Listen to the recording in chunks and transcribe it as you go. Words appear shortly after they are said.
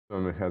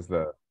It has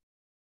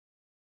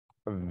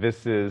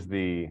this is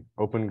the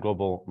Open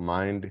Global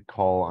Mind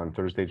call on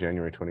Thursday,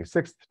 January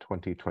 26th,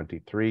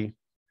 2023.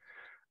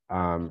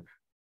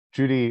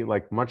 Judy,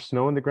 like much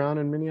snow on the ground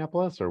in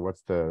Minneapolis, or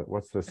what's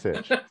the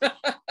sitch?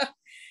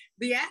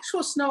 The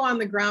actual snow on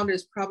the ground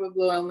is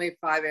probably only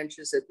 5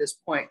 inches at this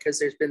point because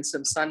there's been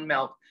some sun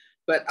melt.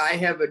 But I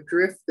have a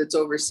drift that's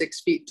over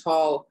 6 feet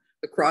tall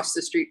across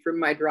the street from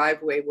my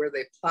driveway where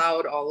they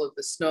plowed all of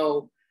the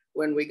snow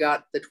when we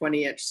got the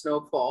 20-inch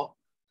snowfall.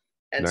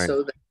 And Nice.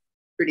 So that's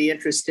pretty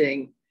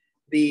interesting.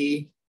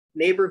 The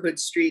neighborhood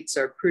streets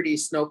are pretty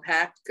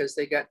snow-packed because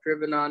they got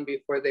driven on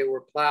before they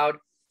were plowed.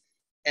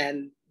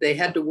 And they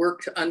had to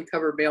work to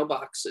uncover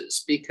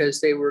mailboxes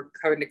because they were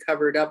kind of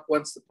covered up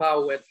once the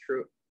plow went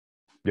through.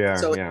 Yeah,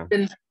 so yeah.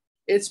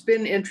 It's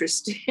been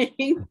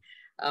interesting.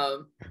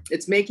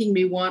 It's making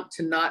me want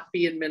to not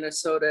be in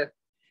Minnesota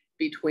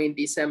between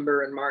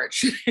December and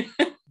March.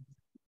 That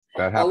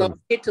happens. Although I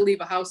hate to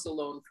leave a house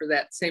alone for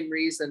that same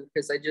reason,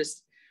 because I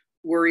just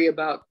worry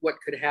about what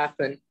could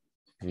happen.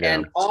 Yeah.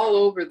 And all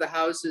over the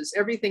houses,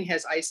 everything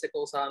has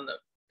icicles on them,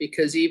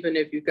 because even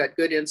if you've got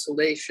good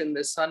insulation,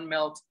 the sun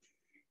melt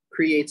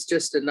creates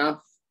just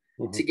enough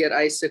to get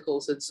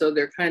icicles. And so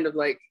they're kind of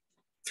like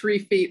 3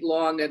 feet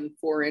long and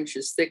 4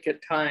 inches thick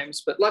at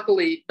times. But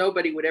luckily,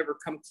 nobody would ever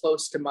come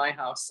close to my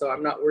house, so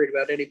I'm not worried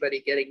about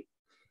anybody getting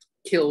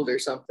killed or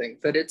something.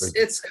 But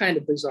it's kind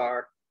of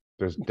bizarre.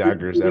 There's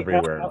daggers Judy,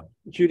 everywhere.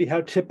 Judy,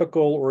 how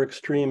typical or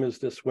extreme is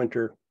this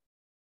winter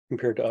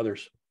compared to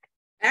others?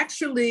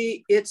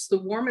 Actually, it's the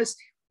warmest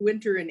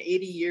winter in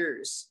 80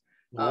 years.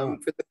 Wow.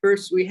 For the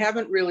first, we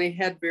haven't really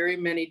had very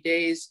many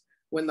days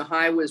when the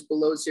high was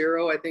below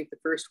zero. I think the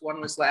first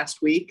one was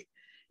last week.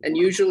 And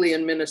usually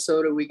in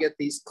Minnesota, we get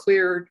these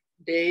clear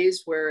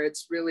days where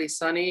it's really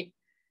sunny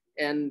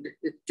and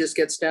it just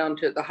gets down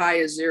to the high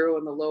is zero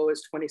and the low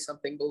is 20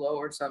 something below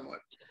or somewhat.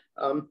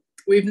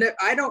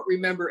 I don't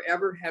remember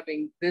ever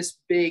having this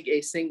big a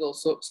single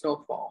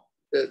snowfall.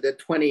 The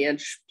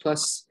 20-inch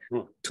plus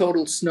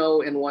total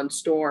snow in one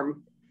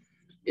storm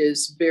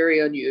is very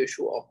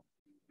unusual.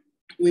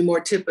 We more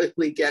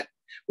typically get,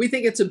 we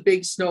think it's a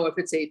big snow if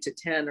it's 8 to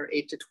 10 or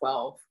 8 to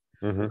 12.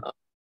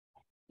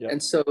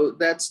 And so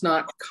that's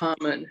not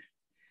common.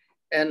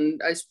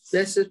 And I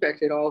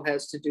suspect it all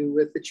has to do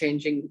with the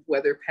changing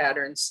weather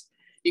patterns.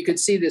 You could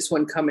see this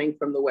one coming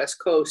from the West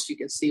Coast. You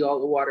can see all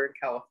the water in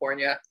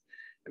California.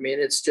 I mean,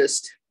 it's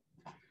just,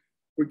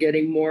 we're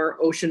getting more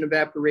ocean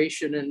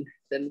evaporation and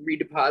then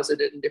redeposit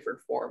it in different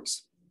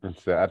forms.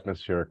 It's the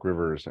atmospheric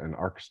rivers and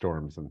arc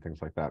storms and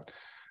things like that.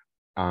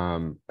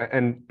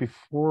 And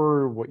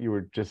before what you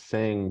were just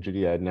saying,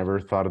 Judy, I'd never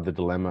thought of the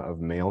dilemma of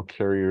mail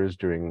carriers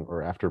during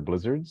or after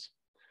blizzards.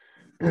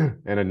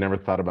 And I'd never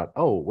thought about,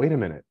 oh, wait a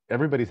minute,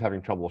 everybody's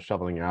having trouble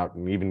shoveling out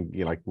and even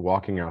like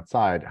walking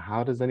outside.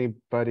 How does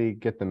anybody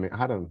get them?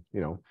 How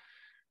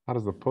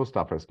does the post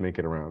office make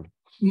it around?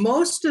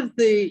 Most of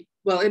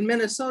well, in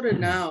Minnesota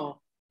now,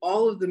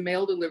 all of the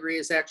mail delivery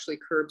is actually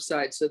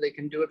curbside, so they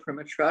can do it from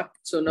a truck.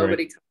 So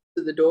nobody comes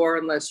to the door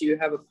unless you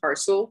have a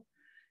parcel.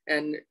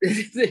 And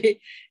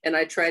and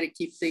I try to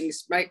keep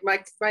things, my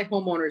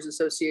homeowners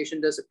association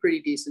does a pretty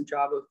decent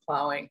job of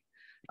plowing.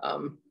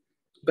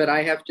 But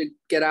I have to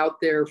get out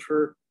there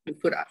to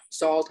put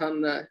salt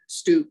on the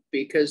stoop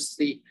because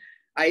the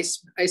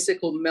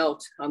icicle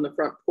melt on the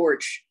front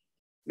porch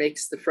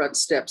makes the front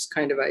steps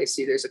kind of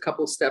icy. There's a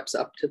couple steps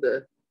up to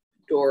the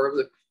door of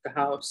the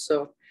house.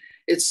 So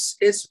it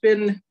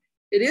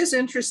is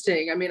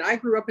interesting. I mean, I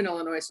grew up in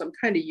Illinois, so I'm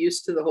kind of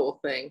used to the whole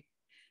thing.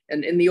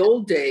 And in the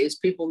old days,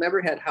 people never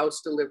had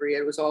house delivery.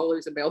 It was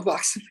always a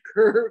mailbox in the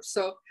curb.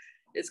 So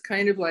it's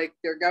kind of like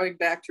they're going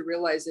back to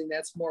realizing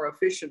that's more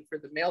efficient for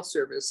the mail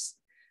service,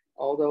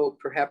 although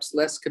perhaps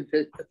less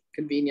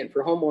convenient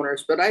for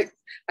homeowners. But I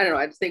don't know,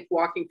 I think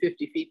walking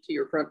 50 feet to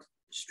your front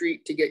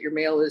street to get your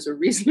mail is a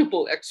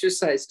reasonable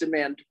exercise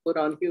demand to put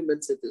on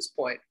humans at this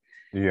point.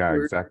 Yeah,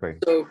 exactly.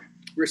 So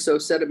we're so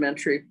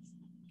sedimentary.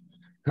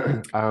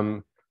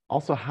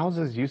 Also,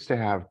 houses used to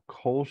have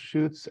coal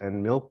chutes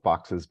and milk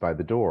boxes by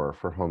the door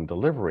for home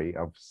delivery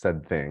of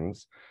said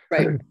things.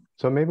 Right.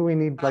 So maybe we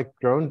need like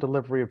drone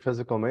delivery of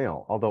physical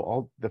mail. Although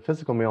all the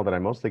physical mail that I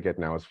mostly get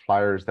now is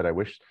flyers that I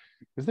wish.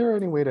 Is there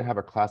any way to have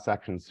a class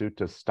action suit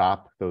to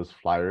stop those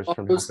flyers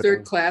from those happening?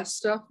 third class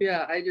stuff?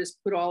 Yeah, I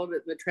just put all of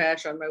it in the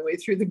trash on my way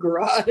through the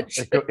garage.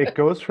 It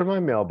goes from my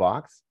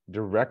mailbox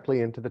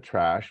directly into the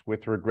trash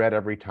with regret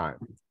every time.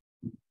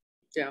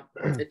 Yeah.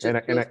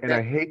 And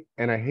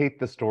I hate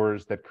the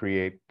stores that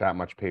create that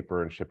much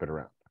paper and ship it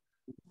around.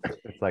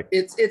 It's like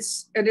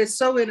it's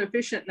so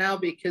inefficient now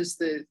because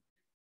the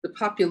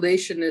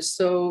population is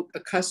so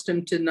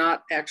accustomed to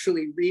not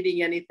actually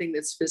reading anything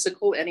that's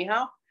physical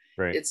anyhow.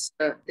 Right.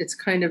 It's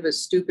kind of a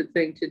stupid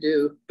thing to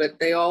do, but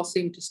they all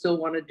seem to still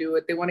want to do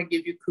it. They want to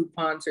give you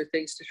coupons or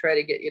things to try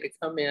to get you to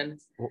come in.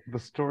 Well, the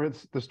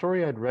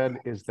story I'd read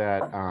is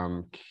that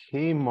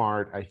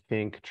Kmart, I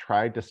think,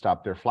 tried to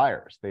stop their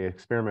flyers. They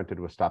experimented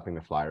with stopping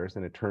the flyers,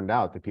 and it turned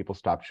out that people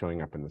stopped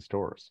showing up in the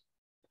stores.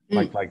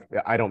 Like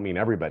I don't mean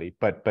everybody,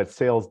 but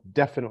sales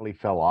definitely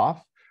fell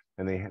off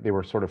and they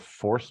were sort of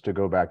forced to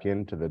go back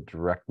into the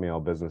direct mail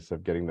business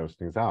of getting those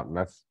things out, and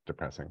that's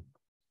depressing.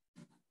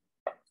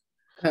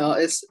 Well,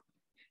 it's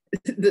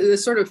the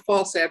sort of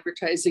false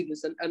advertising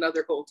is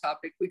another whole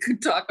topic we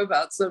could talk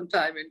about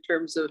sometime in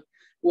terms of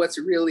what's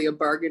really a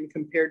bargain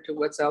compared to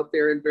what's out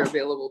there in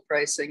available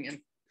pricing. And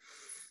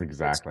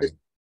exactly,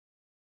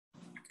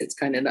 it's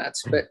kind of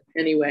nuts, but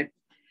anyway.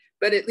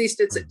 But at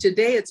least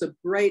today it's a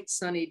bright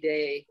sunny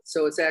day,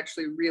 so it's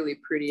actually really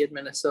pretty in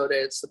Minnesota.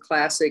 It's the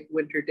classic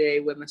winter day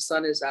when the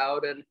sun is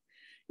out and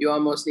you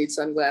almost need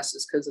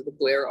sunglasses because of the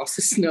glare off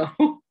the snow.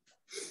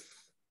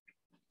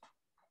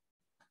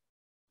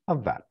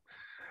 Love that.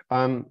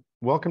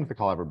 Welcome to the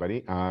call,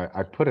 everybody.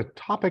 I put a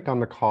topic on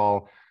the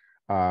call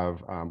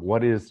of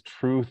what is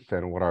truth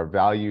and what are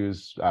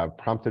values,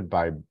 prompted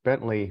by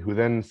Bentley, who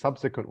then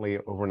subsequently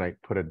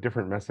overnight put a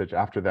different message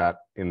after that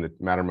in the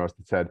Mattermost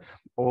that said,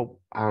 oh,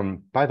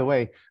 by the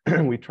way,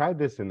 we tried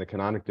this in the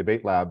Canonic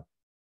Debate Lab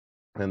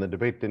and the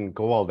debate didn't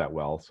go all that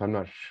well. So I'm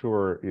not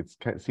sure, it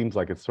seems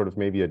like it's sort of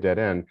maybe a dead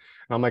end. And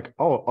I'm like,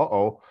 oh,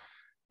 uh-oh.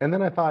 And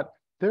then I thought,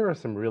 there are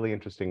some really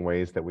interesting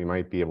ways that we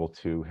might be able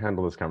to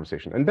handle this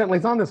conversation. And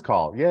Bentley's on this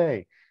call,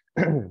 yay.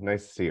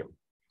 Nice to see you.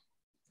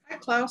 Hi,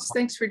 Klaus.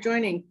 Thanks for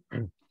joining.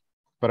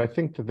 But I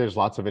think that there's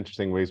lots of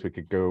interesting ways we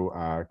could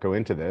go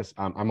into this.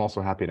 I'm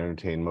also happy to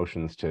entertain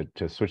motions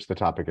to switch the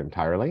topic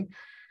entirely.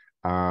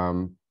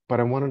 But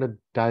I wanted to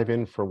dive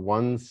in for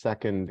 1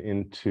 second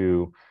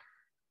into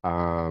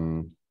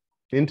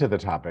the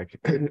topic,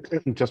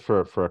 just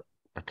for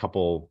a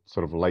couple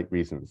sort of light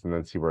reasons, and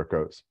then see where it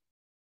goes.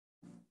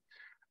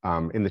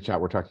 In the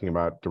chat, we're talking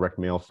about direct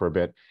mail for a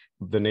bit.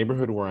 The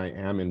neighborhood where I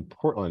am in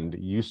Portland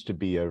used to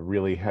be a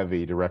really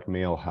heavy direct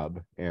mail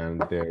hub,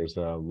 and there's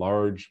a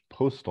large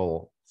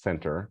postal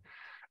center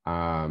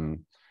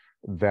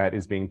that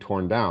is being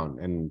torn down,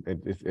 and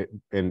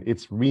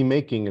its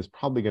remaking is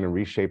probably going to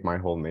reshape my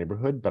whole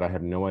neighborhood, but I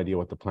have no idea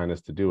what the plan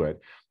is to do it.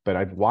 But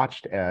I've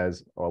watched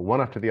as one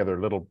after the other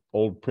little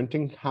old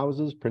printing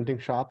houses, printing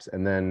shops,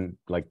 and then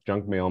like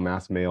junk mail,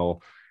 mass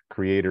mail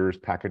creators,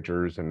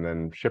 packagers, and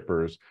then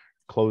shippers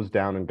closed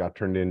down and got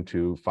turned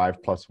into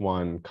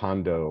 5+1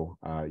 condo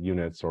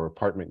units or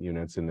apartment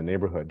units in the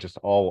neighborhood, just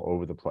all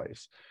over the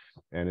place.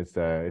 And it's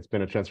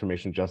been a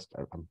transformation.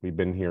 We've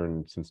been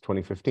here since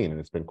 2015, and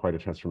it's been quite a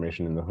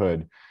transformation in the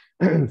hood,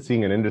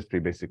 seeing an industry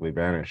basically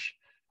vanish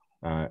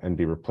and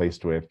be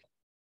replaced with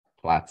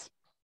flats.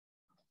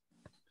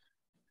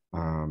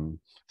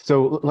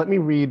 So let me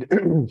read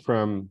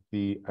from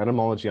the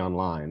etymology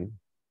online.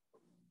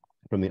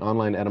 From the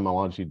online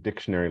etymology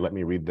dictionary, let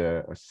me read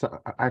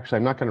actually,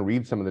 I'm not going to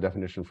read some of the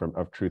definition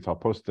of truth. I'll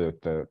post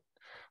the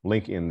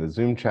link in the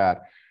Zoom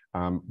chat.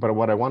 But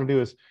what I want to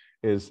do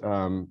is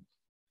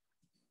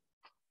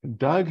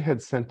Doug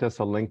had sent us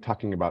a link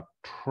talking about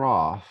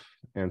troth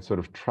and sort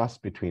of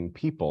trust between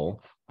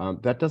people.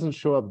 That doesn't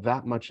show up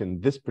that much in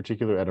this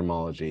particular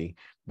etymology,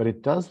 but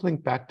it does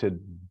link back to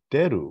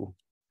deru,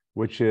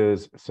 which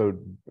is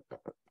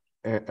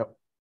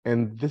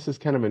and this is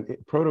kind of a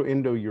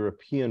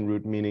Proto-Indo-European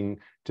root meaning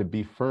to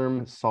be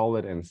firm,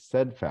 solid, and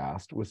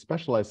steadfast, with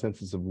specialized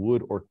senses of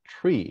wood or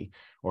tree,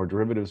 or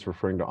derivatives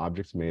referring to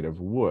objects made of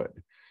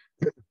wood.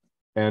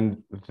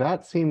 And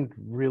that seemed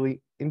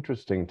really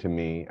interesting to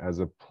me as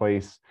a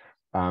place.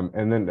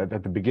 And then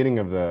at the beginning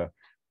of it,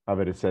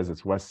 it says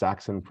it's West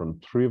Saxon from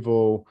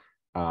trivo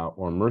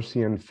or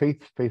Mercian,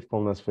 faith,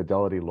 faithfulness,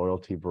 fidelity,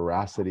 loyalty,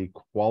 veracity,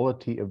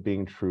 quality of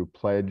being true,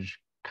 pledge,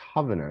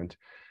 covenant.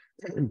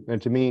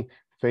 And to me,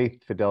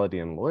 faith, fidelity,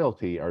 and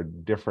loyalty are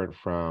different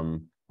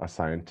from a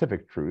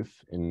scientific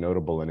truth in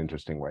notable and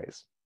interesting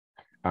ways.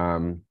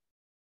 And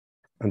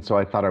so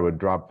I thought I would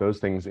drop those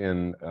things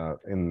in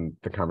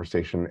the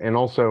conversation. And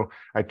also,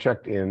 I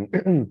checked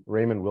in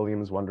Raymond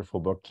Williams' wonderful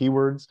book,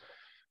 Keywords,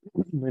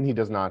 and he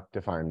does not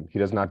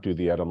do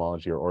the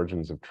etymology or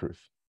origins of truth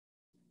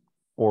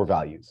or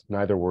values.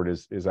 Neither word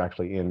is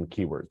actually in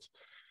Keywords,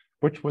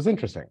 which was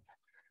interesting.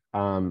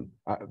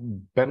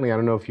 Bentley, I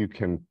don't know if you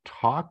can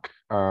talk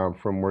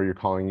from where you're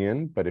calling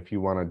in, but if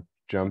you want to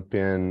jump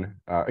in,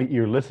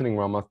 you're listening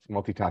while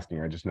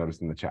multitasking, I just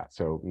noticed in the chat,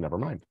 so never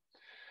mind.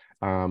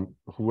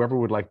 Whoever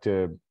would like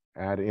to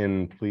add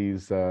in,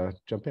 please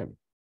jump in.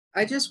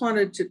 I just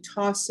wanted to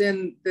toss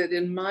in that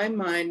in my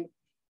mind,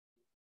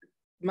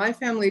 my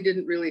family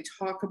didn't really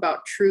talk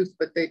about truth,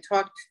 but they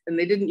talked, and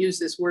they didn't use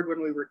this word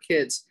when we were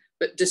kids,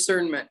 but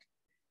discernment,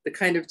 the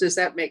kind of, does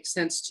that make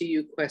sense to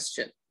you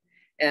question?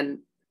 And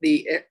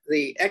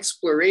the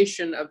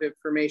exploration of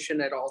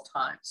information at all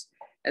times.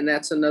 And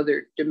that's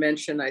another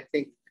dimension, I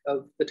think,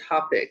 of the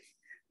topic,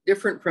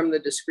 different from the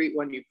discrete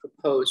one you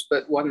proposed,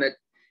 but one that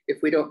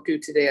if we don't do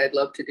today, I'd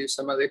love to do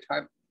some other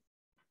time.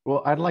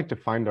 Well, I'd like to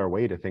find our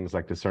way to things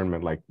like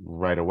discernment, like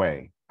right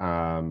away,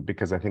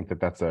 because I think that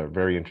that's a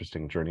very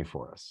interesting journey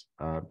for us.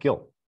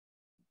 Gil.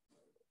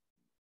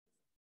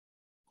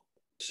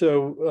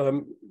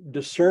 So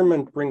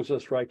discernment brings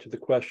us right to the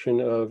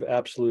question of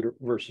absolute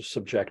versus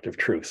subjective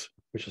truth,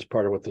 which is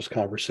part of what this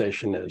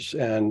conversation is.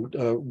 And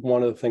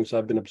one of the things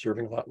I've been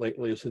observing a lot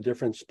lately is the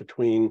difference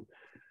between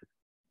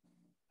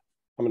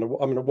I'm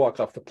gonna walk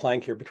off the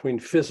plank here between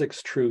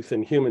physics truth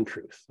and human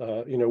truth.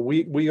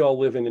 We all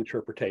live in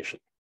interpretation.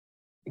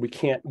 We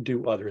can't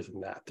do other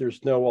than that.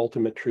 There's no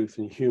ultimate truth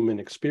in human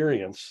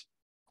experience,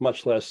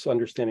 much less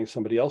understanding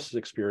somebody else's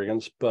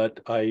experience. But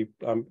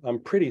I'm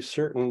pretty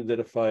certain that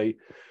if I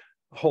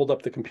hold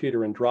up the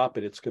computer and drop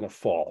it, it's going to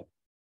fall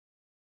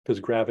because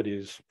gravity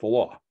is the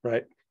law,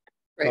 right?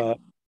 Right.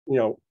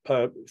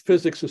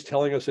 Physics is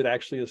telling us it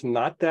actually is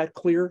not that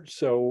clear.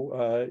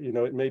 So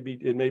it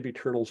may be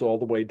turtles all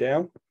the way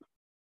down.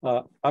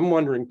 I'm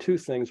wondering two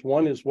things.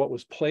 One is, what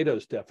was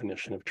Plato's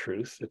definition of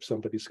truth, if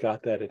somebody's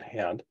got that at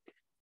hand?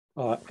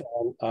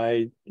 And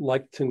I'd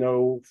like to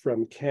know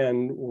from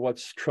Ken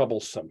what's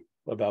troublesome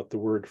about the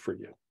word for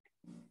you.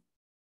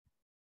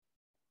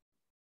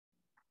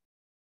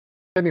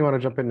 Ken, you want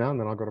to jump in now, and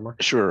then I'll go to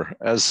Mark? Sure.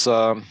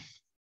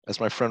 As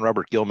my friend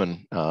Robert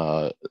Gilman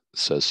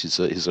says, he's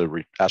a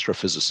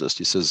astrophysicist.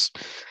 He says,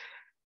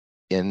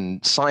 in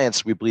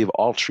science, we believe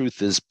all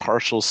truth is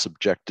partial,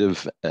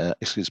 selective,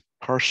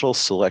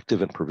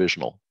 and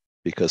provisional,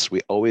 because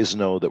we always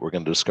know that we're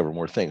going to discover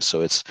more things.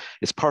 So it's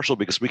partial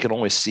because we can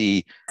only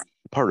see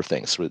part of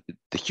things. So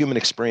the human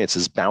experience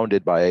is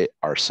bounded by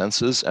our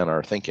senses and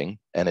our thinking,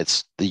 and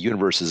the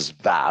universe is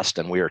vast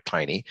and we are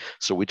tiny.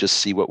 So we just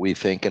see what we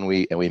think, and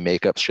we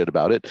make up shit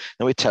about it,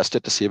 and we test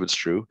it to see if it's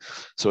true.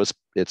 So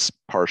it's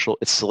partial.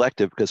 It's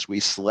selective because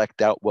we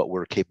select out what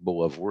we're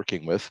capable of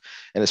working with,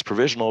 and it's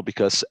provisional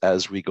because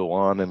as we go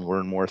on and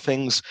learn more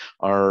things,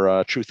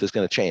 our truth is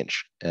going to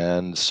change.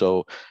 And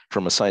so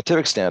from a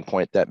scientific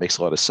standpoint, that makes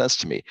a lot of sense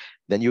to me.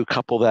 Then you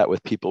couple that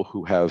with people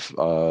who have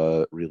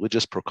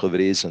religious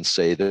proclivities and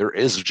say there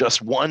is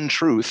just one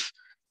truth.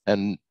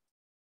 And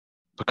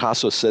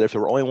Picasso said if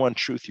there were only one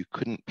truth, you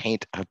couldn't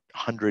paint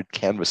 100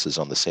 canvases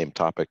on the same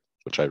topic,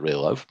 which I really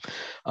love.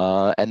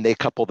 And they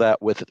couple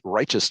that with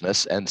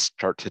righteousness and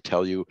start to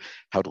tell you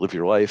how to live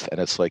your life.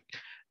 And it's like,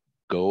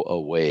 go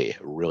away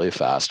really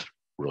fast,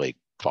 really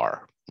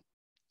far.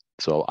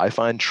 So I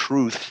find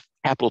truth,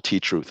 capital T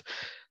truth.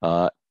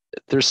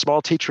 There's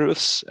small t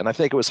truths, and I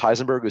think it was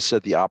Heisenberg who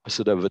said the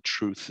opposite of a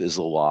truth is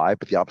a lie,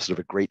 but the opposite of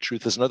a great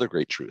truth is another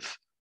great truth.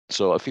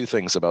 So a few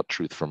things about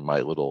truth from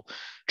my little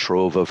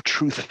trove of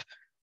truth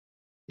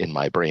in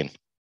my brain,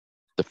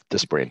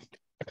 this brain.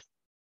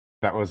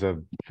 That was a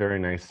very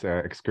nice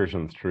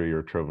excursion through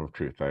your trove of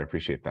truth. I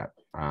appreciate that.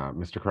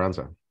 Mr.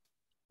 Carranza.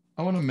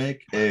 I want to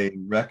make a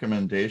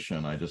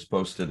recommendation. I just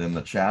posted in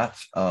the chat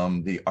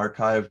the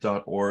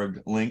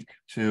archive.org link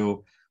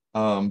to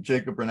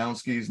Jacob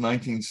Bronowski's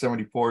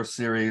 1974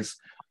 series,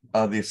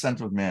 The Ascent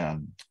of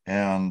Man,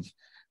 and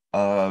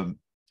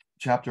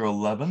chapter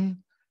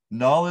 11,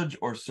 Knowledge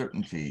or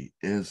Certainty,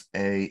 is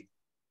a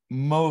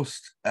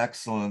most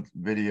excellent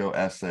video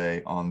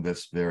essay on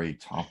this very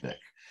topic.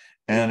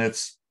 And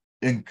it's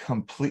in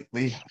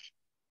completely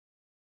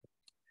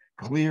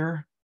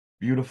clear,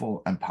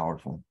 beautiful, and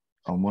powerful.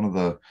 One of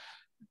the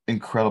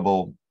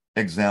incredible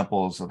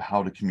examples of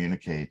how to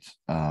communicate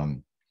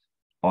on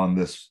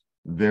this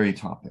very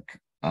topic.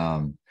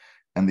 And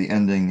the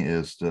ending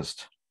is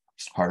just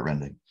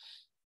heartrending.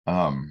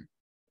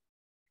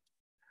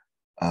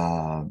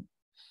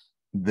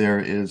 There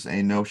is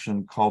a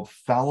notion called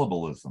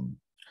fallibilism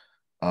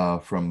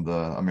from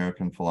the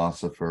American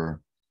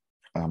philosopher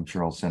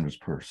Charles Sanders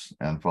Peirce,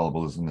 and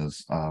fallibilism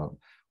is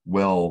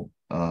well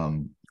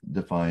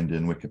defined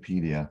in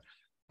Wikipedia.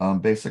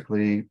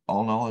 Basically,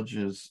 all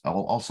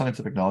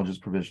scientific knowledge is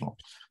provisional.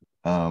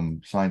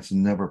 Science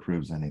never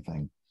proves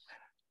anything.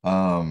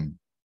 And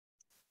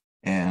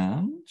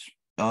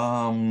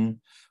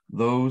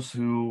those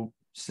who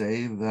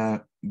say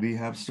that we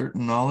have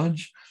certain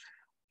knowledge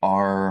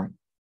are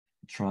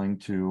trying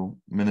to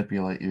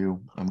manipulate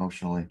you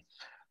emotionally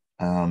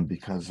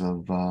because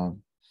of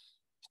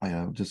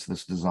just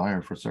this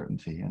desire for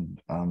certainty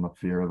and a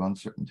fear of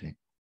uncertainty.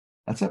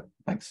 That's it.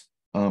 Thanks.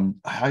 I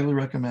highly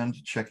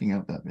recommend checking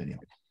out that video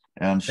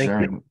and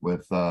sharing it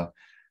with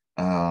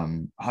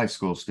high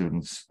school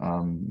students,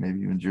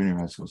 maybe even junior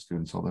high school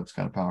students. So that's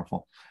kind of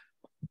powerful.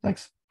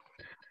 Thanks.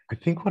 I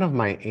think one of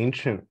my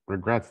ancient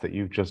regrets that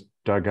you've just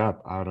dug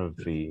up out of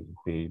the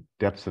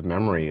depths of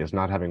memory is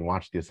not having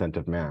watched The Ascent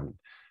of Man,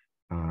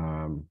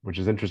 which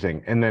is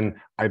interesting. And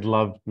then I'd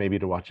love maybe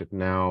to watch it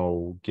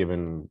now,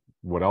 given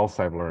what else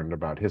I've learned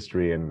about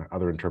history and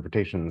other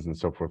interpretations and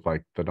so forth,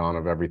 like The Dawn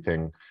of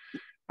Everything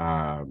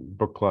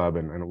book club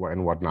and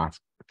whatnot,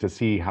 to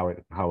see how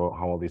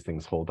all these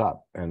things hold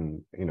up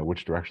and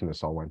which direction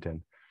this all went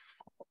in.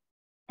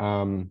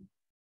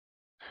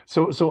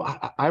 So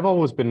I've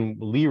always been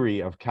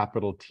leery of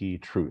capital T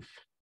truth.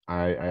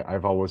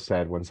 I've always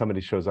said when somebody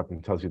shows up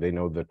and tells you they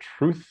know the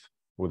truth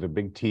with a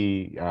big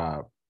T,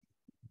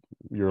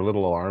 your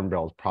little alarm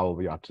bells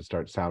probably ought to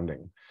start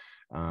sounding.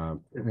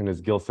 And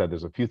as Gil said,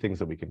 there's a few things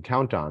that we can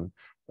count on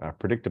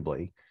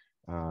predictably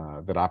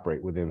that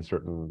operate within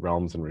certain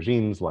realms and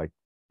regimes, like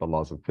the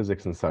laws of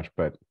physics and such,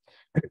 but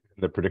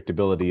the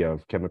predictability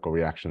of chemical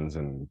reactions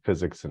and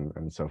physics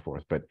and so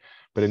forth. But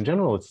in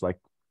general, it's like,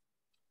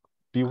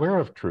 beware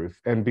of truth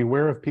and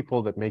beware of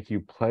people that make you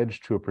pledge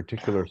to a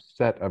particular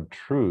set of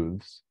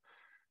truths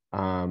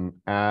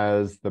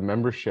as the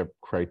membership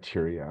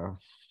criteria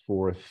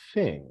for a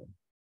thing,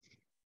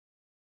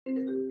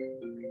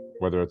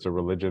 whether it's a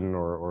religion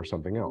or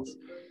something else.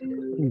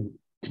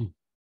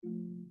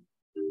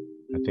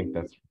 I think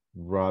that's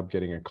Rob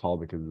getting a call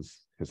because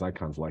his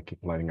icon's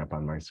lighting up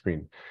on my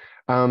screen.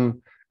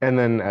 And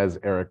then, as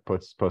Eric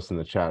posts in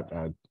the chat,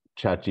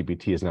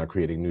 ChatGPT is now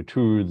creating new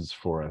truths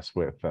for us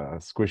with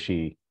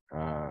squishy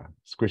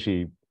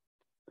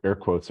air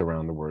quotes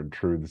around the word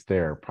truths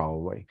there,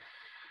 probably.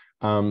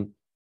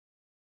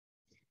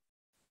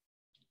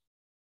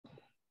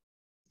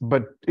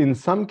 But in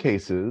some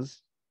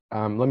cases,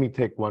 let me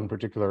take one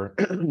particular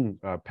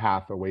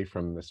path away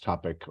from this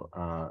topic,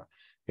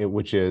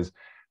 which is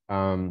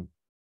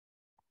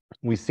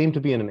we seem to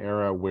be in an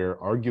era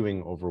where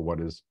arguing over what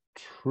is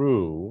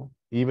true,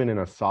 even in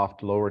a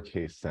soft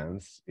lowercase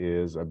sense,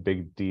 is a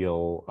big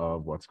deal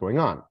of what's going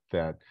on,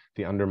 that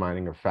the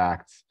undermining of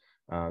facts,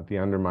 the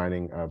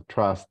undermining of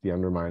trust, the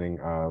undermining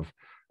of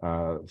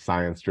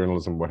science,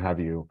 journalism, what have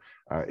you,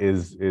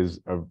 is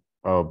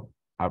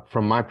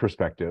from my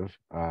perspective,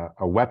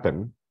 a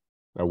weapon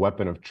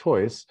of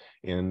choice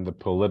in the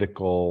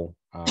political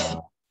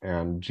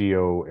and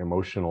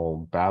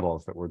geo-emotional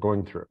battles that we're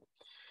going through.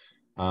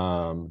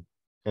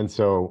 And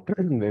so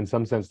in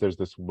some sense, there's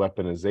this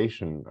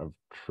weaponization of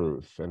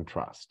truth and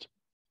trust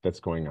that's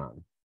going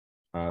on.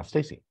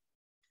 Stacy.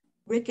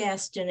 Rick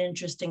asked an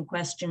interesting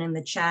question in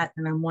the chat,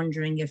 and I'm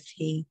wondering if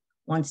he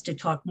wants to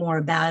talk more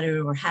about it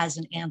or has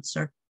an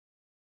answer.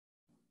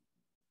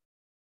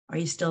 Are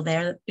you still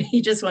there?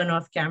 He just went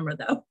off camera,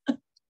 though.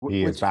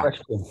 He is back.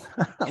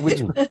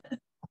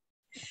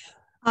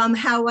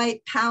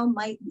 How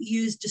might we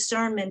use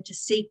discernment to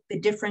seek the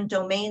different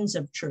domains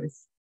of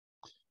truth?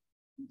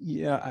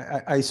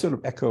 Yeah, I sort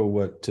of echo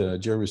what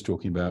Joe was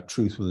talking about,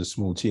 truth with a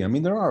small t. I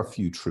mean, there are a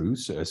few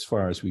truths as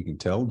far as we can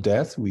tell.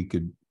 Death, we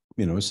could,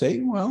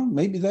 say, well,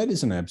 maybe that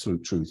is an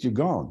absolute truth. You're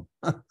gone.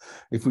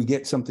 If we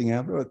get something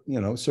out of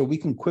it, so we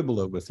can quibble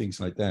over things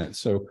like that.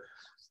 So,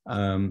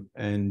 I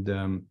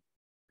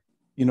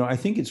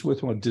think it's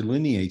worthwhile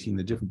delineating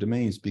the different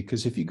domains,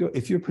 because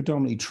if you're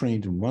predominantly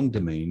trained in one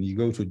domain, you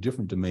go to a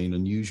different domain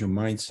and use your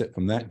mindset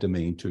from that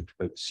domain to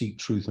seek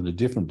truth in a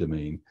different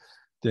domain,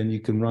 then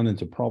you can run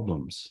into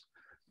problems.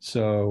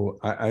 So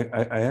I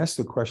asked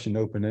the question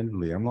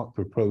open-endedly. I'm not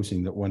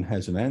proposing that one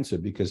has an answer,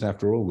 because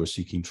after all, we're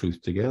seeking truth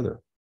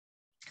together.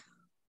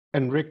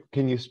 And Rick,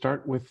 can you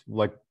start with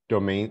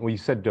domain? Well, you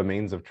said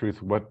domains of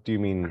truth. What do you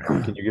mean?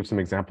 Can you give some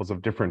examples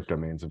of different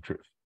domains of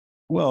truth?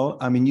 Well,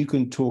 I mean, you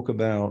can talk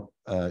about,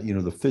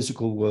 the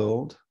physical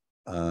world.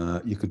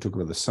 You could talk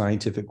about the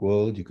scientific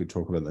world. You could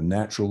talk about the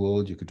natural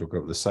world. You could talk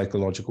about the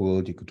psychological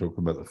world. You could talk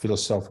about the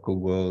philosophical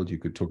world. You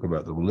could talk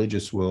about the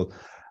religious world.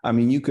 I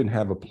mean, you can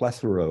have a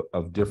plethora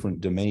of different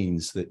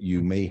domains that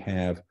you may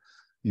have.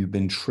 You've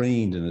been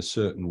trained in a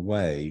certain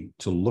way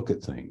to look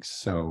at things.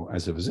 So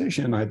as a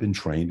physician, I've been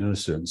trained in a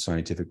certain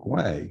scientific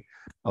way.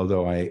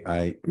 Although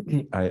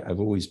I've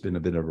always been a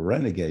bit of a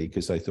renegade,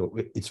 because I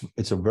thought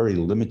it's a very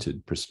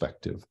limited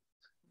perspective,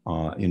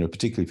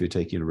 particularly if you're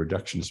taking a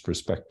reductionist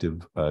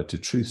perspective to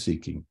truth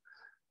seeking,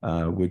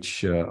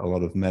 which a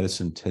lot of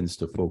medicine tends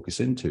to focus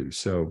into.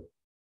 So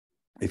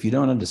if you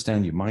don't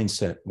understand your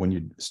mindset when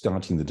you're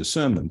starting the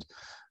discernment,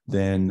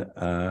 then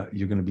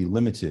you're going to be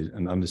limited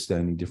in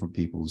understanding different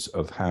people's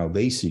of how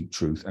they seek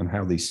truth and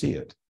how they see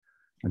it.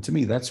 And to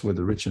me, that's where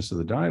the richness of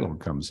the dialogue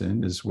comes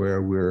in, is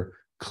where we're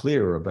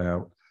clear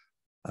about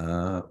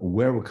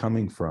where we're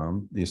coming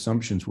from, the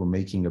assumptions we're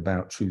making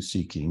about truth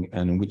seeking,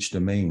 and in which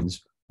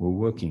domains we're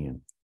working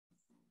in.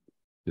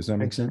 Does that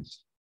make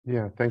sense?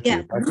 Yeah, thank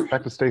you.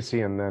 Back to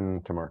Stacy and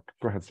then to Mark.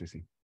 Go ahead,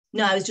 Stacy.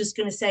 No, I was just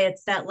going to say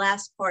it's that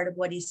last part of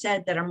what he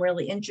said that I'm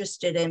really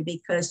interested in,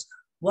 because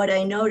what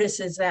I notice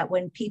is that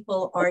when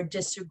people are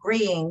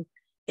disagreeing,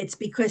 it's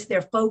because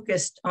they're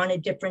focused on a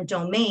different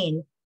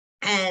domain.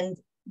 And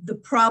the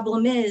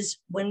problem is,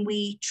 when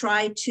we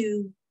try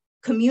to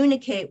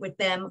communicate with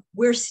them,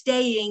 we're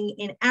staying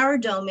in our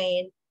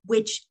domain,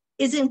 which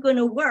isn't going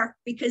to work,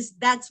 because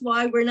that's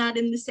why we're not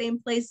in the same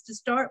place to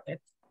start with.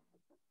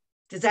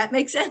 Does that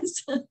make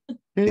sense?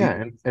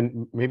 Yeah,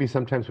 and maybe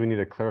sometimes we need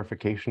a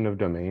clarification of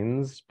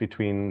domains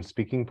between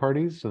speaking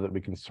parties so that we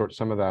can sort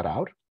some of that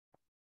out.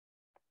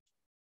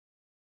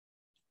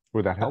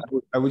 Would that help?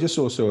 I would just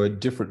also add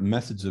different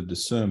methods of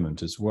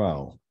discernment as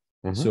well,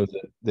 so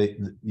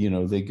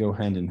that they go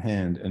hand in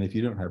hand. And if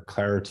you don't have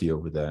clarity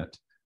over that,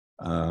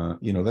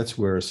 that's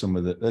where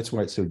that's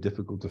why it's so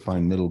difficult to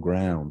find middle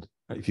ground.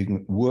 If you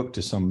can work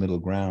to some middle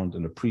ground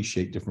and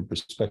appreciate different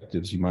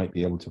perspectives, you might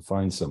be able to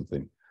find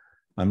something.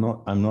 I'm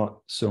not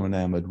so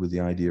enamored with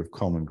the idea of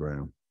common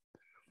ground.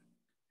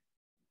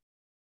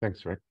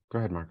 Thanks, Rick. Go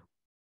ahead, Mark.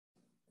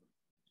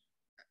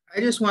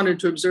 I just wanted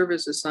to observe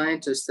as a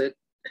scientist that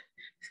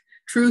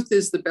truth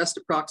is the best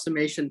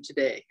approximation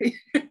today.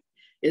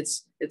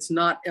 It's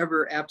not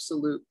ever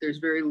absolute. There's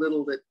very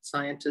little that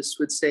scientists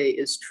would say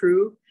is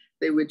true.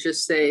 They would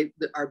just say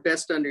that our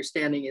best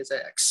understanding is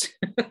X,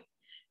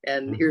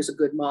 and here's a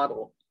good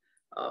model.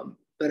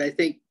 But I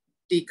think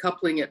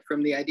decoupling it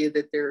from the idea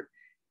that there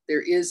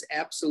there is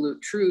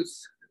absolute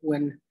truth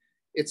when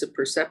it's a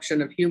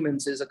perception of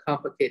humans is a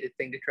complicated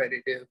thing to try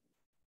to do.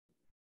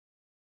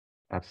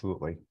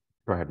 Absolutely.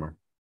 Go ahead, Mark.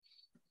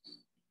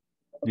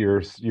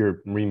 You're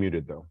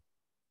remuted though.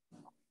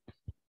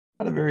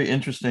 Had a very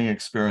interesting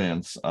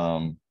experience.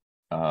 I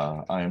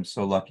am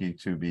so lucky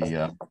to be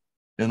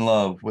in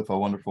love with a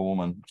wonderful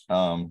woman.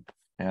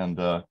 And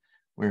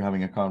we were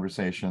having a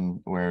conversation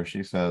where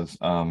she says,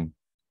 you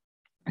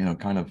know,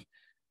 kind of,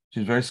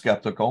 she's very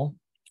skeptical.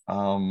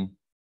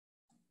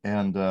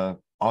 And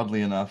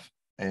oddly enough,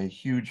 a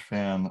huge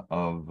fan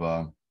of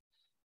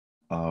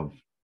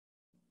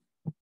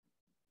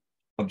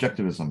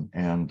objectivism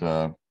and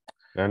Ayn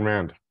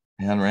Rand.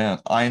 Ayn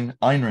Rand.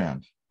 Ayn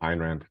Rand.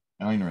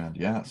 Ayn Rand,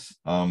 yes.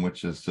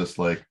 Which is just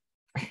like,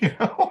 you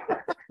know,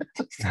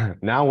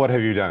 Now what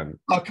have you done?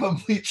 a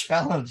complete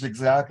challenge.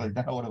 Exactly.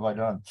 Now what have I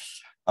done?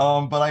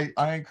 But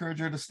I encourage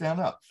her to stand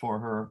up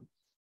for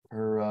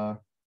her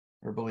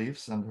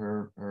beliefs and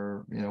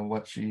her you know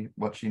what she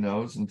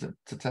knows, and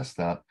to test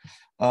that.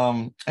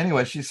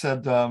 Anyway, she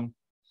said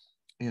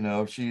you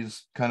know,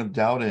 she's kind of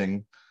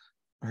doubting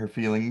her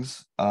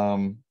feelings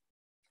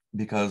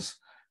because,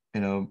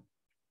 you know,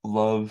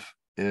 love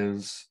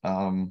is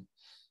a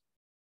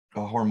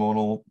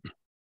hormonal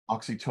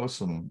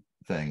oxytocin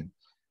thing.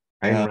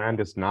 Ayn Rand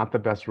is not the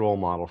best role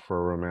model for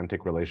a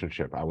romantic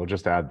relationship. I will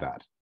just add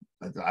that.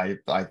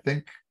 I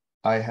think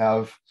I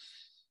have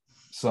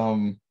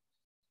some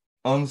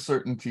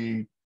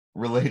uncertainty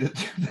related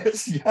to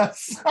this.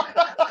 Yes.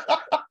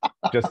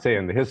 Just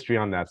saying, the history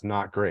on that's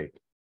not great.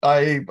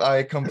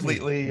 I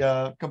completely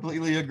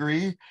completely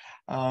agree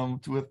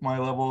with my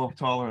level of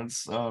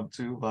tolerance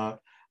to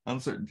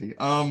uncertainty.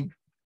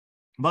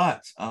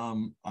 But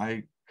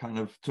I kind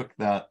of took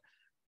that,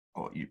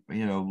 oh,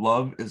 you know,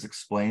 love is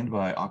explained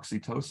by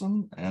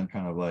oxytocin, and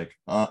kind of like,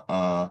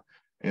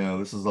 you know,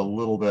 this is a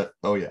little bit,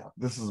 oh yeah,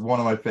 this is one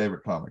of my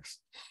favorite comics.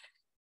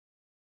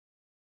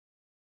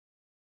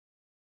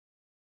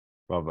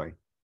 Lovely.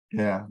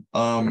 Yeah.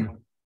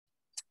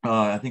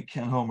 I think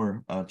Ken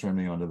Homer turned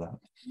me onto that.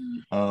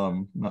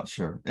 Not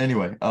sure.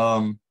 Anyway,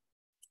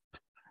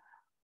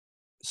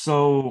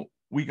 so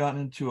we got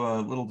into a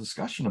little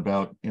discussion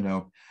about, you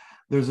know,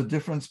 there's a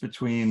difference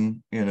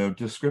between, you know,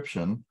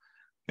 description,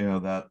 you know,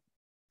 that,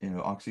 you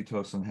know,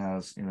 oxytocin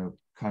has, you know,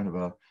 kind of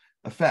a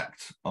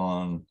effect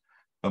on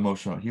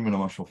human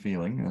emotional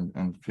feeling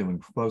and feeling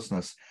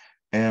closeness,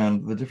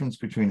 and the difference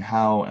between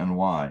how and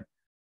why,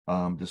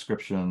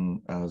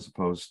 description as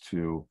opposed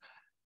to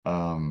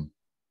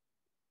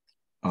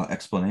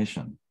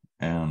explanation.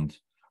 And,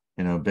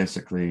 you know,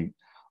 basically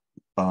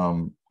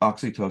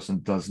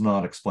oxytocin does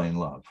not explain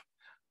love.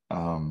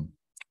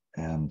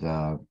 And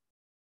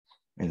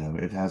you know,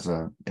 it has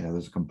a, you know,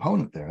 there's a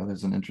component there,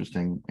 there's an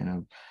interesting, you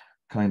know,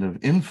 kind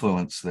of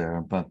influence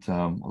there, but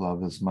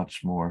love is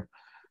much more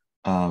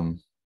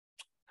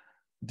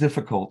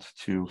difficult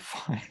to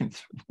find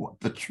what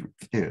the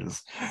truth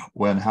is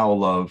when how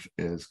love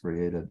is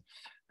created.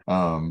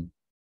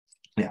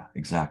 Yeah,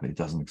 exactly. It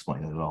doesn't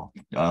explain it at all.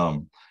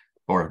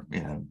 Or,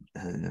 you know,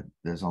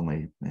 there's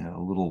only, you know,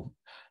 a little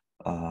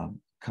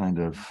kind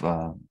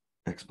of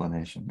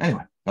explanation.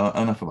 Anyway,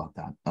 enough about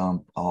that.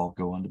 I'll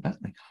go on to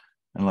Bentley,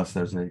 unless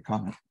there's a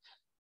comment.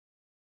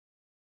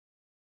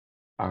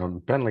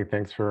 Bentley,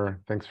 thanks for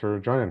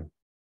joining.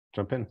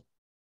 Jump in.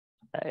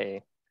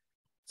 Hey,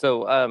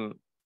 so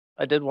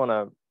I did want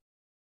to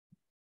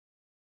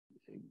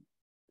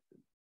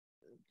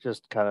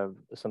just kind of,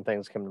 some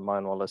things came to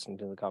mind while listening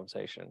to the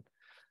conversation.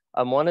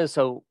 One is,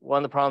 so one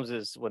of the problems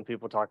is when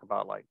people talk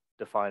about like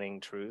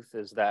defining truth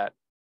is that,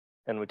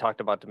 and we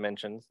talked about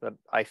dimensions, that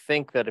I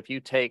think that if you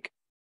take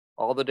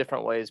all the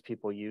different ways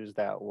people use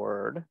that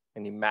word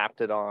and you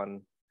mapped it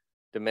on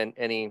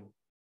the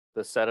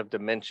set of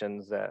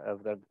dimensions that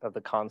of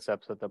the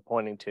concepts that they're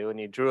pointing to, and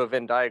you drew a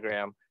Venn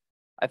diagram,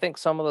 I think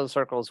some of those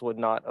circles would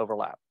not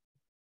overlap.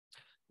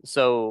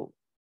 So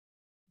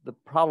the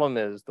problem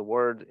is the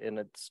word in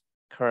its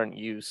current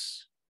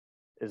use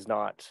is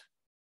not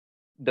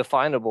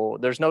definable.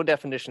 There's no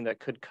definition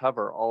that could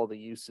cover all the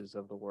uses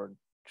of the word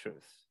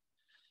truth.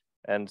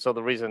 And so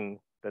the reason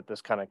that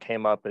this kind of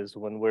came up is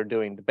when we're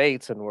doing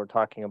debates and we're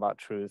talking about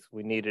truth,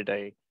 we needed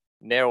a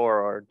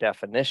narrower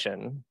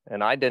definition.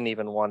 And I didn't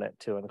even want it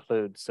to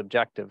include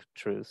subjective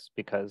truths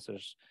because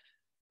there's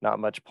not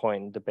much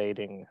point in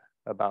debating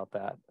about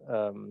that.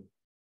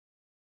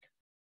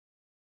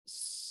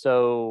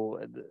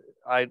 So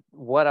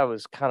what I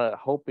was kind of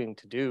hoping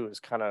to do is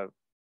kind of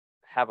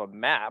have a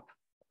map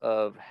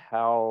of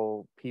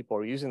how people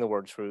are using the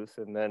word truth,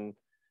 and then,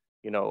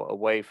 you know, a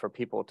way for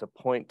people to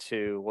point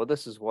to, well,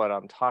 this is what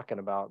I'm talking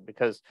about,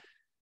 because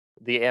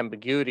the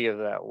ambiguity of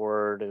that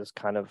word is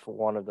kind of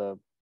one of the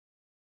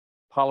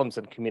problems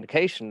in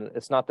communication.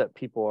 It's not that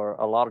people are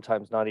a lot of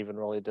times not even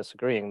really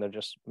disagreeing, they're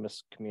just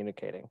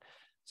miscommunicating.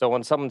 So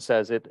when someone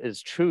says it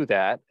is true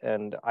that,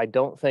 and I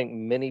don't think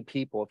many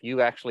people, if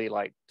you actually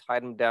like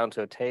tied them down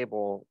to a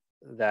table,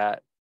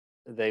 that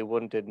they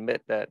wouldn't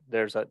admit that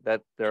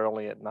that they're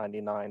only at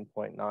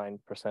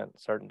 99.9%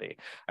 certainty.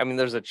 I mean,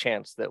 there's a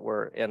chance that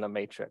we're in a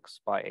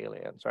matrix by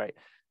aliens, right?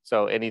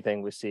 So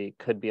anything we see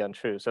could be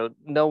untrue. So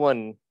no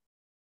one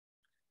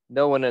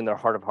in their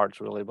heart of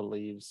hearts really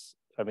believes.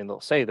 I mean,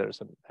 they'll say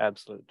there's an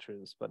absolute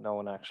truth, but no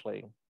one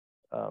actually,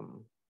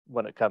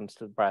 when it comes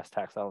to brass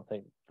tacks, I don't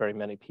think very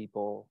many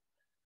people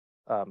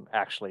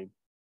actually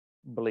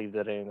believe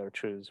that any of their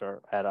truths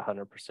are at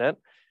 100%.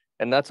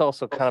 And that's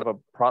also kind of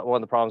one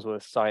of the problems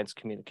with science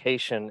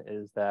communication,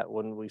 is that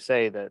when we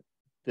say that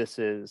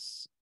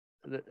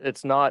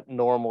it's not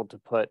normal to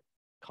put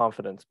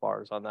confidence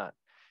bars on that.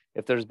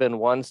 If there's been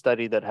one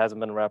study that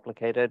hasn't been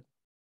replicated,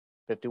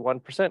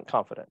 51%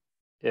 confident.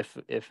 If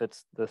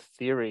it's the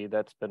theory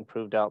that's been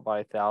proved out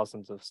by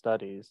thousands of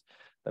studies,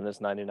 then it's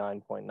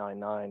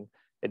 99.99.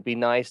 It'd be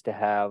nice to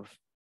have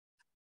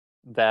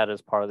that as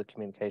part of the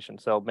communication.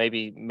 So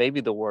maybe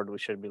the word we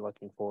should be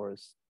looking for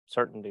is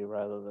certainty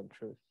rather than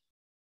truth.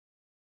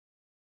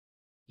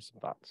 Just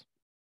some thoughts.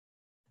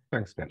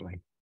 Thanks, Bentley.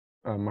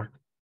 Mark?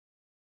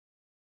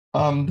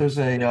 There's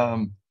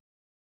a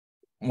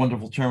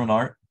wonderful term in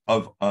art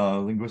of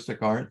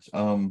linguistic art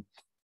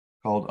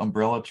called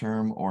umbrella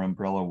term or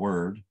umbrella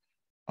word,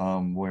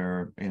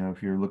 where,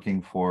 if you're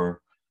looking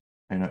for,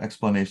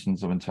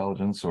 explanations of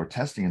intelligence or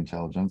testing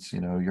intelligence,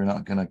 you're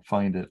not going to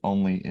find it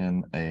only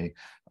in a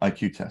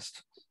IQ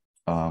test.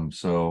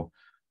 So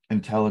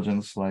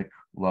intelligence, like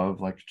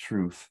love, like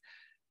truth,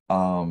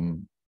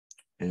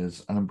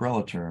 is an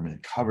umbrella term.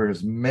 It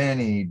covers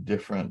many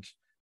different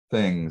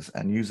things,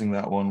 and using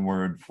that one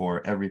word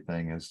for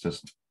everything is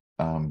just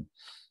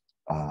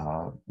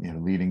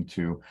leading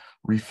to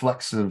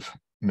reflexive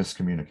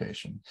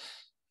miscommunication.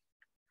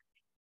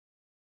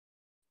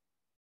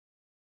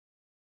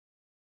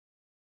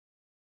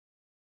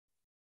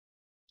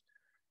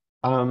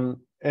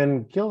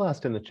 And Gil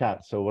asked in the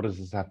chat, so what does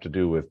this have to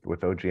do with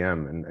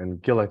OGM?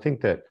 And Gil, I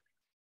think that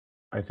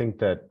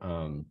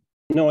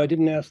no, I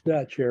didn't ask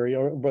that, Jerry,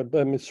 but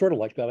it's sort of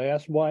like that. I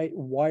asked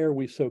why are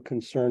we so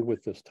concerned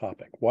with this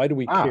topic? Why do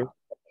we care?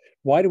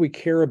 Why do we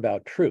care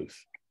about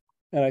truth?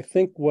 And I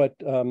think what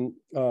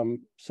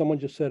someone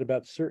just said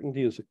about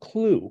certainty is a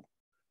clue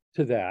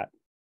to that,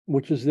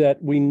 which is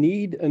that we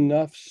need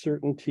enough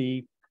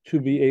certainty to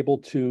be able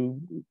to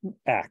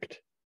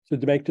act, to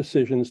make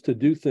decisions, to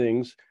do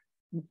things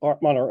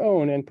on our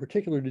own, and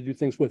particularly to do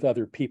things with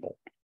other people.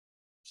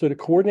 So to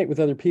coordinate with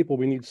other people,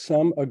 we need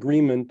some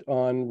agreement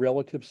on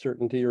relative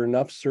certainty, or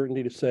enough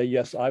certainty to say,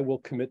 yes, I will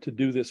commit to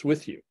do this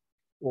with you,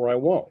 or I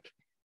won't.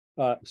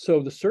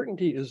 So the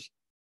certainty is,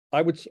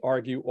 I would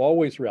argue,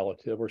 always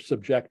relative or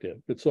subjective.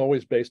 It's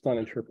always based on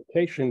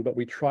interpretation, but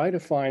we try to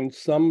find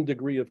some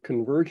degree of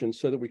convergence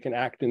so that we can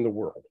act in the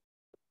world.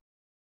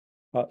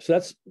 So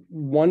that's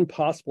one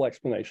possible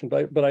explanation.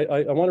 But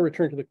I want to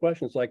return to the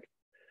question. It's like,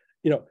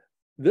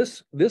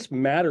 this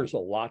matters a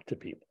lot to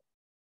people.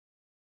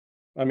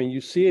 I mean,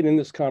 you see it in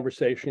this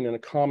conversation in a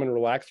common,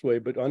 relaxed way,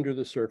 but under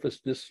the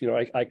surface,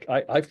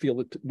 I feel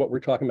that what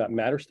we're talking about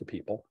matters to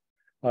people.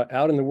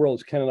 Out in the world,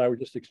 as Ken and I were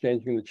just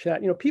exchanging in the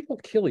chat, people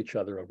kill each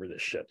other over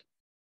this shit.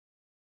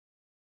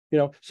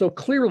 So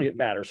clearly it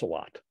matters a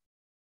lot.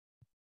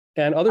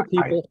 And other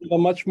people have a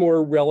much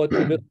more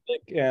relativistic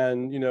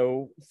and,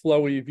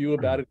 flowy view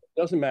about it. It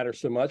doesn't matter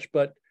so much,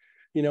 but,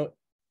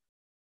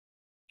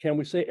 can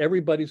we say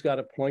everybody's got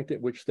a point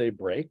at which they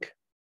break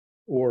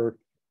or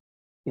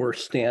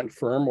stand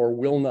firm or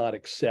will not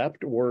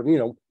accept or,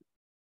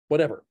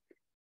 whatever.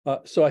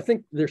 So I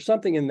think there's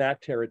something in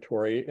that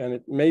territory, and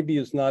it maybe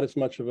is not as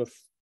much of a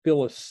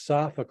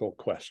philosophical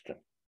question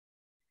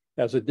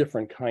as a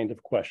different kind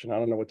of question. I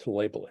don't know what to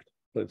label it,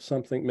 but it's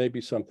maybe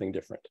something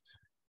different.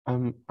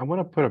 I want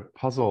to put a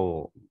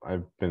puzzle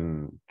I've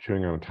been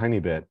chewing on a tiny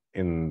bit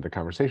in the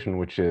conversation,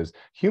 which is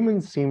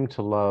humans seem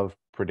to love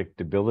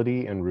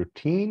predictability and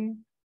routine,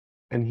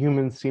 and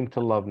humans seem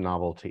to love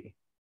novelty.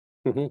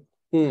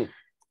 Mm-hmm.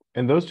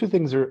 And those two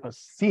things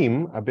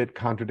seem a bit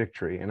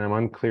contradictory, and I'm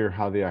unclear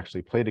how they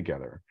actually play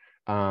together.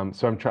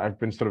 So I've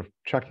been sort of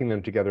chucking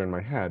them together in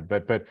my head.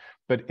 But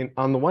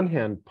on the one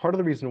hand, part of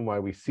the reason why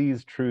we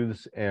seize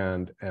truths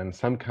and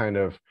some kind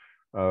of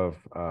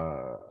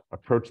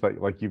approach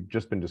that, like you've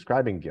just been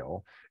describing,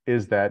 Gil,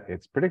 is that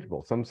it's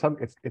predictable.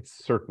 It's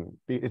certain.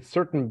 It's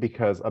certain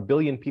because a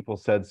billion people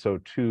said so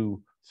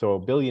too. So a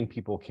billion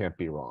people can't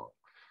be wrong,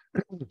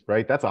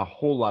 right? That's a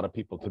whole lot of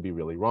people to be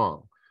really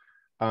wrong.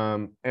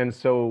 And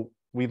so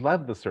we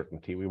love the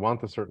certainty. We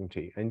want the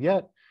certainty, and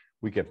yet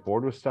we get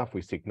bored with stuff.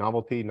 We seek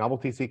novelty.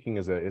 Novelty seeking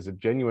is a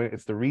genuine.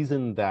 It's the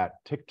reason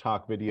that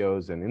TikTok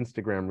videos and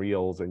Instagram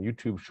Reels and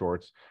YouTube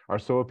Shorts are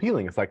so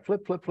appealing. It's like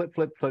flip.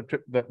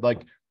 That,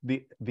 like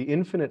the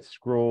infinite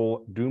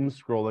scroll, doom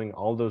scrolling.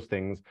 All those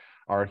things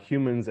are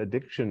humans'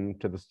 addiction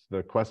to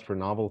the quest for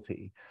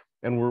novelty,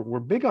 and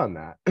we're big on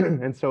that.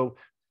 And so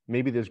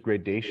maybe there's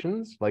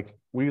gradations. Like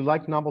we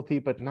like novelty,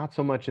 but not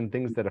so much in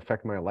things that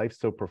affect my life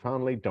so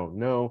profoundly. Don't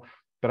know,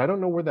 but I don't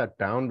know where that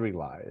boundary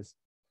lies.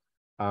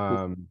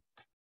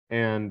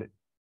 And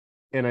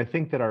I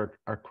think that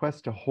our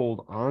quest to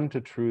hold on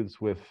to truths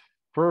with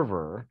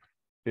fervor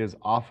is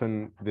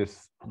often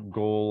this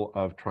goal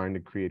of trying to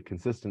create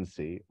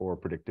consistency or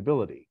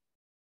predictability,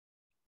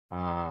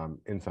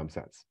 in some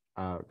sense.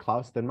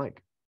 Klaus, then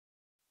Mike.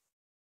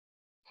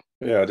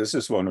 Yeah, this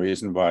is one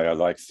reason why I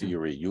like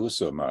theory U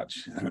so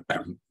much.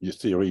 Your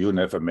theory U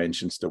never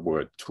mentions the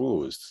word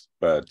truth,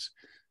 but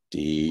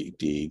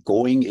the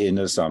going in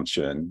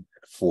assumption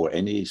for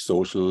any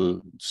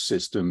social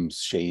systems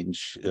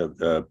change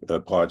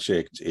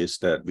project is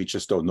that we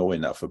just don't know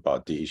enough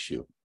about the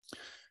issue.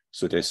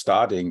 So they're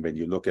starting, when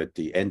you look at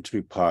the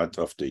entry part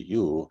of the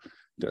U,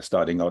 they're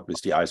starting out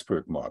with the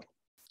iceberg model.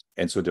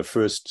 And so the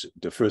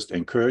first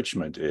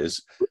encouragement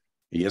is,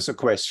 here's a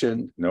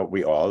question. No,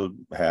 we all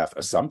have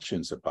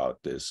assumptions about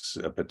this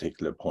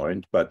particular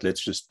point, but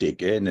let's just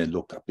dig in and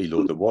look up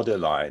below the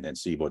waterline and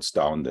see what's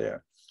down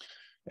there.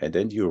 And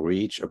then you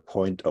reach a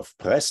point of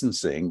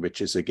presencing,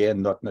 which is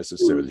again not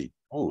necessarily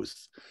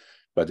truth,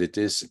 but it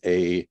is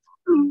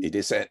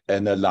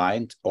an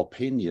aligned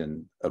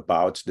opinion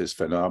about this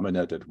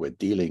phenomena that we're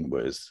dealing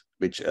with,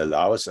 which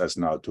allows us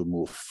now to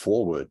move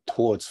forward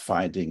towards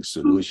finding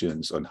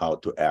solutions on how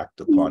to act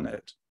upon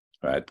it,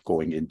 right?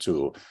 Going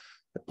into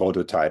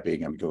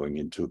prototyping and going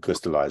into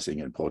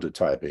crystallizing and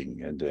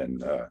prototyping and then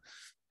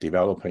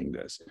developing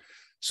this.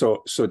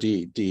 So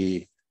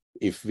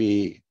if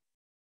we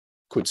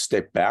could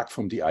step back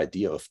from the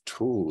idea of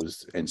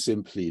truth and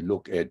simply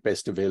look at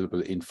best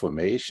available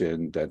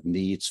information that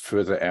needs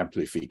further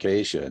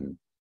amplification,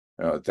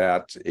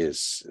 that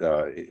is,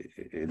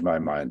 in my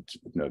mind,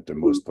 the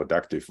most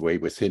productive way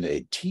within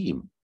a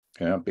team,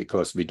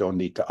 because we don't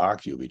need to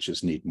argue, we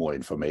just need more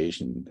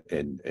information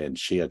and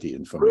share the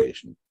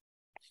information.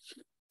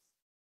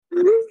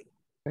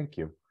 Thank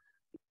you.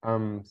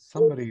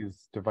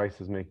 Somebody's device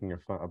is making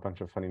a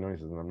bunch of funny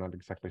noises, and I'm not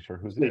exactly sure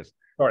whose it is.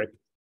 Sorry.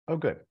 Oh,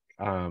 good.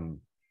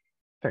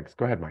 Thanks.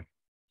 Go ahead, Mike.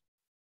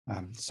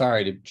 I'm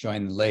sorry to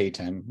join late.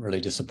 I'm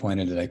really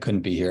disappointed that I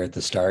couldn't be here at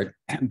the start,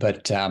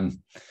 but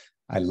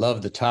I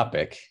love the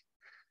topic.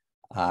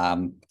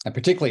 I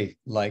particularly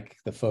like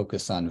the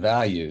focus on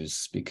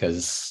values,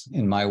 because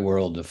in my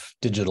world of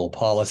digital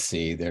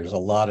policy, there's a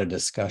lot of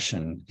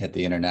discussion at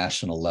the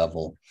international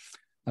level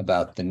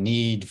about the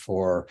need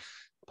for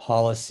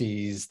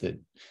policies that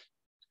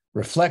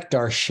reflect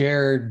our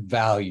shared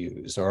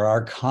values or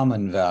our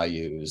common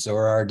values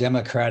or our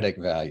democratic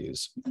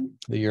values.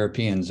 The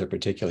Europeans are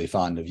particularly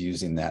fond of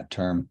using that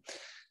term.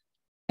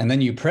 And then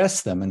you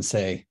press them and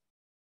say,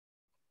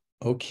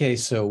 okay,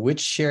 so which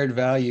shared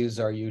values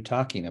are you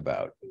talking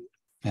about?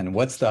 And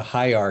what's the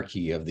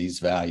hierarchy of these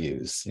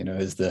values?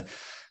 Is the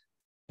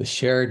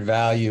shared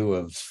value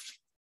of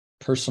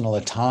personal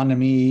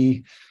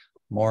autonomy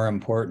more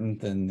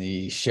important than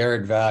the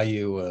shared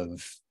value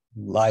of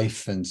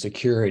life and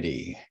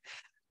security?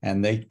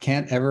 And they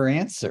can't ever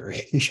answer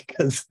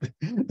because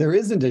there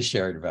isn't a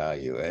shared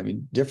value. I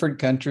mean, different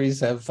countries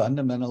have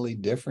fundamentally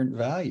different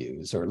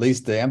values, or at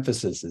least the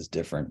emphasis is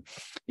different,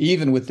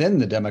 even within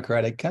the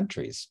democratic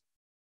countries.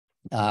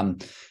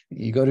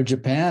 You go to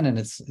Japan and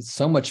it's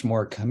so much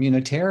more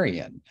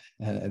communitarian.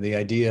 The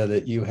idea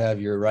that you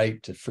have your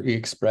right to free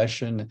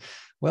expression,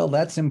 well,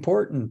 that's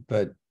important,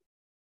 but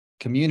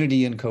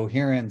community and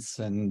coherence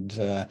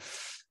and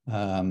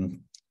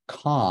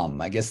calm,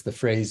 I guess the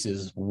phrase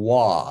is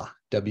wa,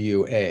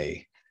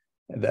 W-A.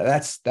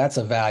 That's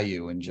a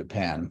value in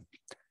Japan.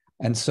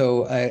 And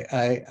so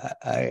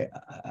I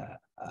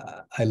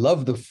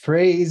love the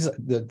phrase,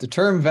 the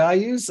term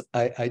values.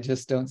 I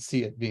just don't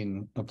see it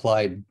being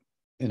applied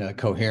in a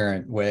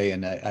coherent way.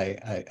 And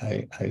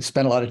I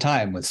spent a lot of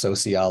time with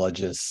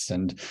sociologists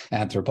and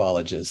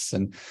anthropologists,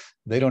 and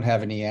they don't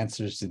have any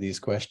answers to these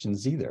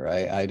questions either.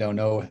 I don't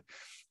know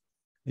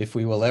if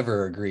we will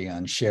ever agree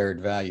on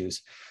shared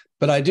values.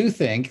 But I do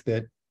think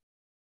that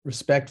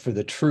respect for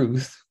the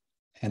truth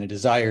and a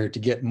desire to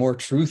get more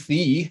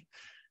truthy,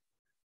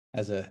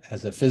 as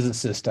a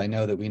physicist, I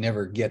know that we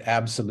never get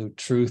absolute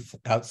truth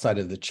outside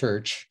of the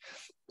church,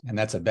 and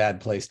that's a bad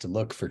place to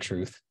look for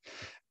truth.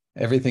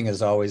 Everything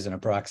is always an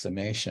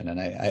approximation. And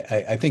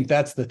I think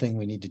that's the thing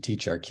we need to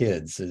teach our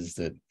kids, is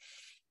that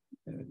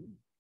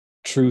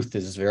truth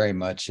is very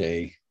much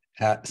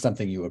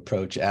something you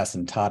approach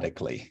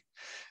asymptotically.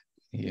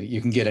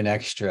 You can get an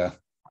extra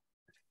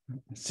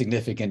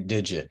significant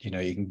digit,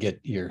 you can get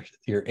your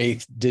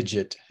eighth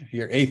digit,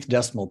 your eighth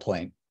decimal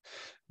point,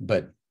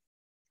 but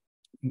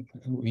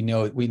we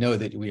know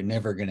that we're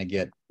never going to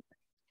get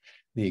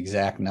the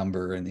exact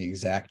number and the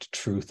exact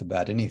truth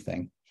about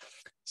anything.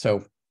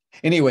 So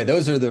anyway,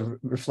 those are the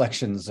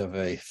reflections of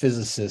a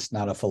physicist,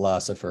 not a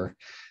philosopher,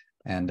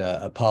 and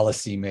a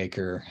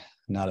policymaker,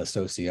 not a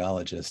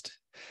sociologist.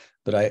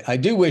 But I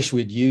do wish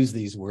we'd use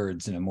these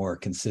words in a more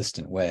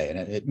consistent way.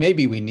 And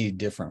maybe we need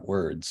different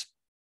words.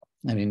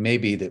 I mean,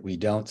 maybe that we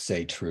don't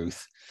say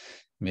truth.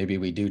 Maybe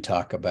we do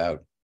talk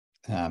about,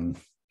 I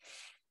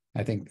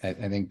think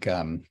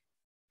I'd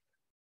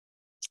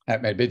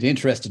be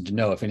interested to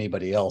know if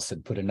anybody else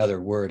had put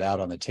another word out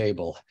on the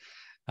table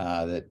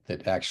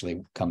that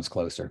actually comes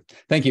closer.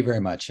 Thank you very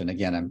much. And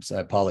again, I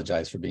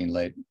apologize for being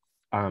late.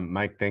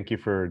 Mike, thank you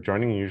for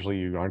joining. Usually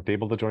you aren't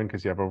able to join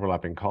because you have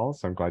overlapping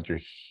calls. So I'm glad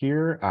you're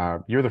here.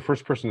 You're the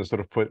first person to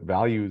sort of put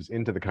values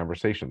into the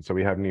conversation. So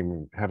we hadn't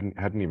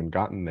even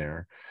gotten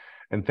there.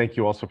 And thank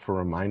you also for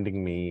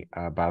reminding me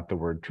about the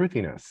word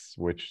truthiness,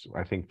 which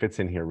I think fits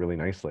in here really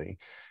nicely.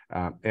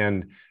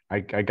 And I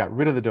got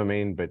rid of the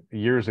domain, but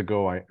years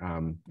ago,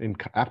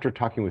 after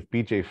talking with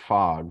BJ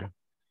Fogg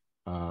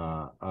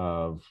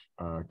of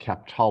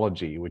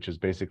Captology, which is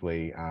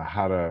basically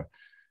how to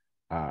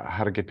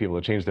get people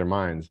to change their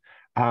minds,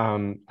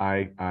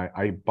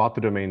 I bought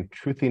the domain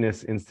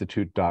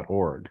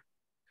truthinessinstitute.org.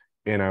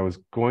 And I was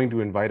going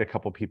to invite a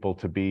couple people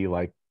to be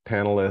like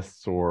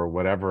panelists or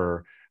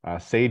whatever,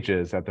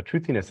 sages at the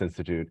Truthiness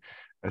Institute,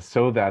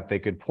 so that they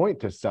could point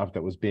to stuff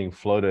that was being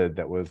floated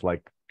that was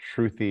like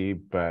truthy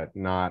but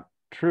not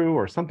true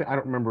or something. I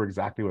don't remember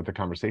exactly what the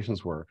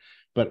conversations were,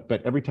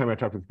 but every time I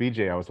talked with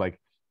BJ, I was like,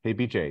 hey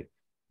BJ,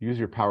 use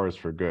your powers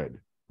for good.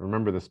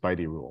 Remember the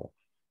Spidey rule.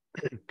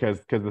 Because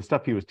the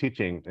stuff he was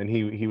teaching, and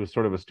he was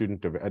sort of a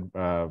student of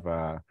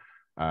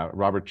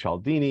Robert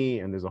Cialdini,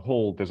 and there's a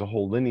whole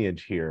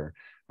lineage here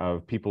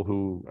of people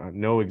who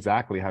know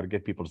exactly how to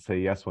get people to say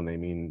yes when they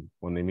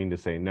mean to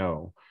say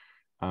no,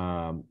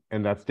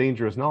 and that's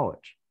dangerous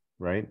knowledge,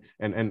 right?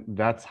 And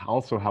that's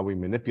also how we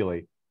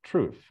manipulate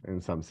truth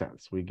in some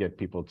sense. We get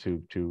people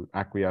to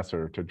acquiesce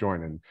or to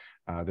join. And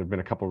there've been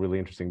a couple really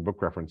interesting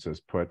book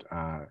references put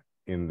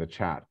in the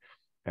chat.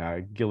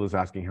 Gil is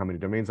asking how many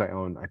domains I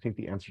own. I think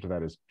the answer to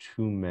that is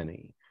too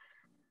many.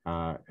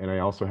 And I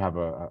also have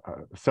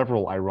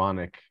several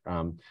ironic.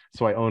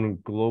 So I own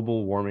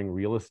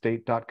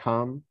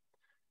globalwarmingrealestate.com,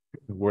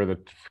 where the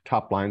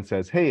top line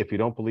says, hey, if you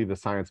don't believe the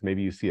science,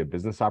 maybe you see a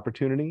business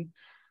opportunity.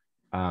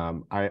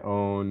 I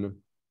own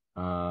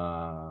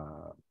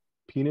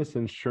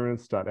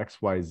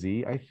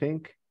penisinsurance.xyz, I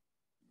think,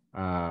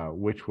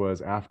 which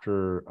was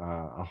after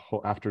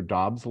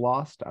Dobbs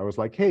lost. I was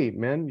like, hey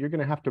man, you're going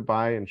to have to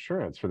buy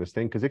insurance for this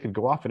thing because it could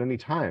go off at any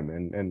time,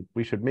 and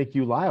we should make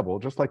you liable,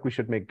 just like we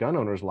should make gun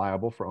owners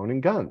liable for owning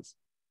guns.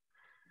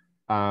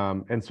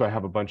 And so I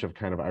have a bunch of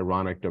kind of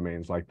ironic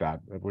domains like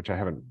that, which I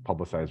haven't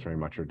publicized very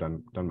much or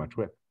done much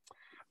with.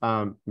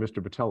 Mr.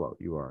 Botello,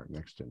 you are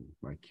next in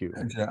my queue.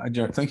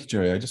 Thank you,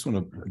 Jerry. I just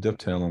want to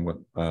dovetail on what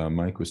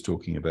Mike was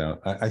talking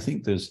about. I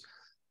think there's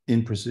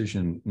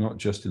imprecision, not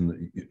just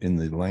in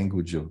the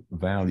language of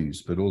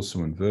values, but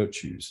also in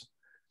virtues.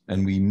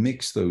 And we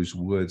mix those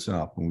words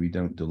up and we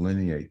don't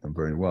delineate them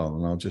very well.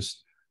 And I'll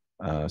just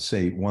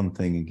say one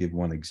thing and give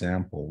one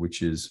example,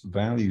 which is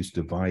values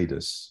divide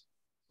us,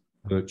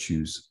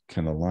 virtues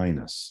can align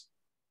us.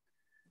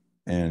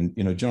 And,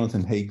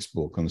 Jonathan Haig's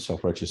book on the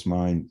self-righteous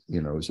mind,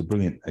 is a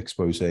brilliant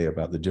expose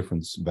about the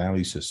different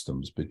value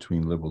systems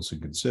between liberals and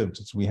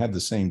conservatives. We have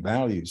the same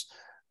values,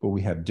 but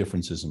we have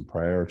differences in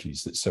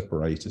priorities that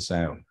separate us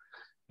out.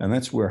 And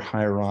that's where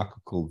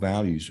hierarchical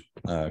values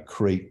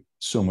create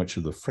so much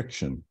of the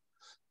friction.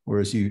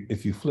 Whereas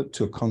if you flip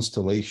to a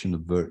constellation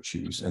of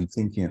virtues and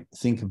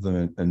think of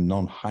them in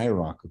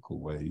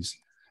non-hierarchical ways,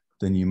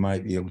 then you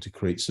might be able to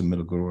create some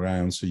middle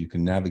ground so you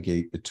can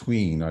navigate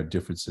between our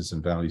differences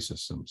in value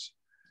systems.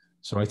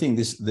 So I think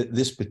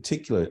this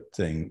particular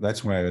thing,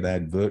 that's why I would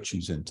add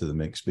virtues into the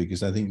mix,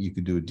 because I think you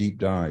could do a deep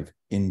dive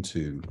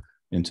into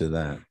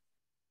that.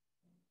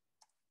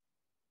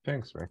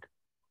 Thanks, Rick.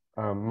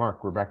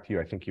 Mark, we're back to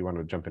you. I think you wanted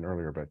to jump in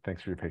earlier, but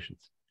thanks for your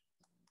patience.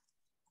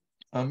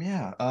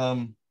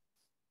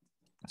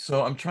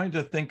 So I'm trying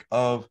to think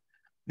of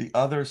the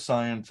other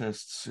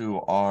scientists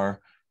who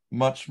are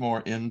much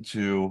more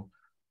into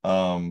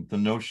the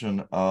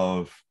notion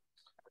of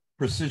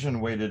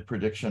precision-weighted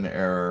prediction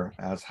error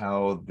as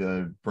how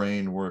the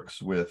brain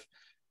works with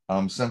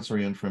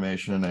sensory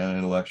information and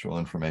intellectual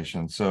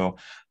information. So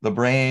the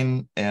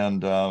brain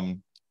and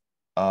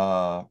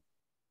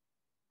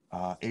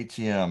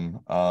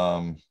ATM,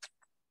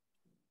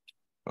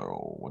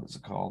 what is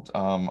it called?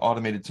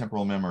 Automated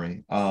temporal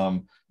memory.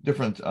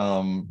 Different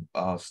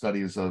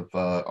studies of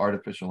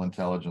artificial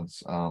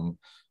intelligence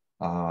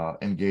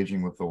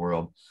engaging with the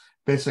world.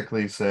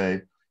 Basically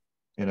say,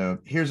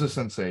 here's a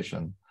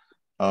sensation.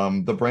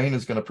 The brain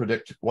is going to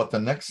predict what the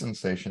next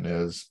sensation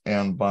is,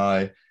 and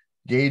by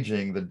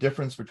gauging the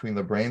difference between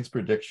the brain's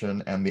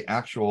prediction and the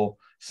actual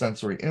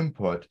sensory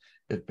input,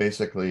 it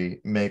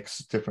basically makes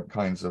different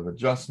kinds of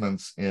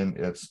adjustments in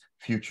its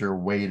future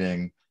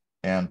weighting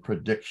and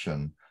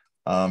prediction.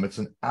 It's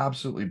an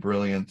absolutely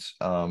brilliant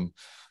kind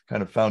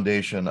of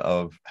foundation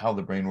of how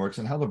the brain works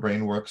and how the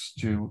brain works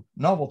to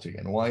novelty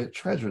and why it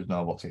treasures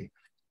novelty.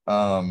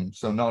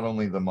 So not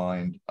only the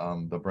mind,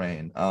 the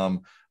brain.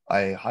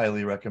 I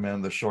highly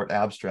recommend the short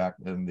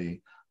abstract and the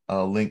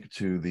link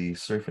to the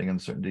Surfing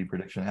Uncertainty,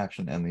 Prediction,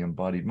 Action, and the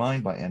Embodied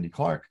Mind by Andy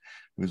Clark,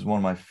 who's one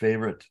of my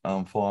favorite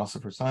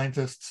philosopher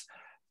scientists.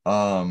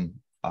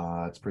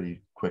 It's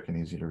pretty quick and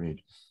easy to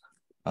read.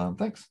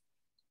 Thanks.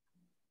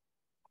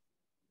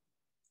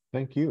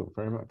 Thank you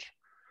very much.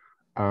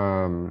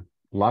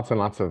 Lots and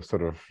lots of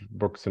sort of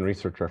books and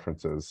research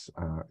references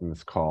in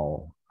this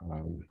call.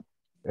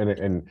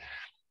 And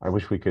I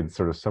wish we could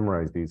sort of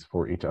summarize these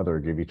for each other,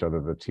 give each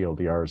other the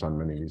TLDRs on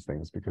many of these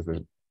things, because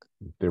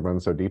they run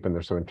so deep and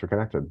they're so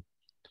interconnected.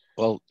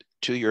 Well,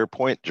 to your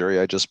point, Jerry,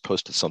 I just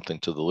posted something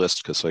to the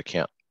list because I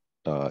can't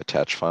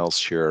attach files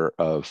here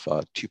of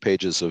 2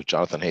 pages of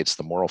Jonathan Haidt's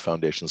The Moral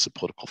Foundations of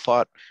Political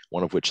Thought,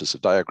 one of which is a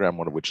diagram,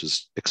 one of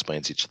which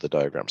explains each of the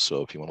diagrams.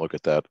 So if you want to look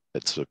at that,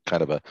 it's a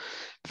kind of a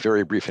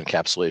very brief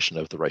encapsulation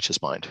of the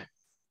righteous mind.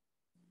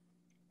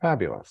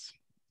 Fabulous.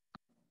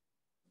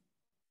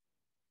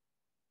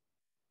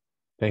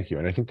 Thank you.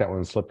 And I think that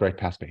one slipped right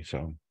past me.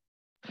 So,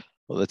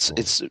 well,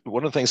 it's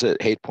one of the things that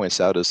Haidt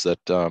points out is that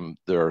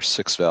there are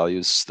 6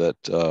 values that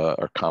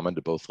are common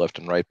to both left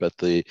and right, but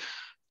the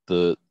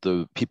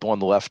people on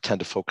the left tend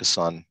to focus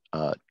on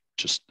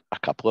just a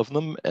couple of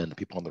them, and the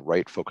people on the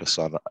right focus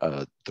on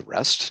the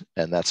rest,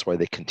 and that's why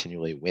they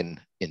continually win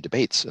in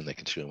debates and they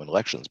continually win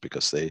elections,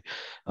 because the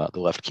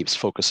left keeps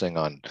focusing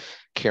on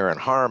care and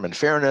harm and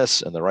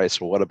fairness, and the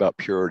right's, well, what about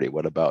purity?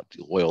 What about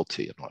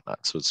loyalty and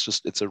whatnot? So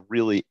it's a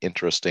really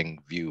interesting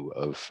view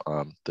of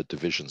the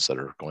divisions that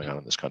are going on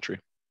in this country.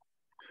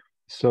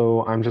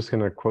 So I'm just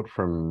going to quote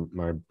from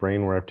my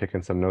brain where I've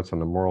taken some notes on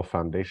the moral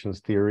foundations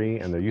theory,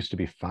 and there used to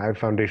be 5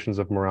 foundations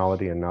of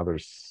morality, and now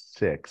there's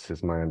 6,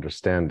 is my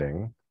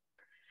understanding.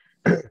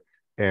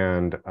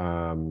 And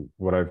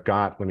what I've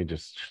got, let me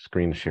just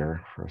screen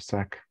share for a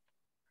sec.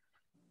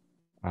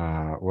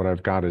 What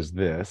I've got is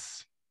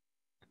this.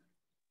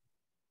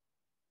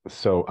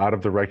 So out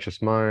of the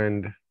righteous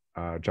mind,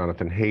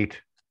 Jonathan Haidt,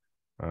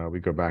 we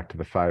go back to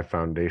the 5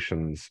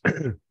 foundations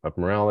of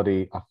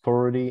morality: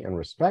 authority and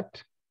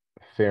respect,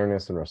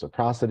 fairness and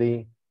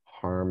reciprocity,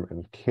 harm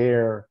and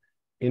care,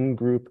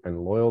 in-group and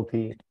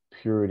loyalty,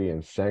 purity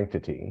and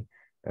sanctity.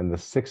 And the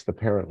 6th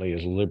apparently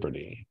is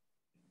liberty.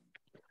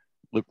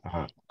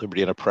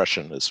 Liberty and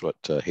oppression is what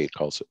Haidt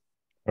calls it.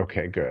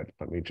 Okay, good.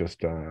 Let me just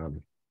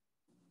done.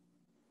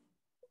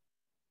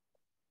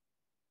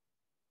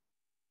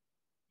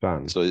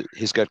 So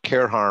he's got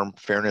care, harm,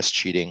 fairness,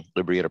 cheating,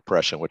 liberty, and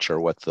oppression, which are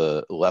what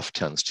the left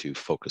tends to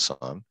focus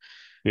on.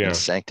 Yeah. And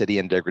sanctity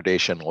and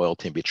degradation,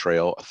 loyalty and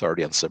betrayal,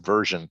 authority and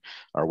subversion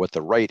are what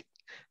the right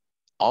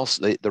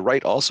also. The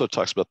right also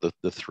talks about the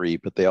 3,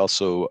 but they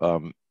also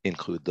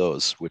include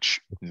those,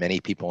 which many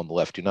people on the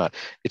left do not.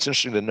 It's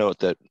interesting to note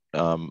that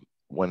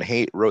when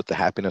Haidt wrote the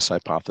happiness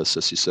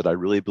hypothesis, he said, I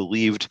really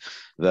believed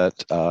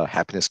that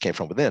happiness came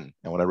from within.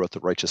 And when I wrote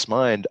The Righteous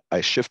Mind, I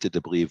shifted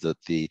to believe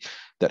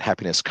that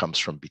happiness comes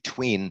from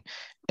between.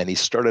 And he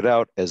started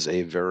out as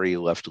a very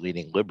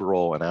left-leaning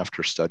liberal. And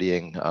after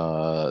studying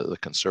the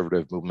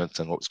conservative movements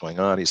and what was going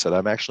on, he said,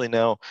 I'm actually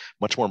now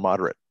much more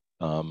moderate.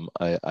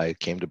 I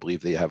came to believe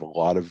they have a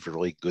lot of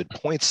really good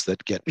points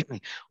that get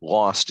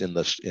lost in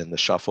the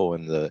shuffle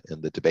in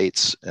the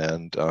debates.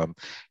 And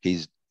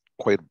he's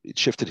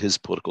shifted his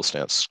political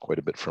stance quite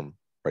a bit from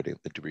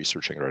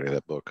researching and writing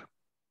that book.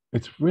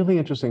 It's really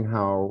interesting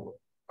how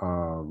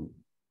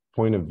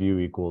point of view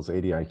equals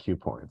 80 IQ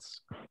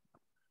points.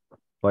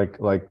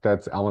 Like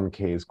that's Alan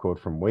Kay's quote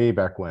from way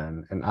back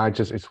when. And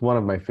it's one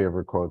of my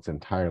favorite quotes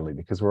entirely,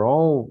 because we're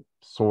all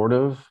sort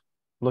of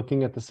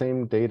looking at the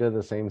same data,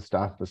 the same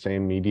stuff, the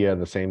same media,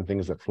 the same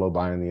things that flow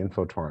by in the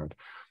info torrent.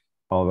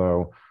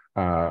 Although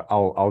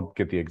I'll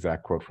get the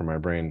exact quote from my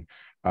brain.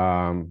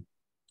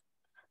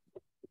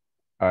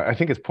 I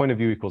think it's point of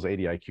view equals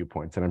 80 IQ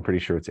points, and I'm pretty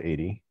sure it's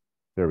 80.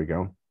 There we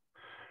go.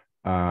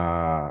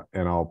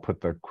 And I'll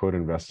put the quote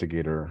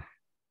investigator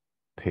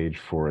page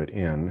for it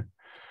in.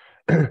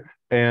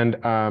 And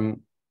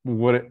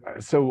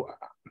so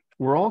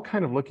we're all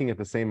kind of looking at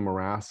the same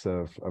morass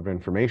of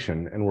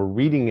information, and we're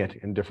reading it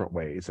in different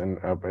ways. And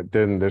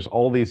then there's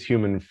all these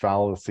human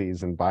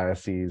fallacies and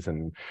biases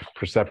and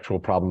perceptual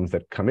problems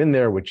that come in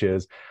there, which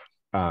is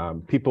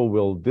people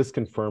will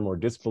disconfirm or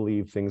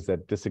disbelieve things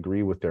that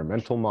disagree with their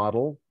mental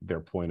model, their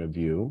point of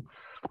view.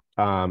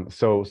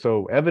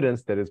 So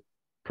evidence that is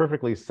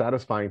perfectly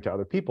satisfying to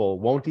other people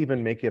won't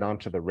even make it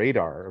onto the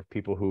radar of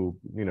people who,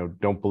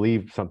 don't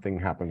believe something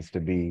happens to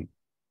be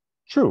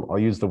true. I'll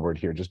use the word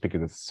here just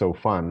because it's so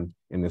fun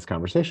in this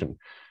conversation.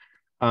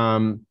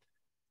 And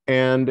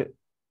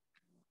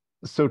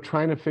so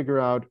trying to figure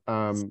out,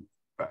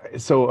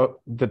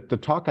 the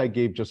talk I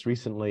gave just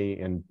recently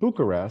in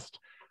Bucharest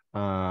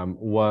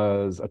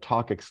was a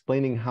talk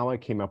explaining how I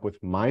came up with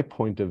my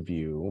point of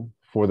view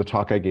for the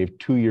talk I gave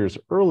 2 years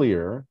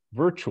earlier,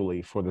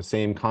 virtually for the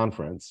same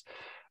conference,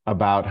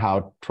 about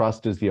how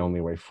trust is the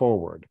only way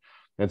forward.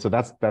 And so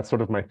that's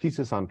sort of my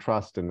thesis on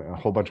trust and a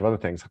whole bunch of other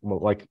things. Well,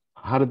 like,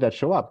 how did that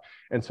show up?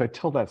 And so I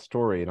tell that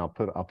story, and I'll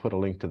put a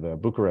link to the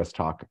Bucharest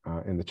talk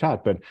in the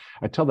chat. But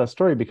I tell that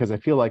story because I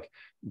feel like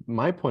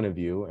my point of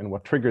view, and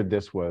what triggered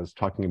this was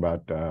talking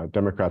about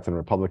Democrats and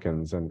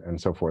Republicans and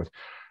so forth,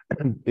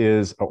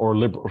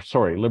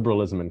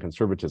 liberalism and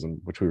conservatism,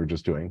 which we were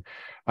just doing,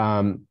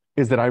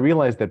 is that I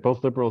realized that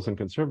both liberals and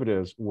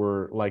conservatives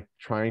were like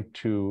trying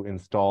to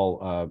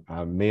install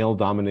a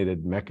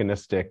male-dominated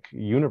mechanistic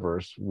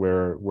universe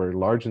where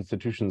large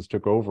institutions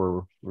took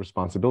over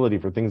responsibility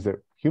for things that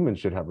humans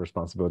should have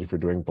responsibility for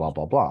doing, blah,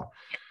 blah, blah.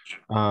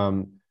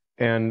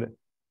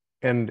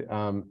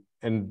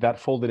 and that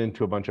folded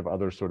into a bunch of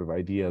other sort of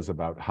ideas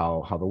about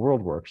how the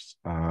world works,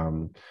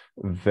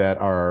 that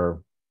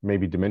are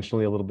maybe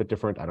dimensionally a little bit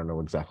different. I don't know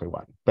exactly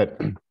what, but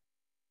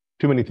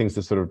too many things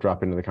to sort of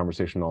drop into the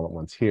conversation all at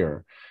once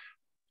here.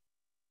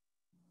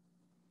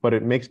 But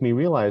it makes me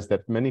realize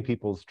that many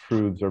people's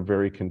truths are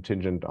very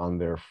contingent on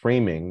their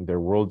framing, their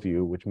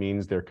worldview, which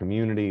means their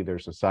community, their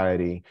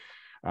society,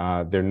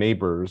 their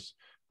neighbors,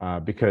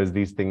 because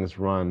these things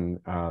run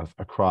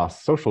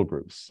across social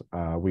groups.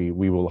 We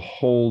will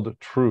hold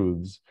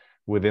truths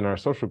within our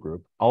social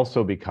group,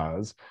 also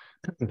because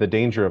the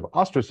danger of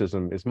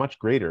ostracism is much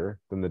greater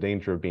than the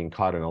danger of being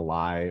caught in a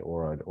lie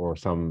or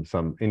some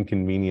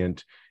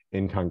inconvenient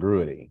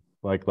incongruity.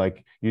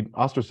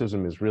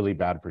 Ostracism is really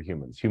bad for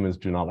humans. Humans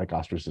do not like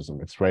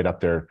ostracism. It's right up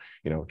there,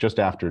 just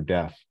after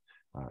death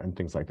and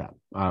things like that.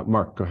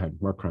 Mark, go ahead.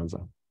 Mark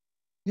Kranza.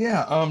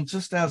 Yeah,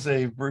 just as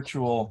a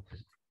virtual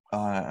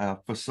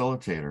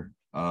facilitator,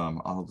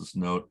 I'll just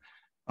note,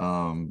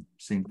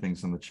 seeing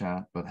things in the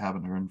chat, but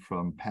haven't heard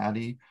from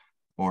Patty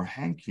or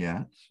Hank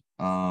yet.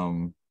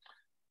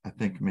 I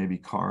think maybe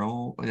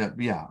Carl.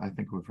 Yeah, I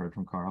think we've heard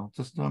from Carl.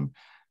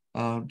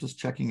 Just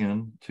checking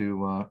in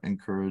to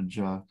encourage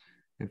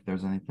if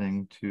there's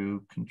anything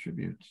to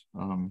contribute.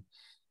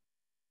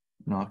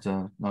 Not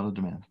a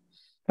demand.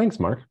 Thanks,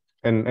 Mark.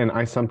 And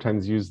I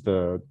sometimes use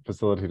the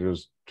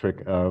facilitator's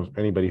trick of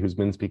anybody who's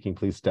been speaking,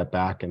 please step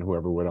back, and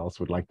whoever else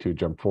would like to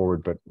jump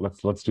forward. But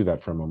let's do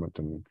that for a moment.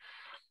 And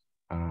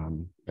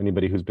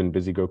anybody who's been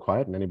busy, go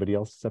quiet, and anybody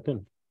else step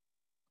in.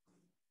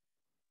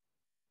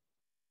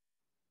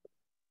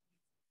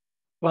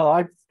 Well,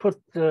 I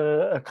put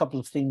a couple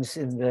of things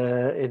in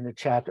the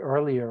chat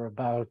earlier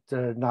about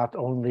not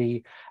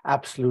only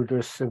absolute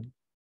or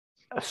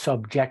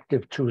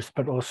subjective truths,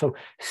 but also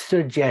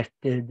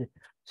suggestive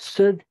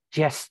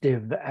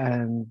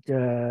and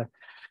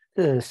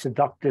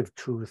seductive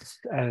truths.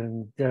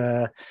 And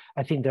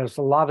I think there's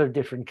a lot of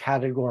different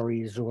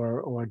categories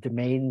or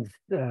domains,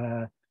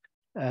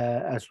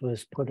 as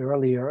was put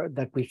earlier,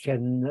 that we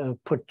can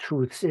put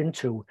truths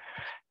into.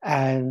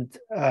 And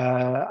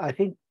I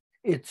think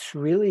it's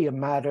really a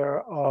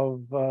matter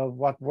of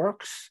what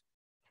works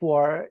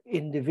for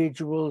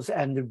individuals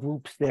and the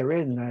groups they're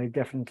in. I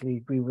definitely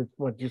agree with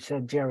what you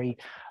said, Jerry,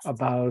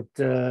 about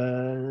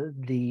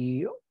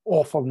the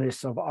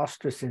awfulness of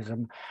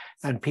ostracism,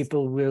 and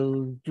people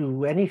will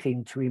do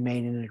anything to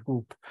remain in a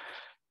group.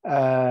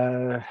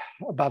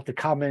 About the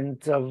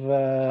comment of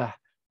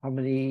how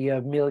many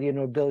million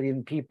or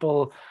billion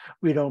people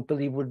we don't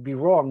believe would be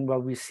wrong.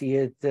 Well, we see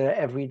it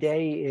every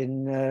day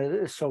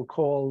in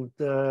so-called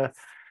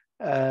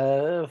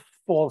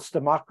false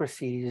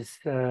democracies,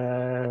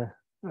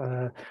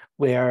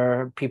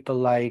 where people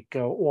like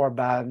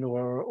Orban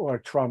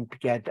or Trump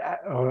get,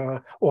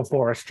 or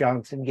Boris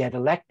Johnson get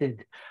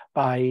elected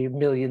by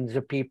millions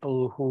of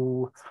people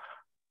who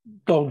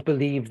don't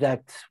believe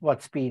that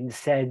what's being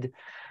said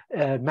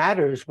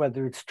matters,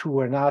 whether it's true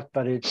or not,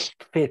 but it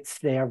fits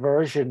their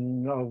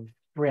version of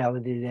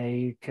reality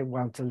they can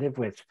want to live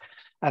with.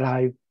 And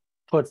I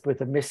put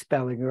with a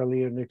misspelling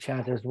earlier in the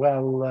chat as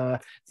well,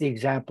 the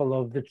example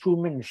of the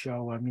Truman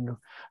Show. I mean,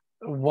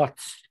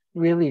 what's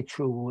really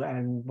true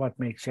and what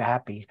makes you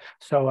happy?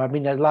 So, I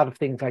mean, there's a lot of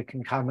things I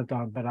can comment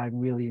on, but I'm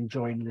really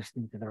enjoying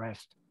listening to the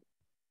rest.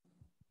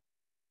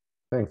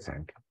 Thanks,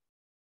 Hank.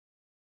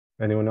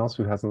 Anyone else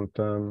who hasn't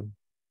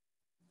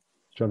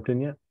jumped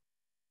in yet?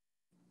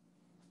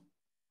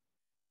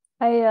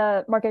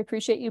 Mark, I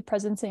appreciate you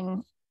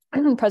presenting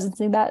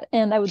that,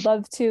 and I would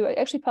love to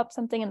actually pop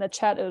something in the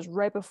chat. It was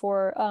right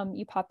before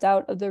you popped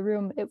out of the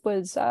room. It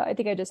was I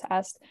think I just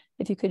asked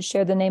if you could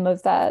share the name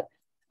of that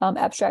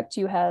abstract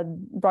you had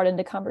brought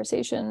into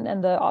conversation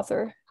and the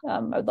author. I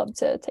would love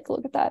to take a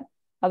look at that.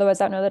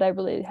 Otherwise, I don't know that I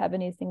really have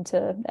anything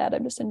to add.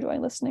 I'm just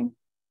enjoying listening.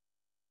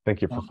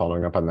 Thank you for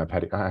following up on that,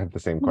 Patty. I had the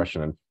same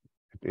question, and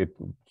it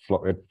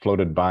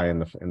floated by in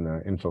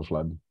the info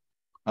flood.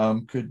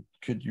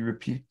 Could you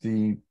repeat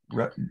the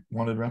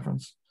wanted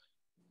reference?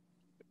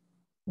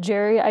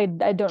 Jerry, I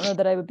don't know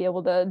that I would be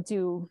able to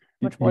do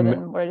much more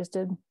than what I just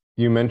did.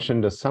 You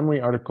mentioned a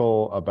summary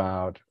article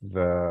about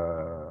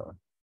the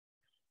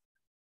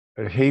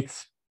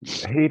Hate,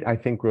 I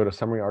think, wrote a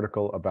summary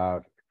article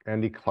about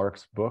Andy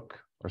Clark's book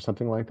or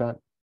something like that.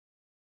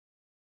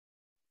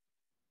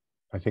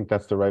 I think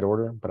that's the right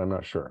order, but I'm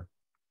not sure.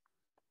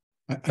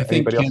 I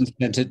think Ken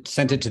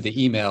sent it to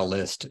the email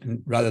list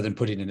rather than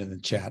putting it in the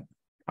chat.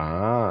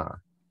 Ah.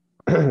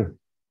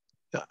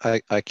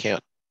 I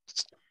can't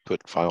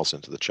put files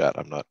into the chat.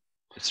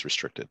 It's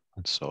restricted.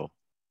 So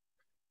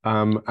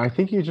I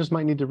think you just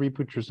might need to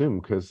reboot your Zoom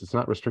because it's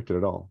not restricted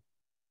at all.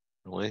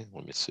 Really?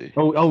 Let me see.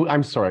 Oh,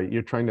 I'm sorry.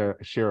 You're trying to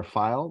share a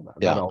file?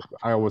 Yeah.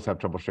 I always have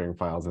trouble sharing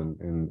files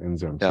in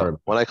Zoom. Yeah. Sorry.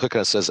 When I click on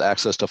it, it says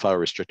access to file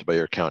restricted by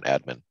your account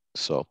admin.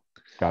 So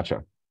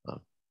gotcha.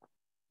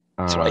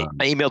 So I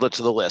emailed it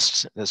to the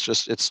list.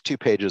 It's 2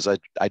 pages.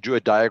 I drew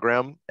a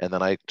diagram and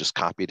then I just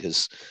copied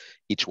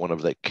each one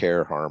of the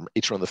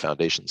each one of the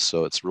foundations.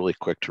 So it's really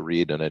quick to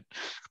read, and it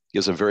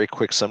gives a very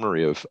quick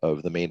summary of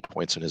the main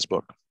points in his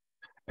book.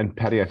 And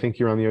Patty, I think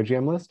you're on the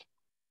OGM list?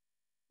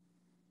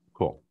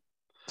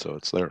 So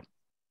it's there.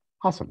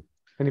 Awesome.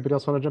 Anybody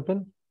else want to jump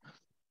in?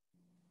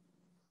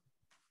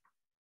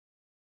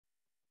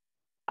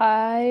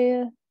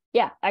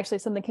 Yeah, actually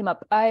something came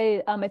up.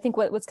 I think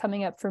what's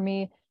coming up for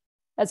me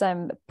as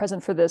I'm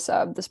present for this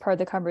this part of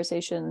the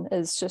conversation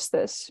is just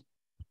this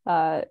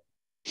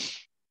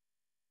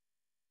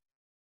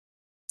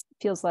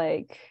feels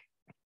like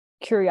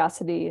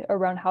curiosity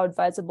around how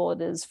advisable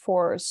it is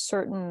for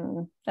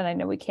certain, and I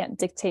know we can't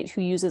dictate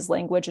who uses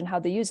language and how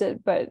they use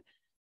it, but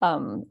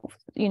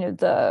you know,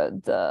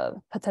 the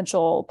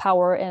potential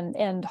power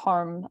and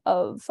harm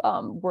of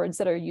words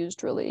that are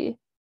used really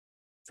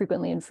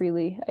frequently and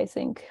freely, I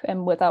think,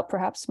 and without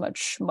perhaps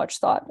much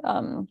thought.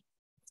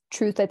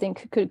 Truth, I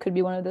think, could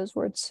be one of those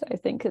words. I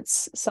think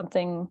it's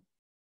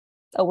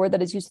a word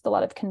that is used with a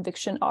lot of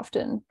conviction,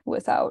 often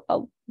without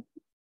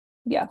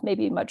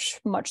maybe much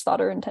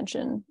thought or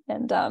intention.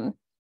 And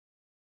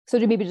so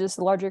to maybe just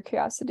a larger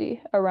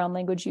curiosity around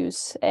language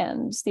use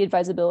and the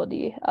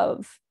advisability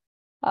of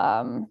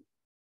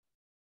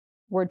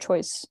word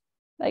choice,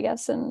 I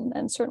guess,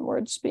 and certain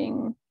words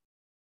being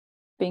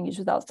used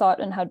without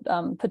thought, and how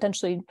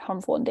potentially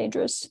harmful and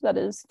dangerous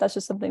that's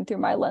just something through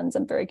my lens.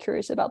 I'm very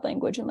curious about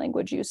language and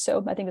language use.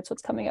 So I think it's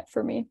what's coming up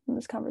for me in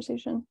this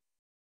conversation.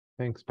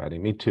 Thanks, Patty.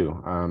 Me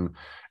too.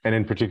 And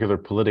in particular,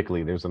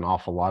 politically, there's an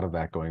awful lot of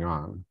that going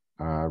on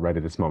right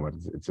at this moment.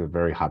 It's a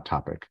very hot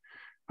topic,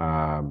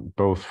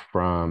 both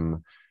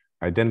from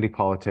identity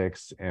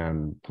politics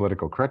and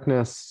political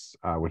correctness,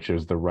 which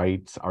is the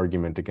right's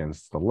argument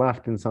against the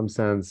left in some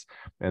sense,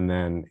 and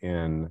then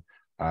in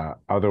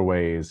other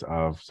ways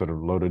of sort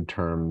of loaded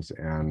terms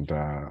and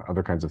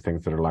other kinds of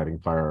things that are lighting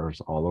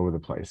fires all over the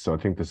place. So I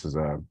think this is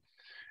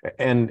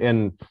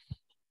and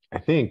I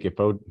think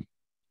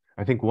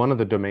I think one of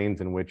the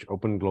domains in which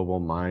Open Global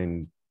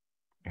Mind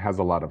has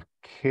a lot of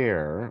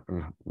care,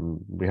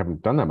 and we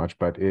haven't done that much,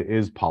 but it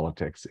is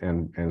politics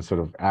and sort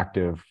of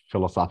active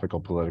philosophical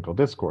political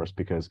discourse,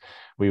 because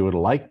we would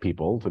like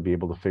people to be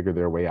able to figure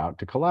their way out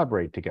to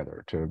collaborate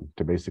together, to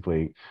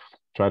basically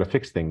try to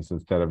fix things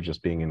instead of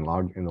just being in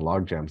the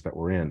log jams that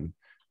we're in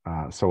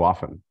so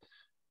often.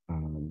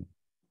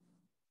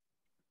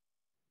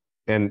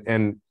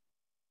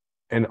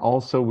 And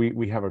also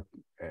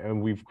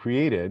we've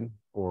created,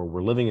 or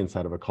we're living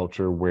inside of a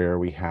culture where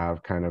we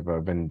have kind of a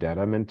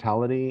vendetta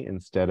mentality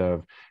instead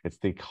of, it's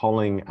the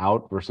calling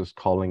out versus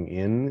calling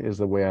in is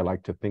the way I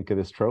like to think of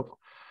this trope.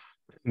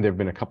 There have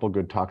been a couple of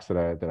good talks that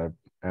I've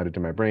added to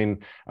my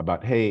brain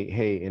about,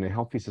 hey, in a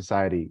healthy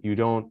society, you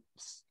don't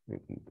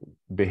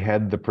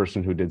behead the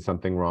person who did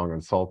something wrong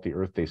and salt the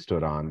earth they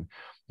stood on.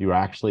 You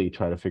actually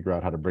try to figure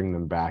out how to bring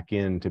them back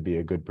in to be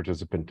a good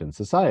participant in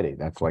society.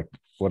 That's like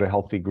what a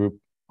healthy group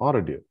ought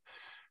to do.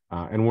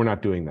 And we're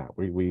not doing that.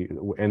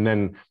 And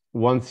then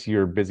once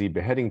you're busy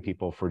beheading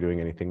people for doing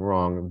anything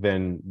wrong,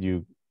 then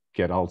you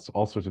get all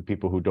sorts of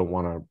people who don't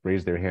want to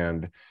raise their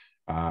hand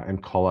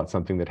and call out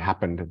something that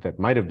happened that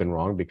might have been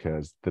wrong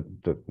because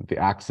the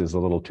axe is a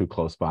little too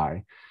close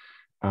by.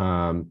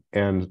 And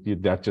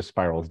that just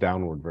spirals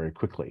downward very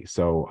quickly.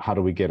 So how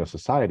do we get a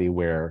society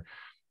where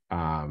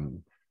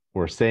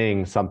we're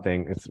saying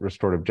something, it's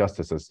restorative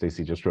justice, as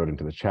Stacy just wrote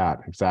into the chat,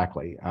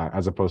 exactly,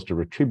 as opposed to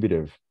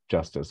retributive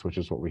justice, which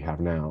is what we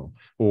have now,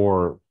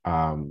 or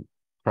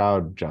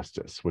crowd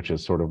justice, which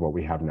is sort of what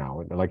we have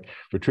now. Like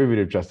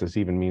retributive justice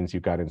even means you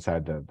got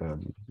inside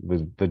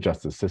the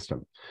justice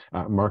system.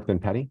 Mark, then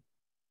Patty?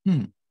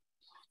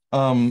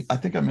 I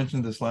think I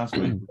mentioned this last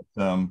week.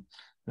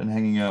 Been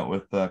hanging out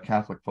with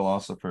Catholic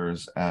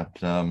philosophers at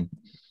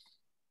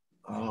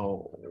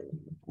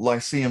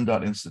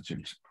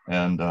Lyceum.Institute,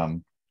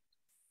 and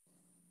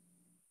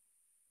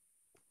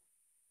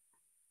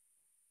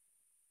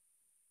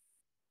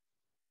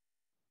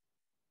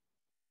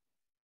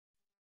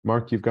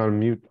Mark, you've gone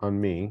mute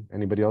on me.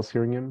 Anybody else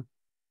hearing him?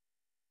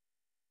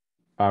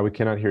 We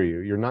cannot hear you.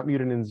 You're not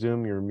muted in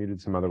Zoom. You're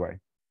muted some other way.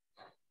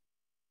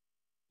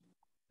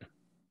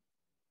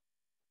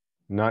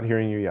 Not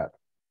hearing you yet.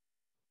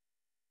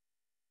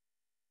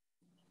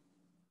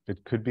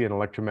 It could be an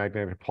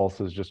electromagnetic pulse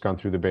has just gone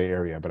through the Bay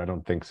Area, but I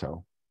don't think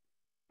so.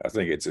 I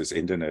think it's his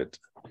internet.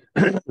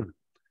 can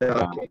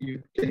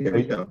you hear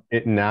me now?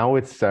 Now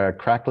it's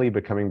crackly,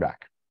 but coming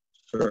back.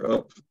 Sure.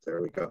 Oh,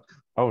 there we go.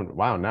 Oh,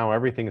 wow. Now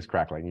everything is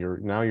crackling.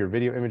 Now your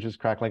video image is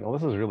crackling. Oh,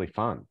 this is really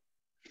fun.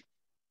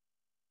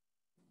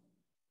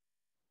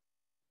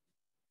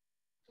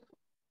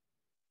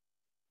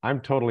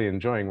 I'm totally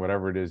enjoying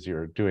whatever it is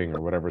you're doing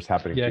or whatever's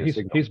happening. Yeah,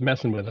 he's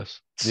messing with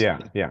us. Yeah.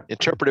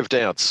 Interpretive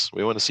dance.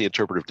 We want to see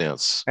interpretive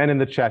dance. And in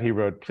the chat, he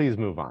wrote, please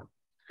move on.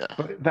 Yeah.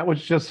 But that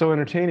was just so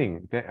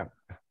entertaining.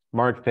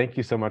 Mark, thank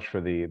you so much for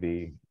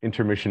the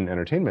intermission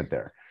entertainment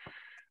there.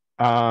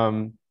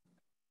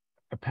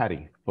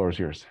 Patty, floor is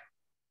yours.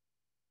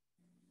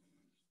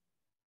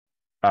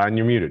 And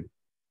you're muted.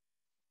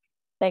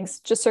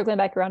 Thanks. Just circling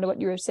back around to what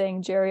you were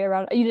saying, Jerry,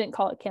 around, you didn't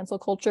call it cancel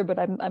culture, but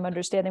I'm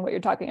understanding what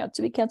you're talking about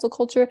to be cancel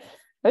culture.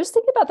 I was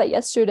thinking about that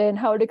yesterday and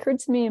how it occurred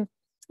to me,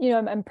 you know,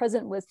 I'm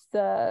present with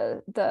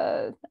the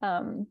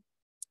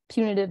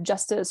punitive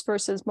justice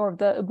versus more of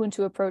the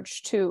Ubuntu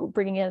approach to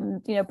bringing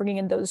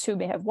in those who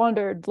may have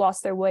wandered,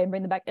 lost their way, and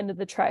bring them back into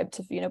the tribe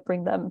to,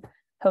 bring them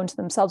home to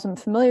themselves. I'm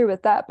familiar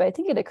with that, but I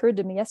think it occurred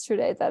to me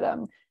yesterday that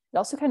it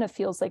also kind of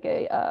feels like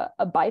a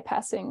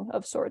bypassing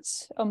of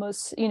sorts,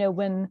 almost,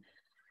 when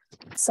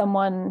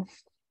someone,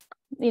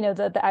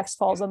 the axe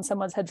falls on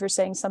someone's head for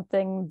saying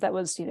something that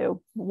was,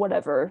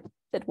 whatever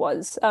it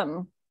was.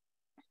 And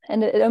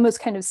it almost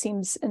kind of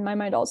seems in my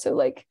mind also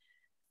like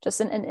just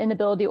an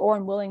inability or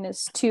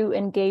unwillingness to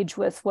engage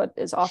with what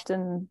is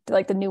often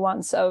like the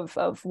nuance of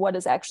what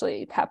is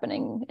actually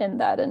happening in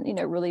that, and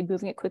really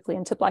moving it quickly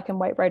into black and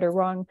white, right or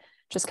wrong.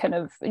 Just kind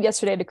of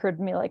yesterday it occurred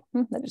to me like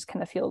that just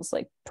kind of feels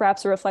like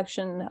perhaps a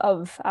reflection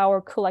of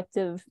our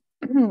collective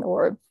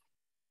or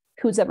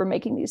who's ever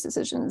making these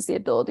decisions, the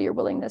ability or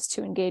willingness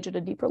to engage at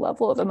a deeper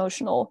level of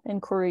emotional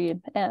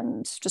inquiry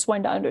and just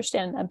wanting to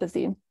understand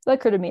empathy. That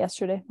occurred to me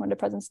yesterday. I wanted to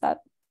presence that.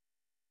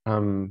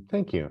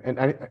 Thank you. And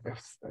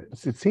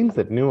it seems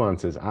that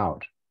nuance is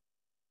out.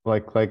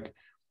 It's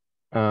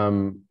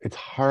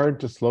hard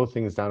to slow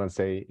things down and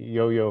say,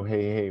 yo,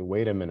 hey,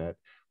 wait a minute.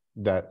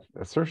 That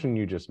assertion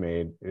you just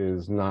made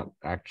is not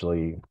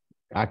actually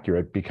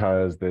accurate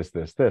because this,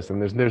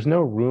 and there's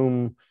no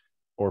room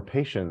or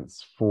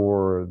patience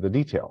for the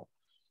detail,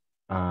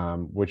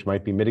 which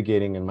might be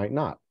mitigating and might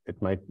not.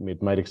 It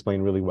might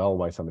explain really well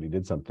why somebody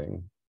did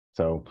something.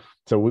 So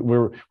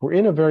we're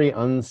in a very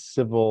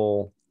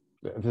uncivil.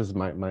 This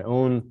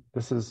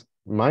is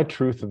my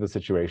truth of the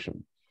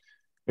situation,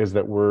 is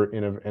that we're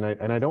in a,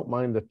 and I don't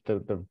mind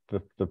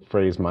the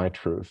phrase "my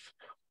truth,"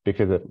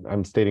 because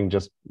I'm stating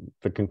just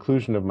the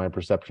conclusion of my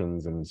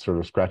perceptions and sort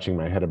of scratching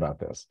my head about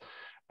this.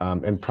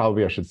 And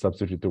probably I should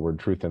substitute the word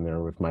truth in there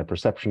with my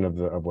perception of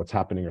what's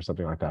happening or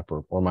something like that,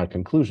 or my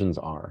conclusions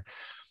are.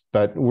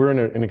 But we're in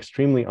an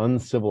extremely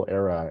uncivil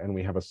era, and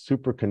we have a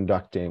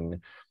superconducting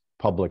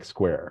public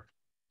square,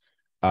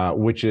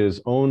 which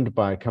is owned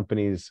by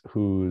companies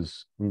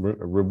whose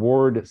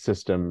reward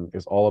system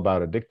is all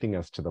about addicting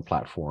us to the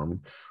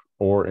platform,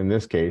 or in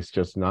this case,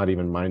 just not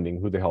even minding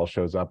who the hell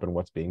shows up and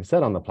what's being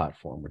said on the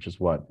platform, which is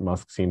what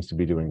Musk seems to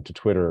be doing to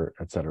Twitter,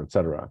 et cetera, et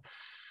cetera.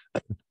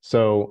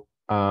 So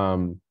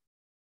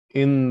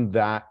in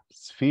that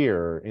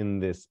sphere, in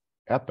this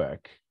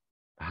epoch,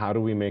 how do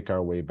we make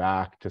our way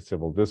back to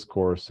civil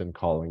discourse and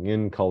calling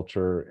in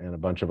culture and a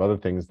bunch of other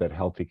things that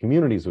healthy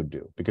communities would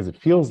do? Because it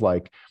feels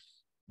like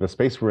the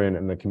space we're in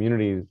and the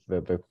community,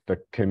 the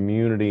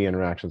community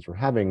interactions we're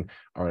having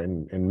are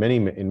in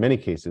many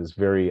cases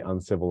very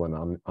uncivil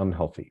and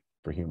unhealthy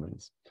for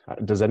humans.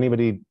 Does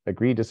anybody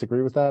agree,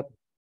 disagree with that?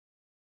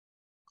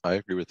 I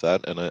agree with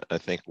that. And I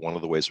think one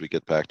of the ways we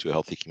get back to a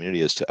healthy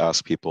community is to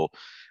ask people,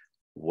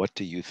 what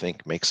do you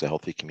think makes a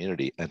healthy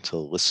community? And to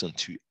listen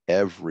to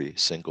every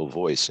single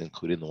voice,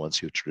 including the ones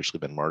who have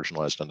traditionally been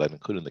marginalized and not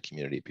included in the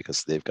community,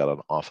 because they've got an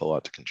awful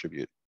lot to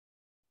contribute.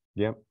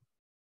 Yep.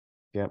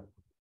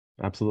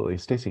 Absolutely.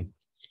 Stacy.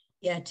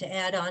 Yeah, to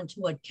add on to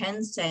what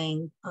Ken's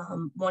saying,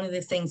 one of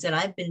the things that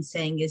I've been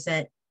saying is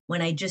that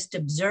when I just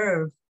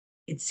observe,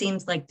 it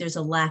seems like there's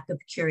a lack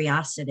of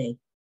curiosity.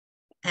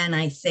 And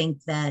I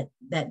think that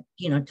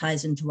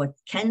ties into what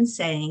Ken's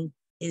saying,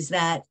 is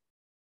that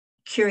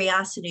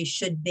curiosity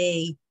should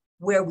be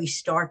where we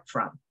start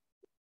from.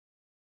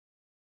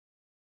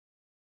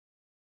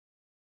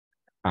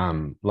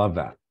 Love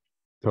that.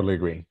 Totally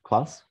agree.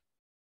 Klaus?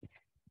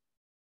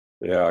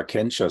 Yeah,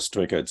 Ken just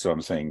triggered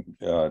something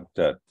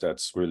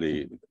that's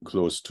really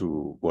close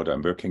to what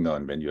I'm working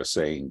on when you're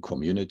saying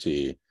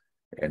community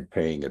and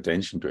paying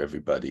attention to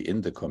everybody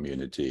in the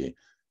community.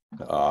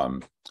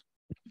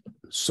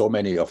 So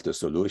many of the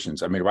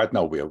solutions, I mean, right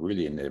now we are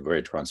really in a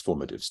very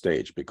transformative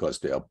stage because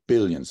there are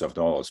billions of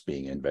dollars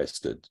being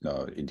invested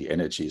in the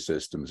energy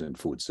systems and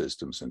food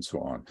systems and so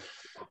on.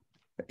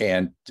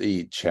 And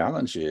the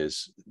challenge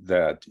is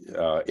that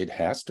it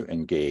has to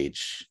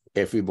engage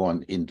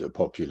everyone in the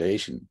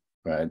population.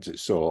 Right.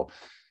 So,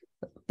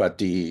 but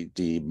the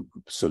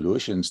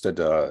solutions that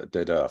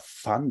are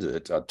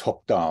funded are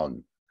top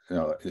down,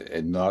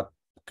 and not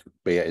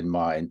bear in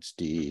mind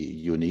the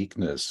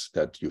uniqueness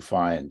that you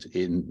find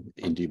in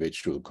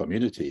individual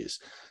communities,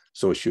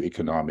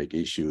 socioeconomic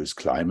issues,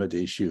 climate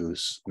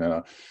issues,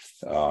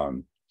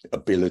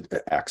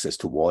 access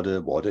to water.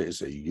 Water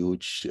is a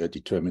huge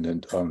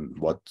determinant on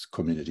what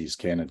communities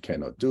can and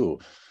cannot do,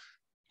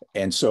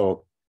 and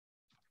so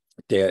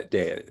there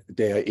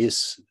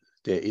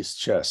is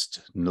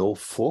just no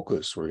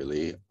focus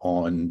really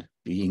on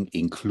being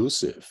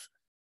inclusive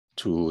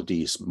to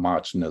these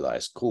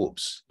marginalized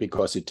groups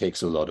because it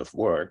takes a lot of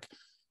work.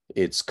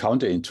 It's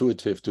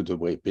counterintuitive to the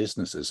way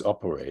businesses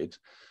operate.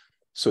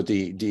 So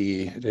there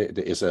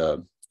is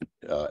a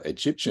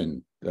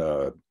Egyptian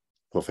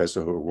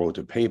professor who wrote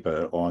a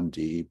paper on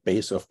the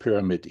base of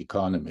pyramid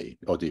economy,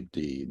 or the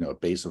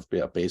base of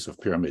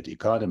pyramid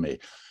economy,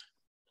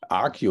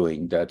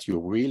 arguing that you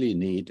really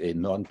need a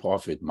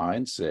non-profit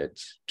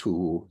mindset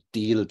to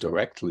deal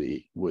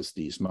directly with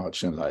these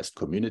marginalized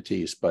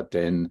communities, but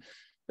then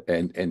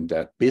and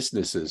that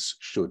businesses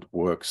should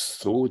work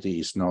through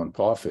these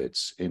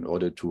nonprofits in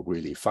order to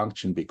really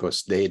function,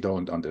 because they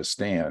don't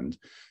understand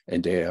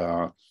and they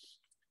are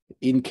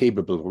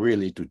incapable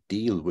really to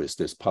deal with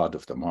this part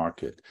of the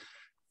market.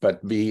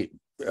 But the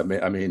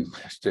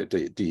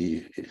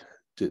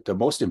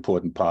most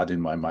important part in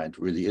my mind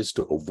really is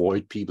to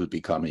avoid people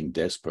becoming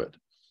desperate,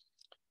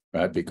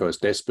 right? Because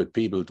desperate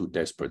people do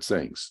desperate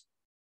things.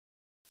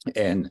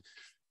 And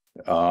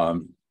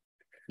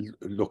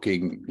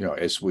looking,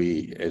 as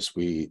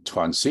we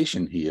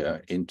transition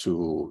here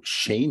into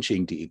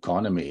changing the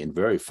economy in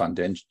very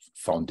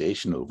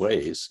foundational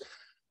ways,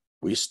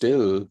 we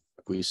still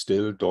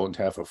don't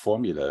have a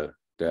formula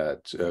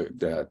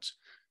that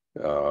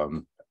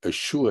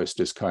assures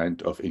this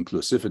kind of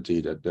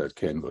inclusivity that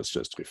Ken was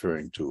just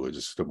referring to. It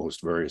is the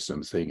most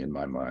worrisome thing in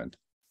my mind.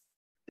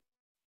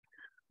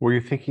 Were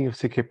you thinking of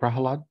C.K.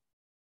 Prahalad?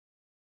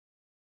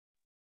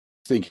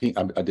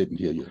 I didn't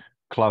hear you.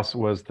 Klaus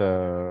was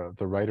the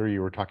writer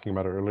you were talking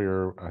about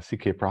earlier,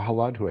 C.K.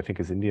 Prahalad, who I think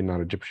is Indian,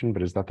 not Egyptian,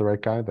 but is that the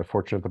right guy? The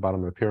Fortune at the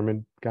Bottom of the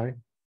Pyramid guy?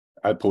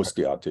 I'll post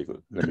the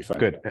article. Let me find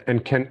Good. it.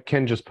 And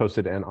Ken just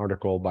posted an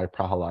article by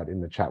Prahalad in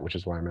the chat, which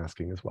is why I'm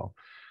asking as well.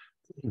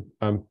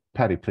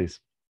 Patty, please.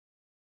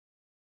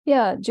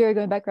 Yeah, Jerry,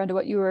 going back around to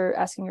what you were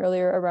asking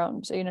earlier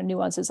around,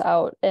 nuances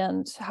out,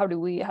 and how do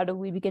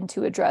we begin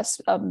to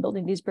address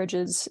building these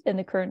bridges in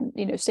the current,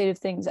 state of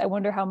things. I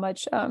wonder how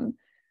much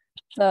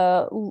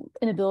the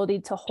inability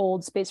to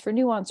hold space for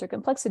nuance or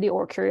complexity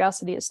or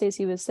curiosity, as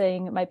Stacey was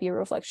saying, might be a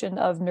reflection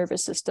of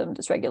nervous system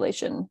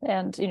dysregulation,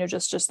 and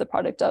just the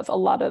product of a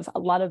lot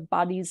of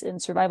bodies in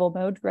survival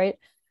mode, right?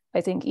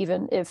 I think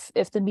even if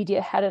the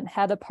media hadn't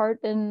had a part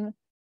in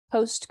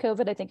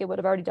post-COVID, I think it would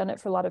have already done it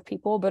for a lot of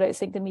people. But I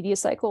think the media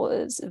cycle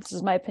is, this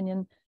is my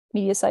opinion,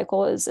 media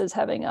cycle is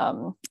having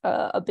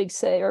a big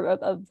say, or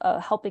a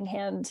helping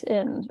hand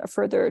in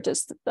further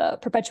just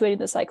perpetuating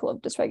the cycle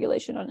of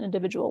dysregulation on an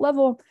individual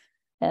level.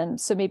 And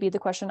so maybe the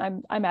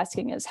question I'm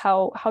asking is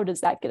how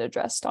does that get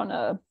addressed on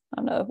a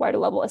wider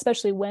level,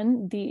 especially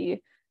when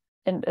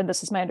and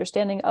this is my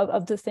understanding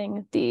of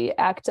the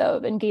act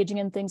of engaging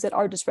in things that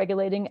are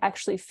dysregulating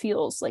actually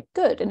feels like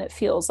good, and it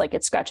feels like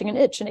it's scratching an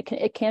itch, and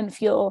it can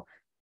feel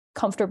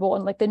comfortable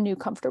and like the new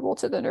comfortable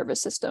to the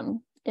nervous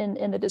system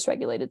in the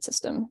dysregulated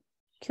system.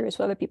 Curious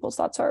what other people's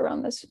thoughts are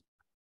around this.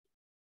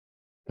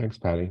 Thanks,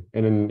 Patty.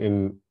 And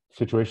in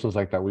situations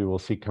like that, we will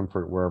seek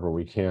comfort wherever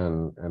we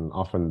can, and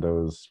often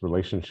those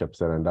relationships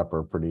that end up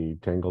are pretty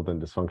tangled and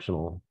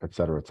dysfunctional, et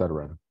cetera, et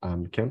cetera.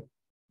 Kim?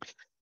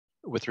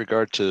 With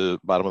regard to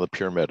bottom of the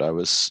pyramid, I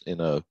was in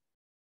I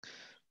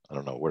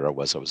don't know where I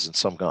was in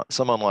some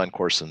online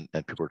course, and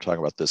people were talking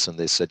about this, and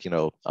they said,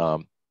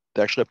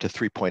 they're actually up to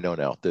 3.0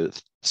 now.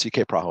 The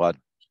C.K. Prahalad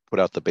put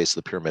out the base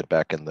of the pyramid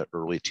back in the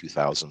early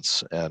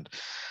 2000s, and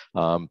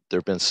there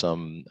have been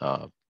some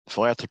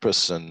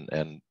philanthropists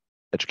and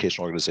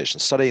educational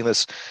organizations studying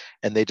this,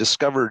 and they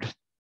discovered,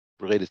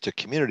 related to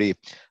community,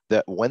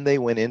 that when they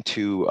went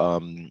into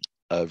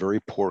a very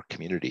poor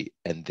community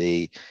and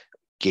they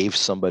gave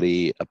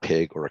somebody a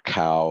pig or a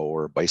cow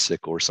or a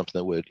bicycle or something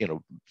that would,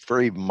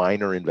 very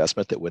minor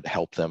investment that would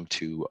help them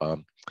to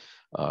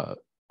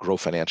grow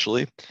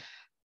financially,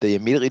 they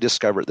immediately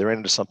discovered they ran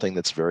into something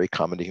that's very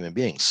common to human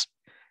beings.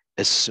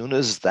 As soon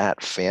as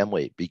that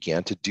family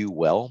began to do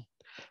well,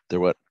 they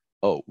went,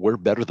 oh, we're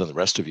better than the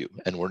rest of you,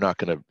 and we're not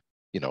going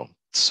to,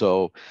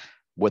 so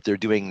what they're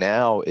doing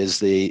now is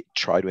they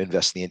try to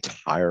invest in the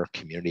entire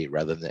community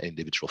rather than the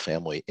individual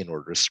family in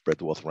order to spread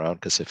the wealth around.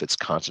 Because if it's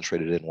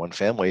concentrated in one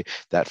family,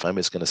 that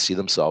family is going to see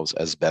themselves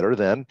as better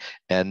than,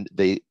 and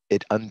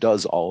it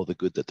undoes all of the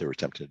good that they're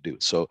attempting to do.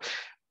 So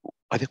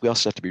I think we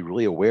also have to be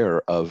really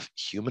aware of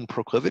human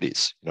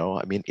proclivities.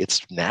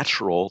 It's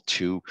natural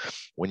to,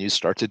 when you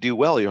start to do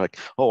well, you're like,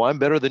 oh, I'm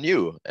better than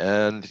you.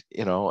 And,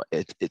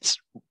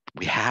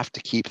 we have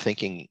to keep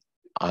thinking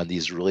on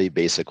these really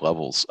basic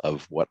levels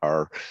of what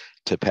are,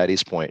 to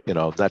Patty's point,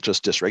 not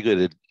just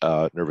dysregulated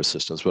nervous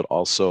systems, but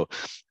also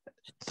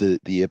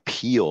the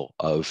appeal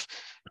of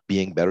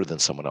being better than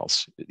someone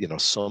else.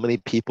 So many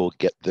people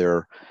get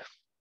their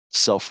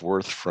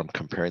self-worth from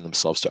comparing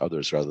themselves to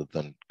others rather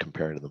than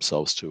comparing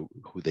themselves to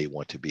who they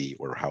want to be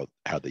or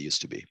how they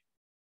used to be.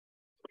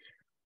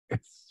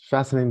 It's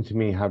fascinating to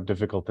me how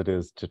difficult it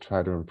is to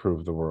try to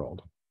improve the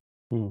world.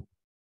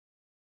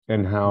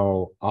 And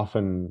how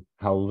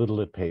little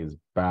it pays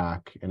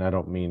back, and I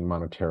don't mean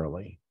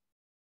monetarily.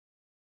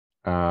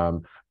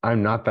 I'm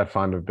not that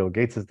fond of Bill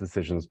Gates's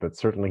decisions, but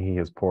certainly he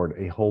has poured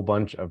a whole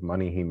bunch of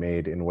money he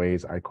made in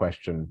ways I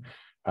question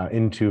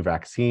into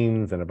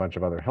vaccines and a bunch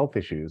of other health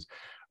issues,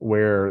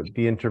 where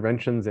the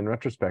interventions in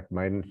retrospect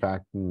might in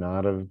fact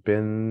not have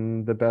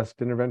been the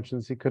best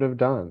interventions he could have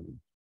done.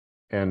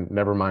 And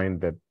never mind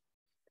that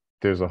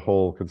there's a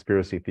whole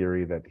conspiracy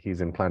theory that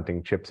he's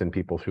implanting chips in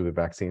people through the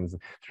vaccines,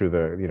 through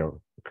the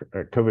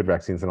COVID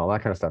vaccines and all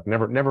that kind of stuff.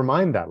 Never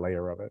mind that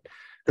layer of it.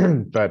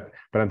 but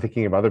I'm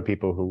thinking of other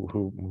people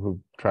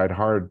who tried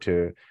hard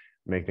to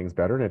make things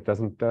better, and it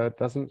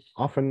doesn't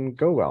often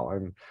go well.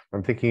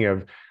 I'm thinking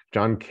of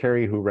John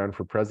Kerry, who ran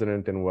for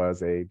president and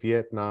was a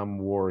Vietnam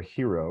War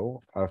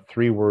hero,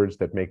 3 words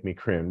that make me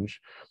cringe,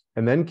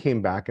 and then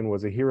came back and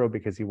was a hero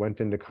because he went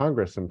into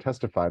Congress and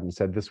testified and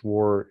said this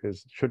war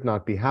should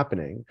not be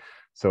happening.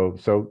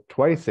 So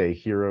twice a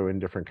hero in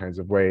different kinds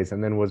of ways,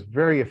 and then was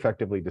very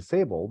effectively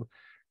disabled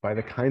by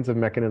the kinds of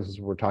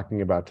mechanisms we're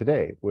talking about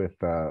today, with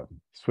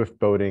swift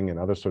voting and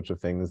other sorts of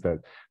things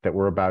that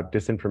were about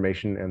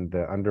disinformation and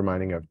the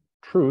undermining of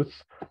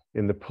truth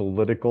in the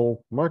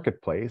political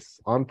marketplace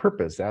on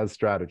purpose as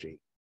strategy.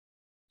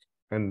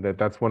 And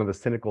that's one of the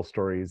cynical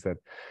stories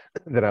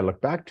that I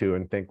look back to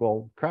and think,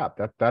 well, crap,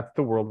 that's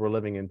the world we're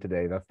living in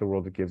today. That's the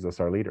world that gives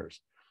us our leaders.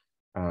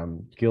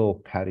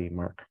 Gil, Patty,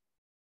 Mark.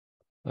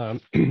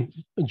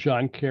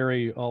 John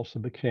Kerry also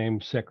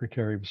became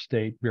Secretary of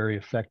State very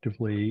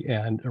effectively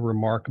and a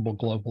remarkable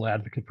global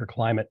advocate for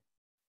climate.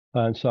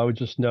 And so I would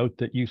just note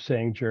that you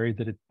saying, Jerry,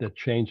 that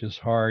change is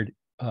hard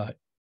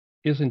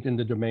isn't in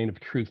the domain of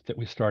truth that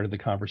we started the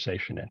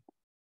conversation in.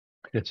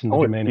 It's in the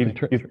domain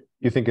of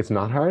you think it's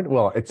not hard?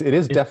 Well, it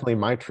is definitely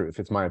my truth.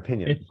 It's my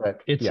opinion.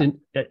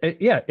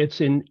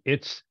 It's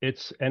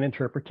an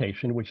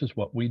interpretation, which is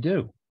what we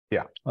do.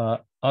 Yeah.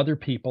 Other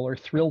people are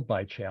thrilled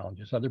by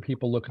challenges. Other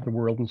people look at the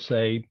world and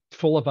say,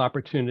 full of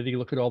opportunity,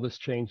 look at all this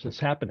change that's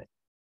happening.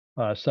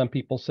 Some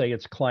people say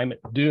it's climate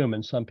doom,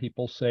 and some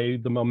people say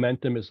the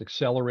momentum is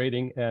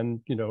accelerating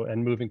and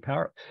moving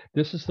power.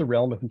 This is the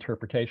realm of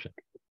interpretation.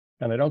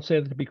 And I don't say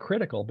that to be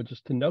critical, but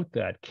just to note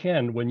that,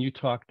 Ken, when you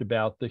talked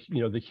about the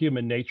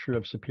human nature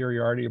of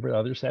superiority over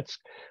others,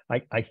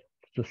 I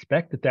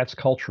suspect that's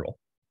cultural.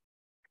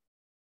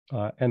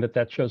 And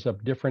that shows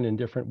up different in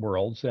different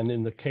worlds. And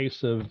in the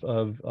case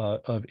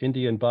of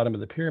India and bottom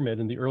of the pyramid,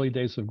 in the early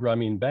days of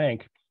Grameen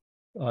Bank,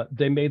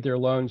 they made their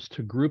loans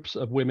to groups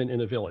of women in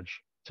a village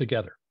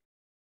together,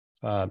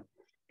 so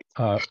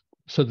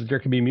that there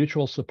can be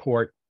mutual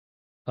support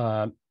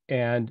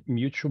and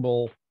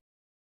mutual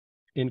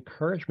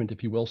encouragement,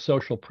 if you will,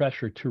 social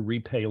pressure to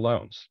repay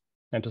loans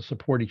and to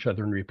support each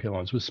other in repay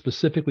loans. It was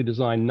specifically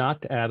designed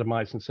not to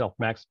atomize and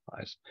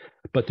self-maximize,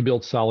 but to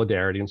build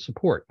solidarity and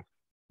support,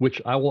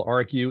 which I will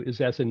argue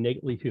is as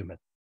innately human,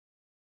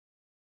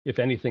 if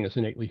anything, as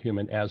innately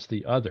human as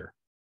the other.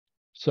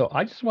 So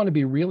I just want to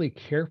be really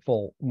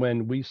careful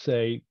when we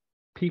say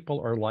people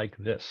are like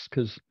this,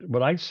 because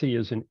what I see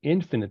is an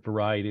infinite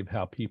variety of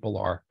how people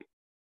are.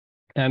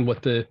 And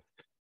what the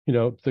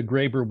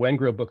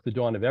Graeber-Wengrow book, The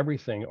Dawn of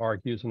Everything,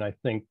 argues, and I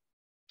think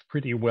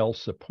pretty well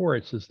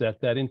supports, is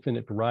that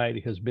infinite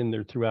variety has been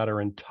there throughout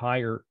our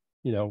entire,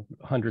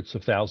 hundreds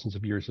of thousands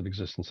of years of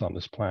existence on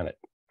this planet.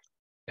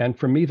 And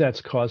for me,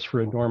 that's cause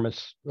for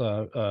enormous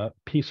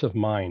peace of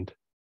mind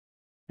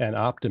and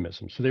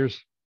optimism. So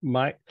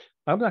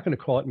I'm not going to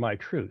call it my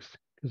truth,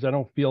 because I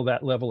don't feel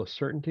that level of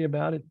certainty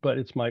about it, but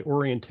it's my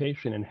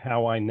orientation and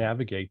how I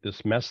navigate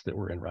this mess that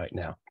we're in right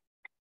now.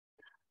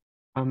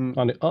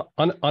 On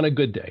a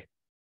good day.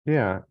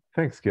 Yeah,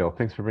 thanks, Gil.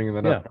 Thanks for bringing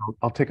that up.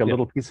 I'll take a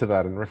little piece of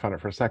that and riff on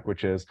it for a sec,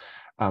 which is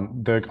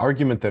the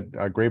argument that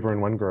Graeber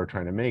and Wengrow are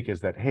trying to make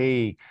is that,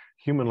 hey,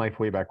 human life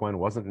way back when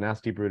wasn't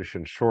nasty, brutish,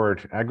 and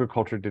short.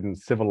 Agriculture didn't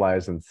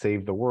civilize and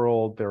save the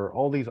world. There are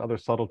all these other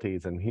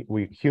subtleties, and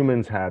we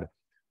humans had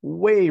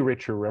way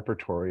richer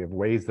repertory of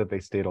ways that they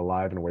stayed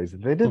alive and ways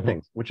that they did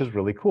things, which is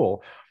really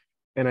cool.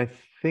 And I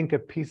think a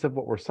piece of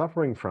what we're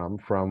suffering from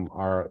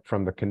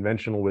the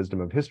conventional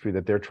wisdom of history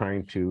that they're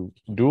trying to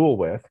duel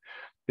with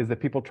is that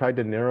people tried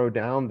to narrow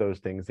down those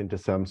things into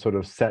some sort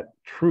of set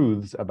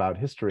truths about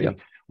history,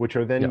 which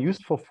are then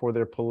useful for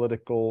their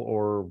political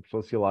or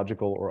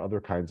sociological or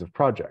other kinds of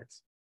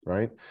projects,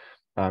 right?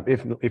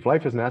 If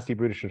life is nasty,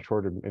 brutish, and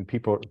short, and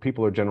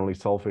people are generally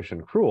selfish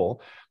and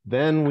cruel,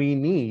 then we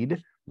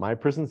need my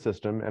prison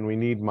system, and we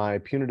need my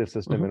punitive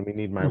system, and we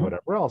need my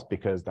whatever else,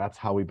 because that's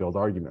how we build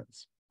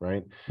arguments.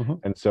 Right.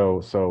 And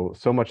so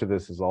much of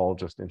this is all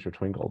just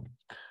intertwinkled.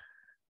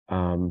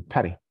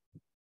 Patty.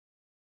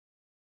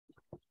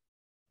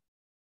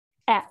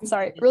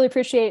 Sorry, really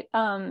appreciate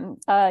Ken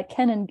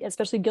and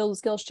especially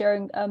Gil's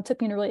sharing.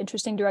 Took me in a really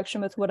interesting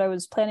direction with what I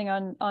was planning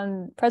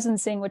on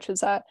presencing, which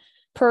was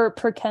per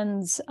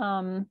Ken's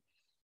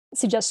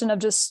suggestion of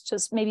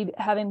just maybe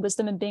having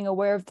wisdom and being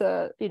aware of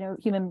the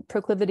human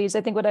proclivities.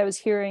 I think what I was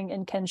hearing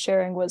in Ken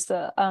sharing was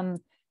the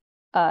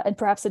and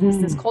perhaps it is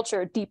this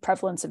culture, deep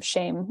prevalence of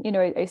shame.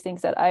 I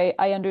think that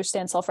I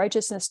understand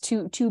self-righteousness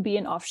to be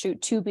an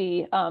offshoot, to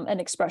be an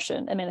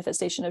expression, a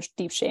manifestation of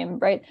deep shame,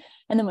 right?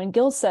 And then when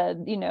Gil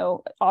said,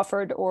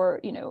 offered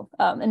or,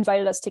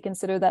 invited us to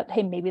consider that,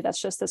 hey, maybe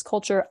that's just this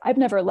culture. I've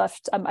never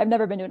left, I've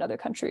never been to another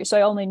country. So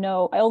I only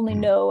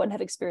know and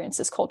have experienced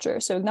this culture.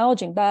 So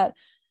acknowledging that.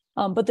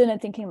 But then I'm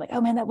thinking like,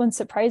 oh man, that wouldn't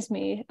surprise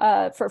me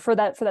for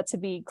that to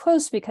be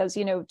close, because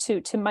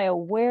to my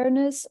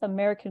awareness,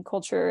 American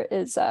culture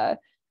is the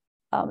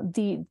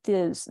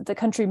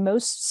country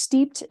most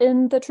steeped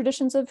in the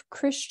traditions of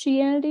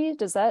Christianity.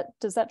 Does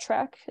that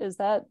track? Is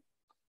that,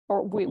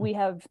 or we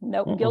have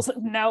no? Gil said,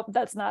 no,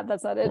 that's not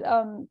it.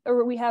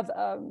 Or we have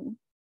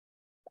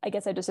I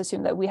guess I just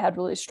assumed that we had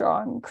really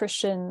strong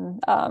Christian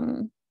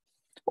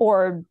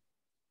or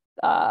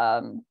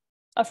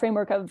a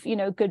framework of, you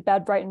know, good,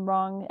 bad, right, and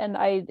wrong. And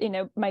I, you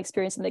know, my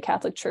experience in the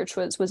Catholic Church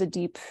was a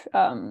deep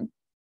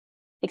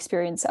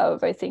experience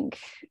of, I think,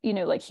 you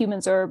know, like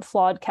humans are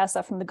flawed, cast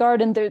out from the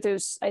garden.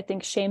 There's, I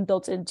think, shame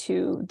built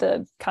into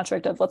the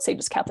construct of, let's say,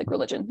 just Catholic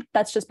religion.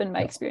 That's just been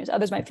my experience.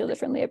 Others might feel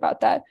differently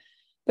about that.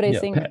 But I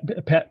think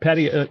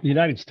Patty, the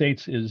United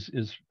States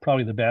is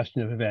probably the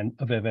bastion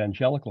of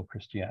evangelical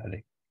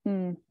Christianity.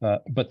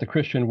 But the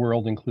Christian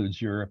world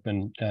includes Europe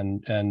and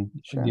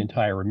Sure. the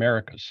entire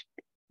Americas,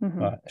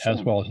 Sure.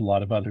 as well as a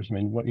lot of others. I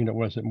mean,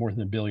 was it more than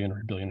 1 billion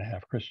or 1.5 billion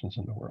Christians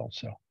in the world?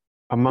 So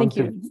among Thank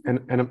you.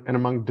 and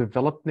among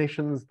developed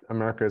nations,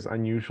 America is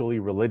unusually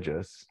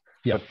religious.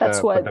 Yeah,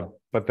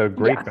 but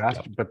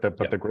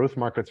the growth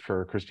markets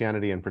for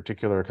Christianity, in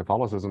particular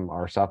Catholicism,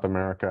 are South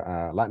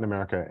America, Latin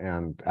America,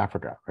 and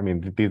Africa. I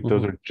mean,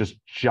 those are just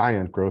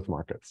giant growth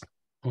markets.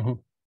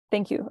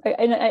 Thank you.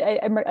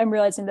 I'm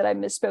realizing that I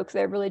misspoke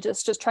there. Really,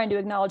 just trying to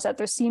acknowledge that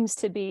there seems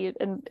to be,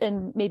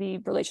 in maybe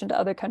relation to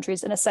other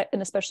countries, an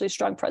especially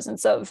strong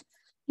presence of,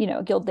 you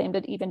know, Guild named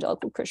it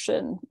evangelical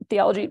Christian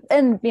theology,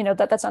 and you know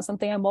that's not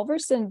something I'm well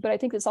versed in. But I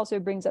think this also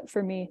brings up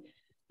for me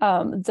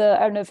I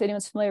don't know if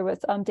anyone's familiar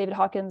with David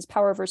Hawkins'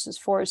 Power versus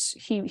Force.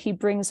 He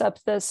brings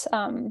up this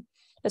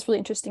this really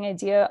interesting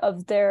idea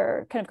of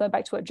their kind of going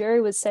back to what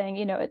Jerry was saying.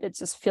 You know, it's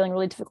just feeling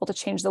really difficult to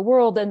change the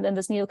world, and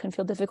this needle can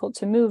feel difficult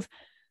to move.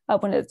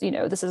 When it's, you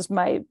know, this is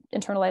my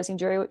internalizing,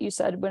 Jerry, what you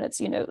said, when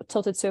it's, you know,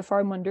 tilted so far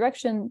in one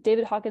direction.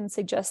 David Hawkins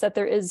suggests that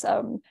there is,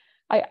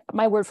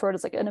 my word for it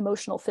is like an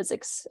emotional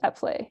physics at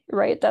play,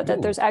 right? That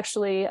there's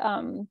actually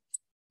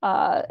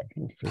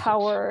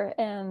power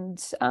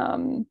and,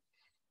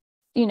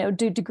 you know,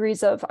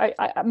 degrees of,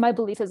 my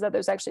belief is that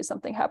there's actually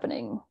something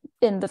happening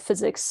in the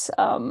physics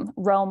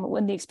realm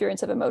when the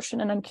experience of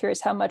emotion. And I'm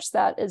curious how much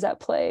that is at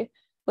play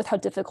with how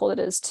difficult it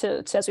is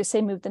to, as we say,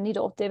 move the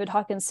needle. David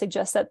Hawkins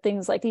suggests that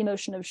things like the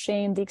emotion of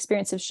shame, the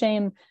experience of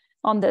shame,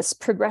 on this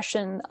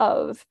progression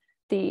of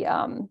the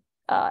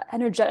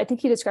energetic, I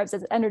think he describes it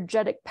as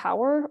energetic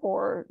power,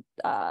 or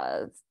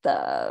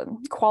the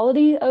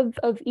quality of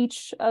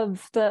each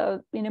of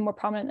the, you know, more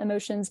prominent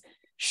emotions.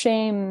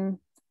 Shame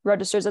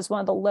registers as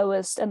one of the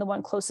lowest and the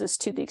one closest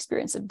to the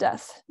experience of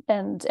death,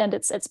 and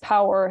its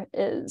power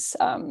is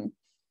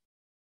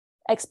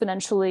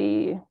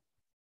exponentially.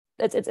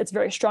 It's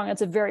very strong.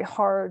 It's a very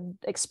hard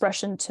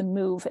expression to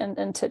move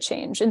and to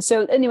change. And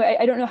so anyway,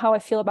 I don't know how I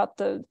feel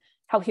about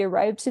how he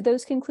arrived to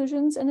those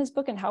conclusions in his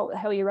book and how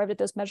he arrived at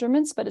those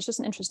measurements, but it's just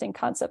an interesting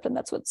concept, and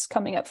that's what's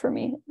coming up for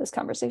me, this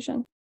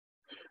conversation.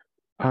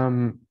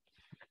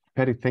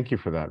 Patty, thank you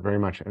for that very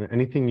much. And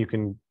anything you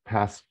can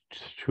pass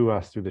to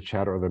us through the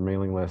chat or the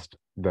mailing list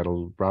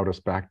that'll route us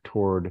back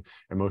toward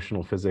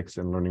emotional physics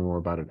and learning more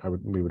about it,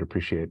 we would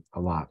appreciate a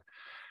lot.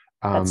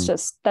 That's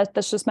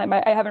just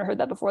my I haven't heard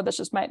that before. That's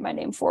just my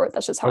name for it.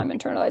 That's just how I'm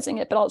internalizing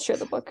it, but I'll share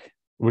the book.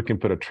 We can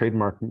put a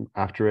trademark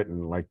after it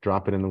and like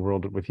drop it in the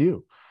world with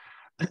you.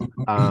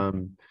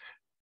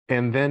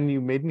 And then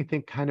you made me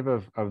think kind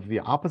of the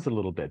opposite a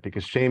little bit,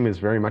 because shame is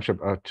very much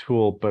a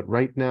tool. But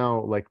right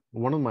now, like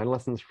one of my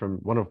lessons from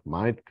one of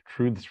my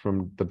truths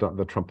from the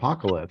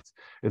Trumpocalypse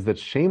is that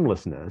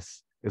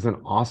shamelessness is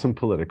an awesome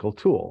political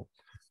tool.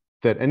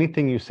 That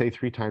anything you say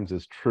 3 times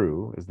is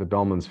true is the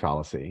Dahlman's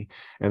fallacy.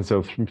 And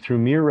so through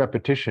mere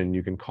repetition,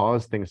 you can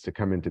cause things to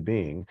come into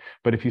being.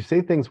 But if you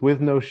say things with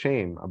no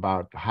shame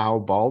about how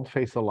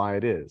bald-faced a lie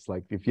it is,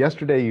 like if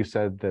yesterday you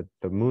said that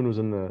the moon was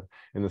in the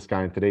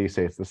sky and today you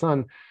say it's the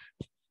sun,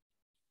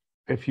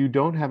 if you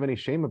don't have any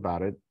shame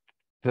about it,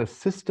 the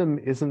system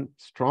isn't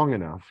strong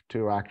enough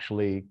to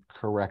actually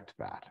correct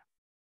that.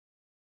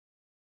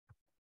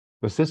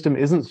 The system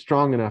isn't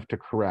strong enough to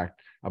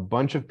correct a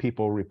bunch of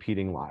people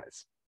repeating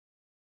lies.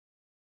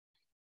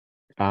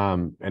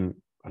 And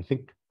I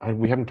think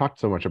we haven't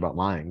talked so much about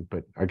lying,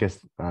 but I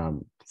guess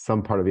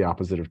some part of the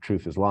opposite of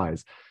truth is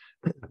lies.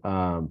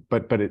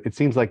 But it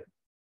seems like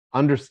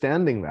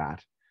understanding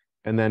that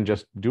and then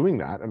just doing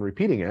that and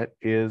repeating it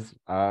is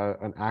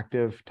an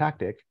active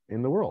tactic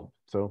in the world.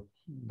 So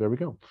there we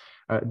go.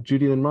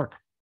 Judy and Mark.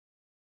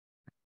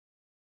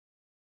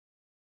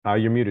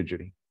 You're muted,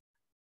 Judy.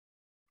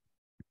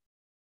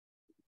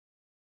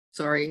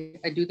 Sorry,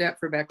 I do that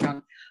for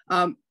background.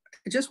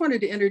 I just wanted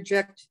to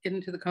interject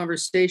into the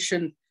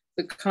conversation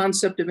the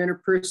concept of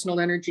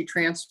interpersonal energy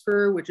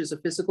transfer, which is a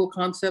physical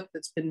concept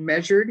that's been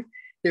measured.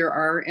 There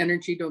are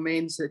energy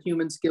domains that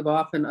humans give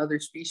off in other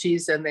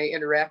species, and they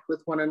interact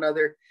with one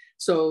another.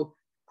 So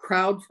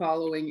crowd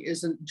following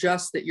isn't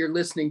just that you're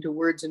listening to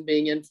words and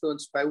being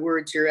influenced by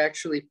words. You're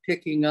actually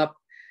picking up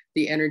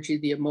the energy,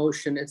 the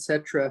emotion,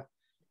 etc.,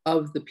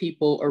 of the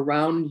people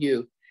around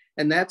you.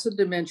 And that's a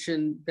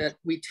dimension that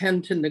we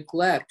tend to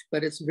neglect,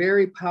 but it's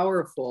very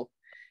powerful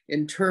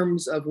in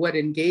terms of what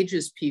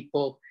engages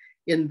people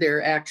in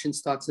their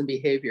actions, thoughts, and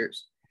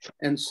behaviors.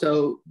 And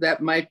so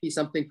that might be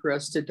something for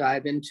us to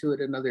dive into at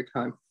another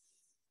time.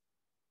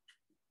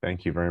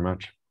 Thank you very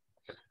much.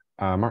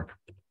 Mark.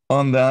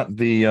 On that,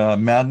 the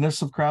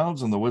madness of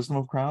crowds and the wisdom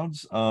of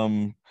crowds.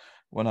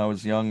 When I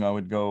was young, I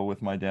would go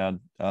with my dad,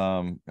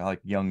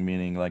 like young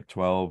meaning like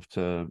 12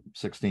 to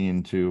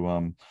 16,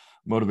 to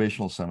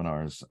motivational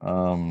seminars.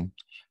 And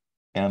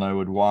I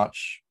would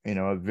watch,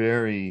 a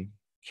very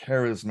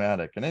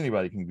charismatic, and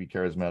anybody can be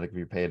charismatic if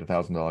you're paid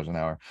 $1,000 an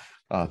hour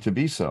to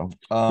be so.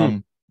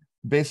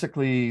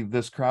 Basically,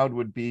 this crowd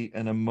would be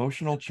an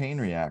emotional chain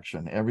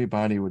reaction.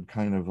 Everybody would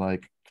kind of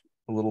like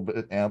a little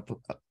bit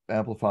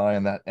amplify,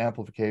 and that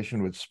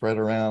amplification would spread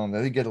around.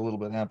 They get a little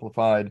bit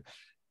amplified,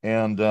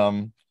 and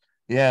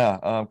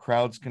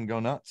crowds can go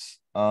nuts.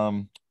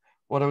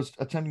 What I was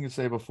attempting to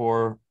say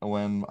before,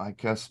 when I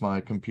guess my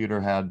computer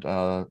had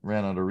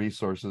ran out of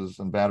resources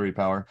and battery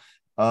power,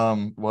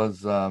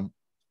 was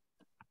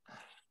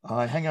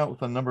I hang out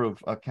with a number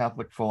of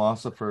Catholic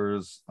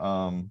philosophers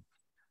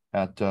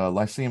at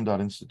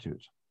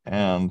Lyceum.Institute.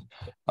 And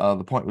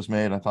the point was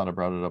made, I thought I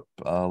brought it up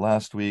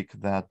last week,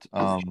 that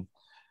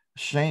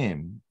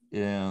shame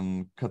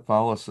in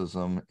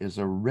Catholicism is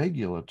a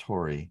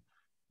regulatory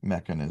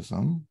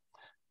mechanism,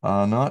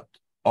 not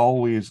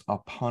always a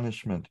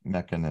punishment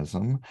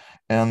mechanism,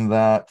 and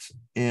that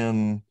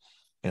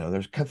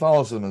there's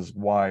Catholicism is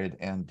wide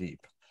and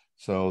deep.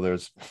 So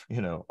there's,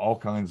 all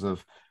kinds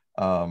of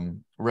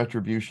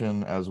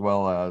retribution, as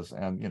well as,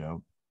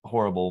 and,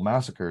 horrible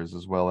massacres,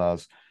 as well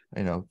as,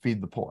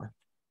 feed the poor,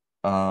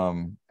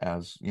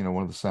 as,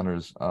 one of the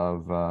centers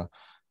of,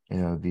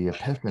 the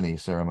Epiphany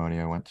ceremony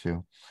I went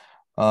to.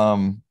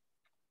 But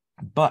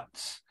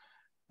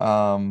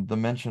the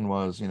mention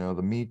was,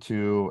 the Me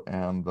Too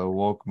and the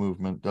woke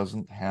movement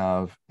doesn't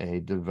have a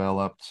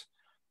developed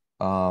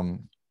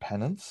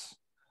penance,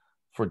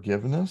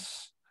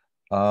 forgiveness,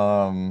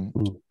 the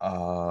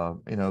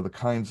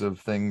kinds of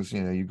things,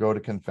 you go to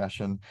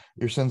confession,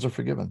 your sins are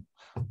forgiven,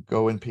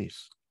 go in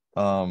peace,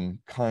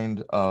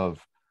 kind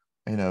of,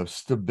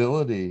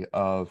 stability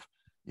of,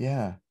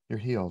 yeah, you're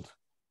healed,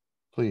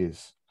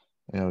 please,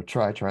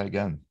 try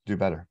again, do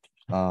better.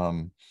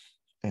 The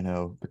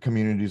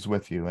community's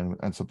with you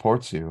and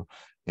supports you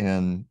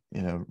in,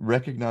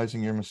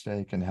 recognizing your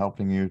mistake and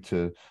helping you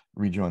to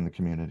rejoin the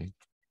community.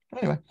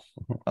 Anyway,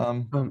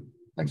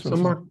 thanks for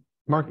so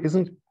Mark,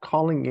 isn't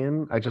calling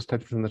in, I just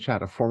typed this in the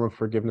chat, a form of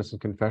forgiveness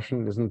and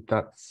confession? Isn't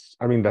that,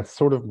 that's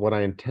sort of what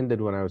I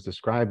intended when I was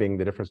describing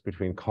the difference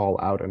between call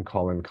out and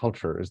call in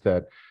culture, is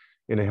that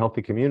in a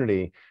healthy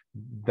community,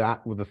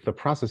 that with the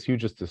process you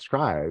just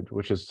described,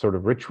 which is sort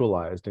of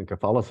ritualized in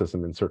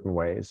Catholicism in certain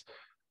ways,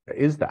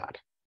 is that.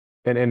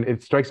 And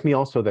it strikes me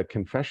also that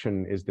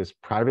confession is this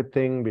private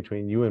thing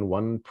between you and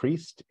one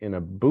priest in a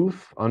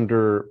booth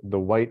under the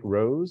white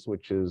rose,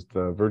 which is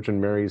the Virgin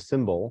Mary's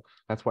symbol.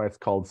 That's why it's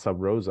called sub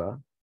rosa.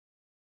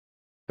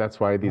 That's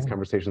why these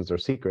conversations are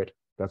secret.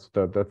 That's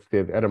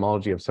the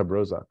etymology of sub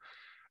rosa.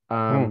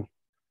 And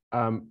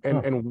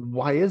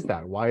why is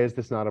that? Why is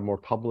this not a more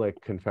public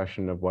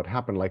confession of what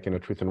happened, like in a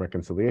Truth and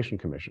Reconciliation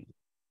Commission?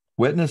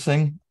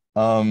 Witnessing.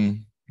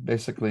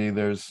 Basically,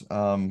 there's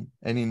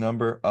any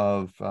number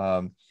of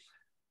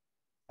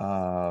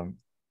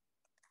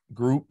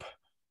group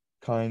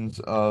kinds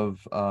of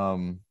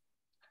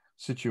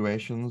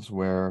situations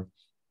where,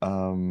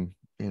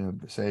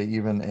 say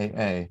even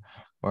AA,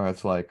 where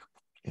it's like,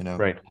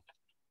 right.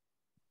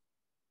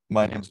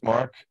 My name's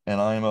Mark, and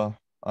I'm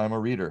a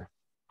reader.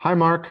 Hi,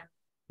 Mark.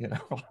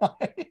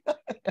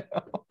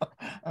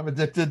 I'm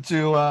addicted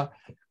to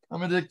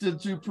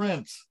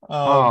print.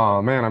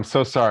 Oh man, I'm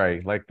so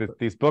sorry. Like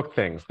these book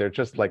things, they're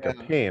just like a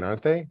pain,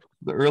 aren't they?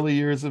 The early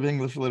years of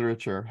English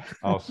literature.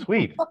 Oh,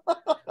 sweet.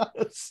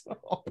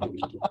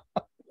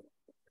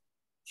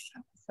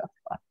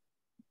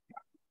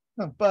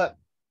 But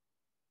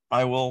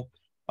I will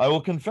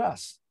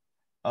confess.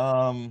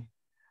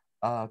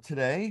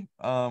 Today,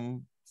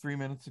 3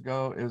 minutes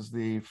ago, is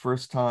the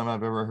first time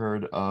I've ever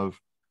heard of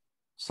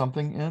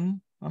something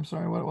in. I'm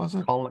sorry, what was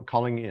it?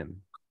 Calling in.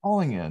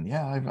 Calling in.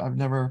 Yeah, I've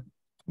never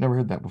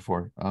heard that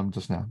before.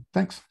 Just now.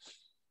 Thanks.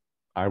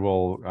 I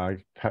will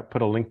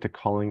put a link to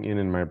calling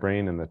in my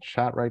brain in the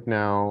chat right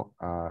now,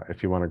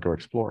 if you want to go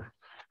explore.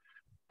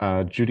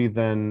 Judy,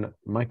 then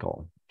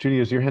Michael. Judy,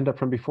 is your hand up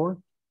from before?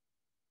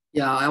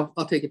 Yeah,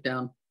 I'll take it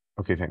down.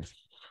 Okay, thanks.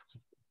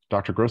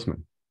 Dr.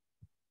 Grossman.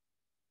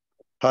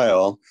 Hi,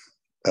 all.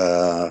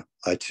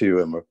 I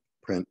too am a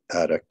print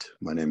addict.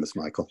 My name is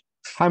Michael.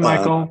 Hi,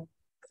 Michael.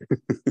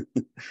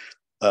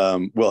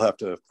 We'll have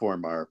to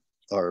form our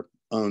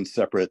own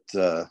separate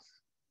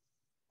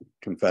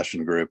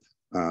confession group,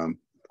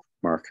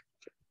 Mark,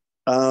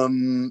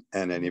 and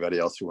anybody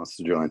else who wants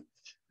to join.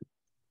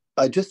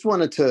 I just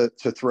wanted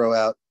to throw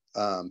out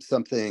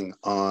something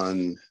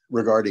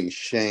regarding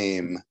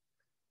shame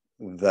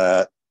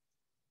that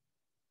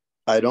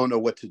I don't know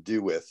what to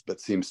do with,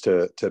 but seems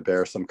to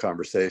bear some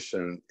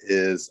conversation.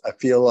 Is I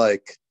feel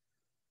like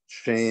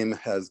shame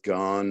has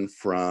gone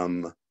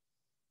from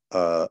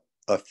a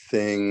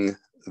thing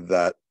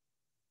that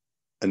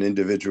an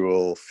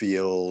individual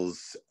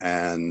feels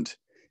and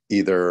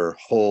either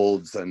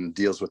holds and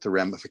deals with the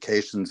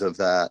ramifications of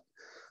that,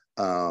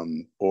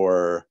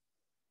 or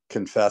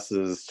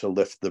confesses to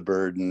lift the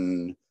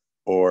burden,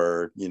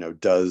 or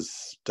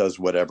does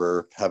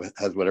whatever,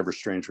 has whatever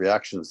strange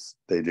reactions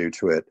they do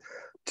to it,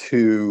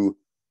 to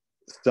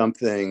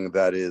something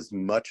that is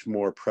much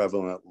more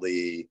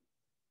prevalently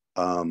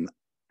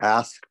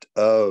asked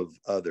of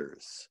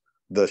others,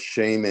 the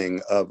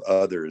shaming of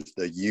others,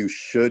 that you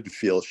should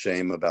feel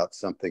shame about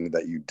something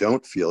that you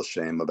don't feel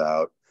shame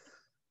about,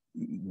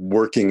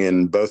 working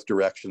in both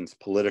directions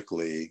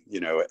politically,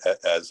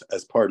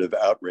 as part of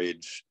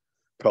outrage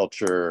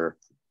culture.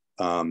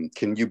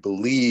 Can you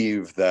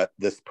believe that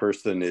this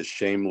person is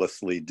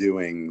shamelessly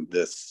doing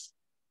this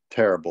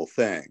terrible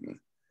thing?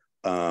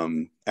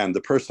 And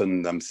the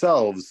person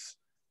themselves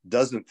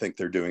doesn't think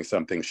they're doing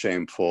something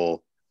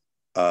shameful,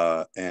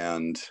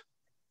 and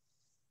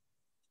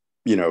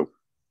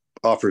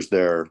offers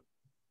their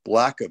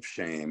lack of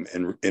shame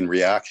in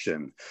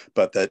reaction,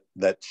 but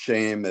that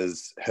shame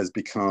has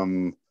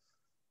become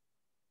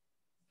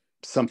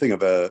something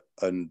of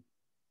an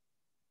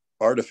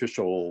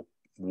artificial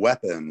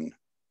weapon,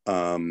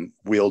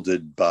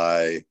 wielded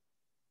by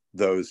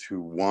those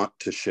who want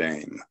to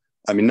shame.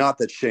 I mean, not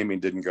that shaming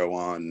didn't go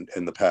on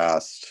in the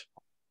past,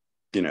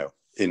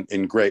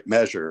 in great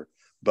measure,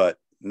 but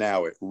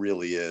now it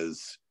really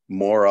is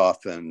more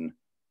often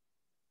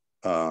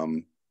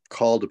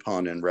called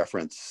upon in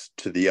reference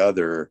to the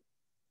other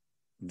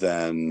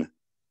than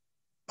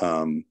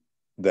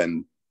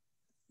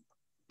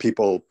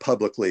people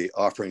publicly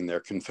offering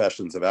their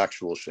confessions of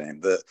actual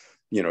shame.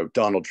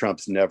 Donald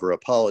Trump's never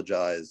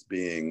apologized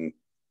being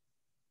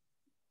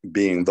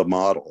the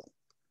model,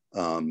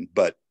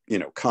 but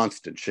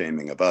constant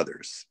shaming of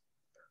others.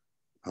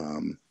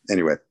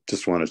 Anyway,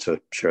 just wanted to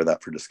share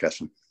that for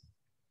discussion.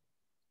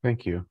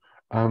 Thank you.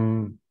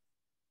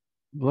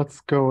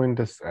 Let's go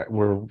into,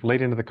 we're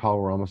late into the call,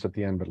 we're almost at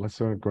the end, but let's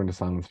go into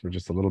silence for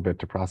just a little bit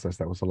to process.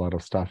 That was a lot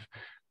of stuff.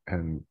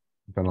 And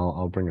then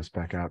I'll bring us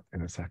back out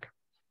in a sec.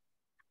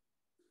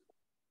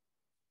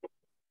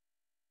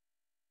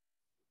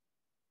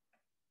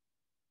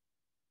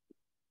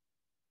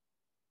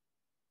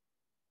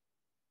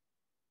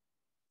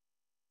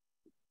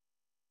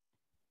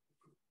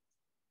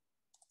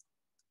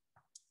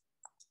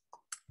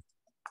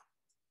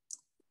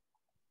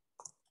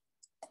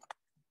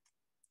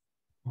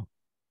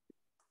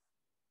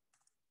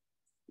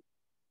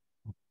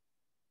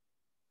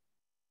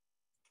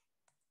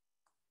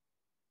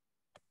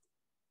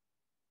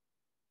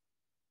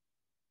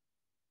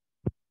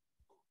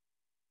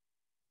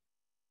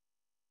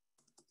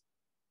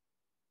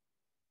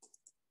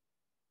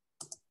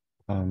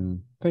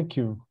 Thank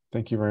you.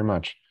 Thank you very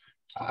much.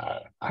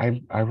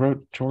 I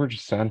wrote George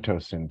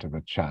Santos into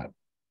the chat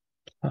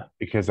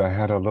because I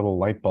had a little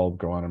light bulb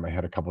go on in my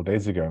head a couple of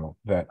days ago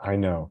that I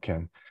know,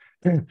 Ken.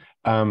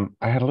 I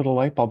had a little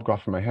light bulb go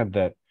off in my head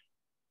that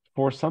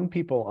for some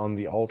people on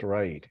the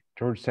alt-right,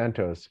 George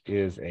Santos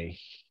is a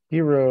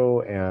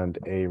hero and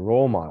a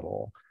role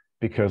model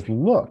because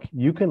look,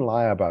 you can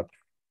lie about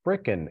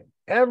frickin'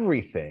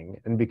 everything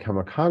and become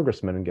a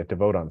congressman and get to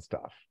vote on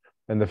stuff.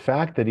 And the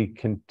fact that he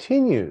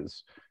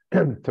continues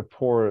to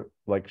pour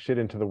like shit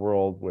into the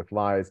world with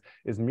lies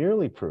is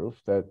merely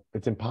proof that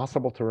it's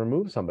impossible to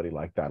remove somebody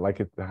like that. Like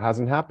it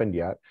hasn't happened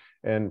yet,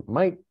 and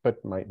might,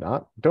 but might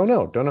not. Don't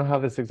know how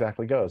this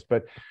exactly goes.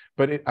 But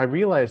I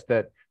realized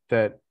that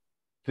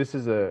this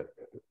is it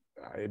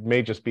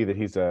may just be that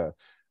he's a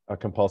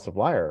compulsive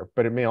liar,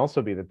 but it may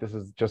also be that this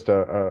is just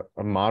a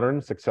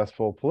modern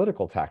successful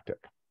political tactic,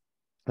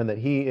 and that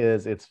he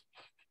is its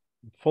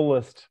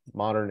fullest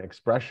modern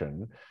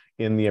expression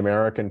in the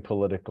American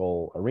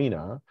political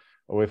arena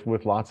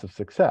with lots of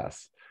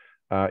success.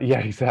 Yeah,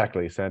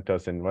 exactly.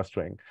 Santos in West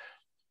Wing.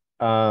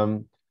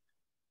 And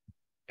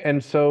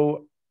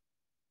so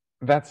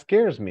that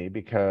scares me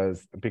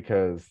because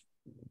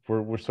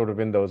we're sort of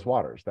in those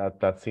waters.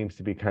 That seems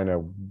to be kind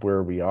of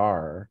where we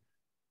are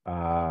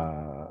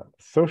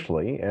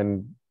socially.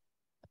 And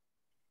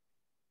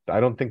I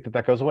don't think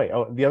that goes away.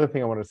 Oh, the other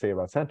thing I want to say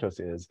about Santos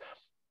is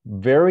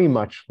very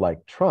much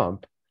like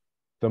Trump,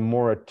 the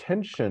more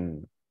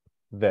attention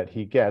that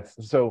he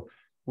gets. So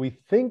we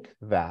think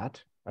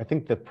that, I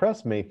think the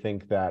press may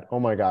think that, oh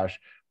my gosh,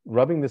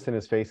 rubbing this in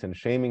his face and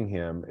shaming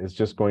him is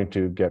just going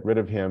to get rid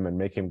of him and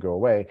make him go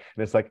away.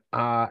 And it's like,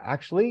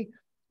 actually,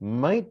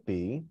 might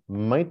be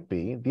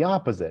the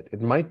opposite.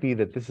 It might be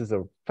that this is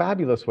a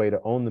fabulous way to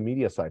own the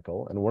media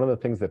cycle. And one of the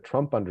things that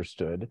Trump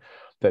understood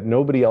that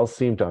nobody else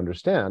seemed to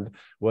understand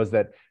was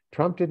that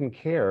Trump didn't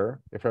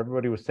care if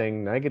everybody was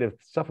saying negative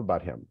stuff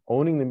about him.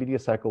 Owning the media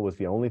cycle was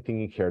the only thing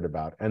he cared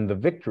about, and the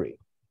victory.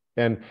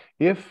 And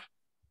if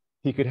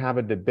he could have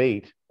a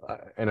debate,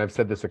 and I've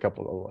said this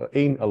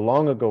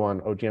long ago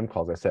on OGM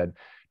calls, I said,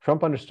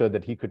 Trump understood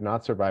that he could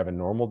not survive a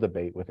normal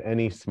debate with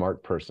any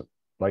smart person.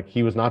 Like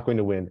he was not going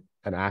to win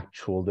an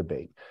actual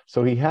debate.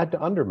 So he had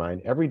to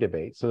undermine every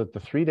debate so that the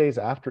 3 days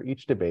after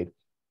each debate,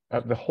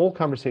 the whole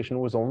conversation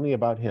was only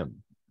about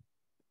him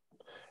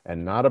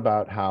and not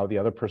about how the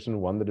other person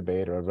won the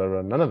debate or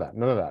none of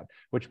that,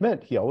 which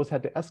meant he always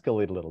had to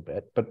escalate a little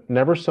bit, but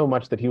never so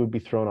much that he would be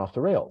thrown off the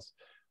rails.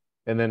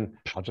 And then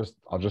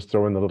I'll just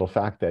throw in the little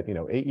fact that,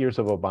 8 years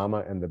of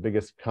Obama, and the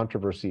biggest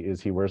controversy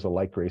is he wears a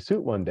light gray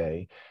suit one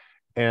day.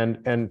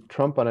 And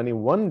Trump on any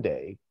one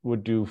day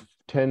would do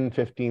 10,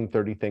 15,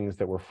 30 things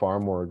that were far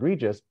more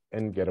egregious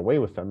and get away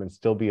with them and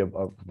still be a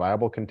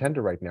viable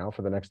contender right now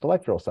for the next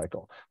electoral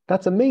cycle.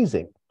 That's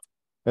amazing.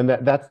 And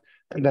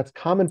that's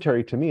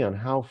commentary to me on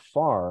how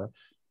far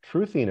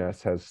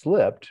truthiness has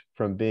slipped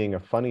from being a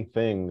funny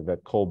thing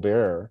that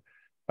Colbert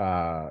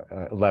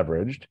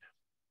leveraged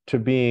to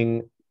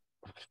being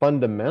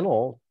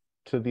fundamental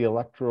to the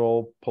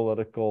electoral,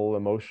 political,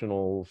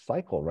 emotional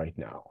cycle right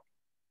now.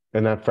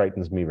 And that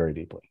frightens me very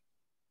deeply.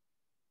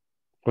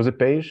 Was it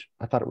beige?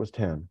 I thought it was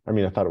tan. I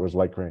mean, I thought it was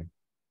light gray.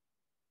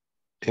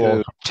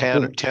 Well,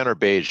 tan or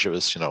beige, it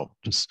was,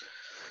 just.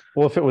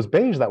 Well, if it was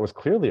beige, that was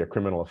clearly a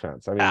criminal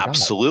offense. I mean,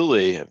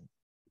 absolutely. God.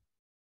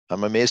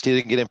 I'm amazed he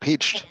didn't get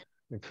impeached.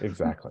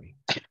 Exactly.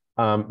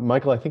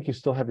 Michael, I think you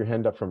still have your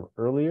hand up from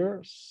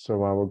earlier,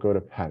 so I will go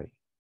to Patty.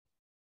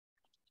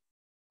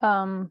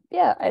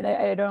 Yeah,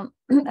 I don't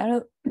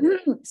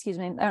excuse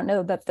me, I don't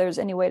know that there's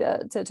any way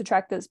to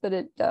track this,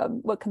 but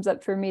what comes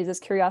up for me is this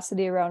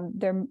curiosity around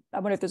there. I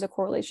wonder if there's a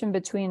correlation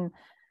between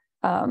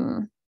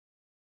a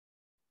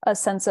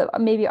sense of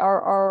maybe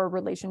our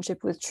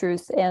relationship with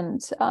truth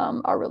and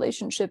our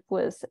relationship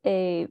with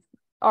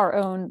our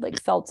own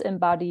like felt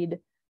embodied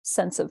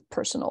sense of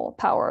personal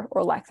power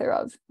or lack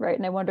thereof, right?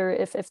 And I wonder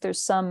if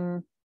there's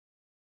some,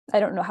 I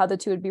don't know how the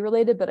two would be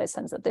related, but I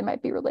sense that they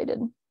might be related.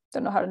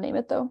 Don't know how to name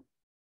it though.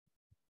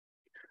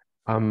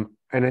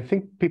 And I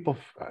think people,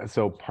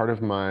 so part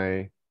of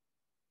my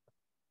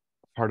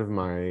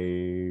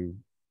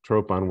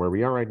trope on where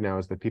we are right now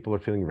is that people are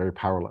feeling very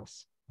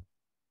powerless.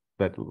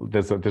 That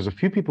there's a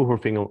few people who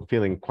are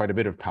feeling quite a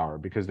bit of power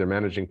because they're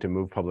managing to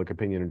move public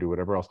opinion and do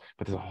whatever else.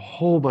 But there's a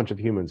whole bunch of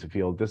humans who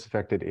feel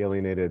disaffected,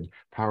 alienated,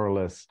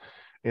 powerless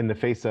in the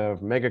face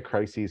of mega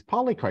crises,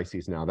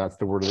 polycrises now. That's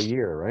the word of the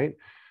year, right?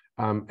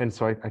 And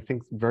so I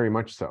think very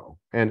much so.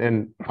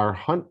 And our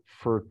hunt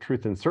for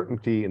truth and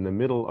certainty in the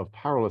middle of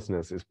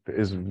powerlessness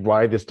is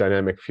why this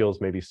dynamic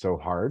feels maybe so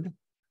hard.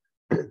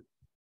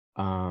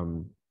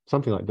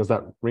 Something like, does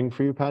that ring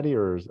for you, Patty,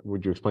 or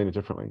would you explain it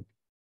differently?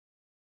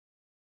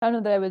 I don't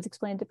know that I would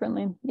explain it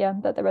differently. Yeah,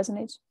 that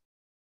resonates.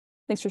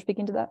 Thanks for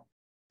speaking to that.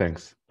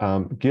 Thanks.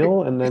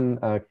 Gil, and then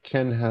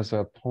Ken has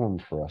a poem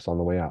for us on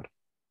the way out.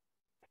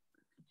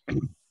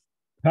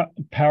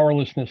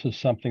 Powerlessness is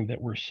something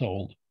that we're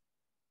sold.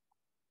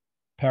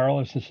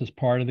 Powerlessness is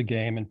part of the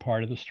game and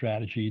part of the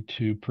strategy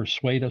to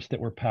persuade us that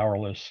we're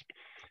powerless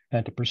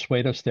and to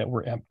persuade us that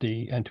we're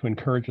empty and to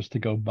encourage us to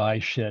go buy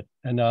shit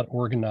and not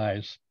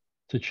organize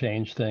to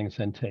change things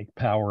and take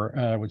power.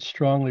 And I would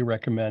strongly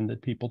recommend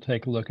that people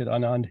take a look at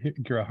Anand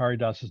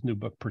Giridharadas' new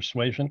book,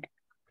 Persuasion.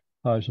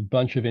 There's a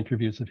bunch of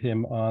interviews of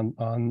him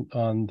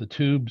on the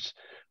tubes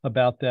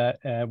about that.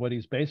 And what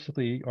he's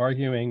basically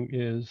arguing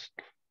is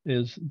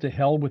the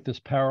hell with this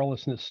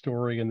powerlessness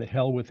story and the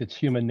hell with its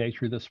human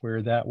nature this way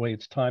or that way.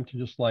 It's time to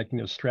just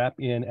strap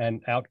in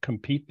and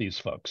outcompete these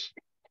folks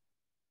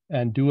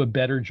and do a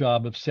better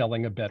job of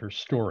selling a better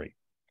story.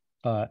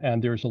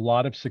 And there's a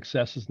lot of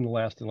successes in the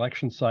last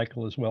election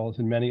cycle, as well as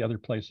in many other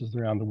places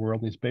around the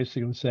world. And he's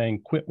basically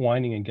saying, quit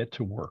whining and get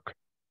to work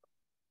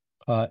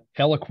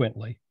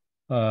eloquently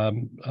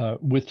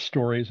with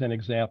stories and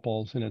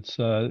examples. And it's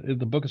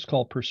the book is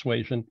called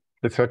Persuasion.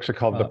 It's actually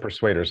called The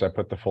Persuaders. I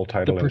put the full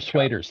title. The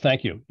Persuaders.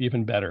 Thank you.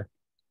 Even better.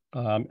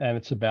 And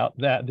it's about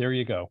that. There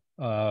you go.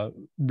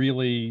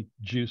 Really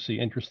juicy,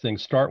 interesting.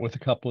 Start with a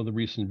couple of the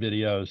recent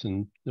videos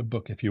and the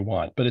book if you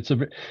want. But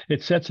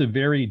it sets a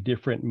very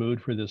different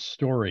mood for this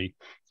story.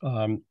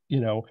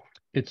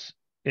 It's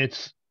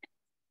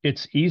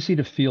easy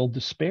to feel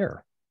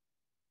despair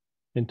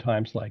in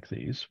times like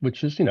these,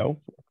 which is,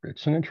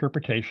 it's an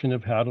interpretation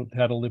of how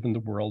to live in the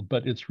world.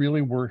 But it's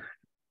really worth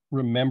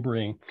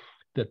remembering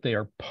that they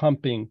are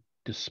pumping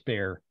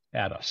despair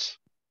at us.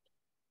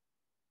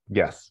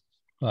 Yes.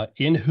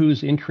 In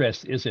whose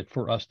interest is it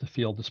for us to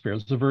feel despair?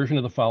 It's a version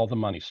of the follow the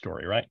money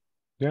story, right?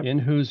 Yep. In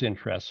whose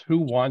interest? Who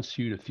wants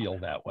you to feel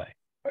that way?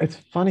 It's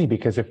funny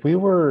because if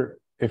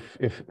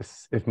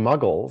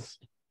muggles,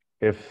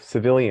 if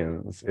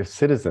civilians, if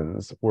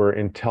citizens were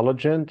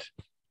intelligent,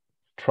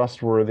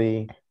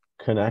 trustworthy,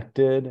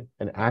 connected,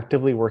 and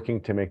actively working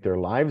to make their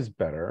lives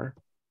better,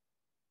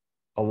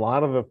 a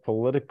lot of the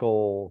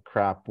political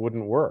crap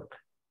wouldn't work.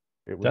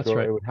 It would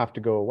It would have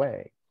to go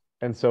away.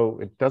 And so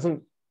it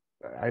doesn't,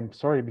 I'm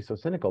sorry to be so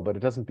cynical, but it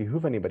doesn't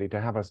behoove anybody to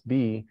have us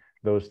be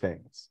those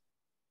things.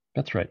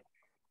 That's right.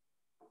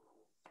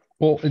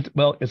 Well,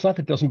 it's not that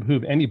it doesn't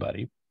behoove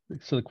anybody.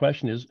 So the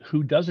question is,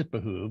 who does it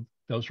behoove?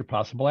 Those are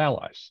possible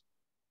allies.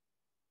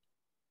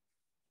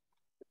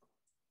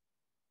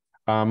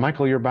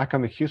 Michael, you're back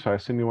on the queue, so I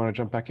assume you want to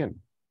jump back in.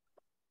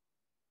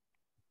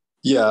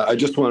 Yeah, I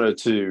just wanted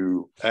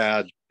to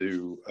add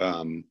to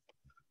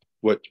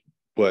what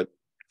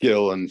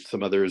Gil and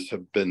some others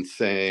have been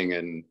saying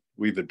and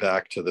weave it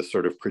back to the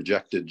sort of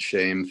projected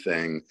shame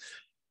thing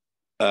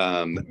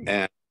and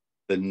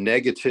the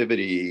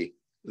negativity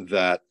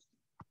that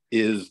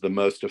is the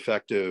most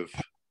effective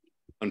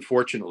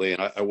unfortunately,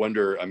 and I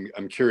wonder,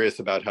 I'm curious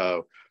about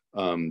how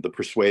the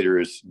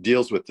Persuaders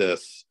deals with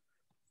this.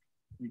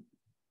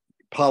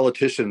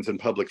 Politicians and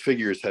public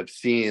figures have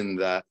seen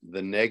that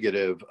the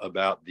negative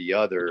about the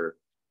other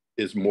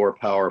is more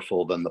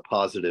powerful than the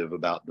positive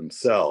about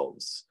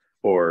themselves,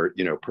 or,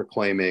 you know,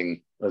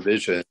 proclaiming a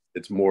vision.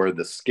 It's more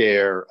the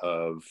scare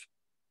of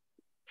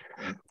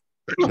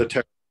the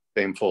terrible,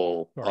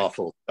 shameful,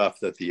 awful stuff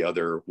that the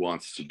other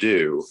wants to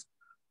do.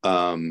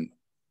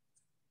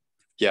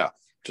 Yeah,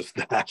 just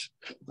that.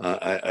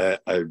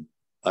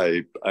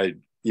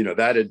 You know,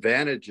 that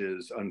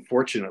advantages,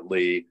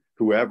 unfortunately,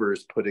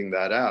 whoever's putting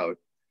that out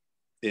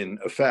in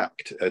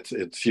effect.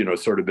 It's you know,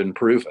 sort of been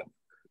proven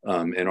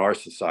in our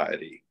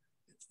society,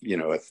 you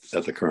know, at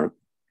the current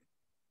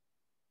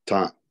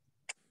time.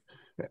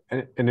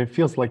 And it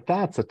feels like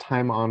that's a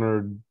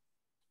time-honored,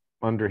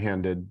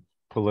 underhanded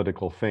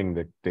political thing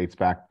that dates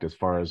back as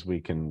far as we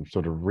can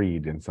sort of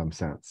read in some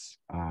sense,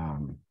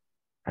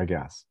 I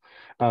guess.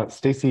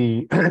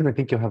 Stacy, I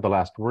think you'll have the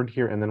last word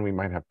here, and then we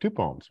might have 2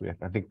 poems.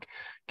 I think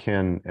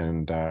Ken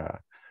and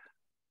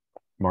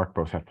Mark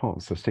both have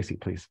poems. So Stacy,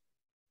 please.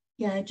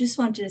 Yeah, I just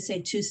wanted to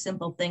say 2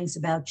 simple things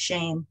about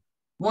shame.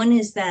 One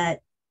is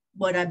that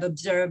what I've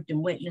observed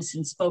and witnessed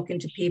and spoken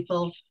to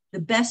people, the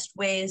best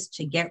ways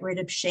to get rid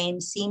of shame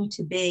seem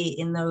to be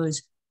in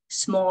those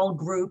small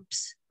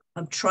groups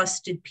of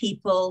trusted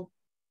people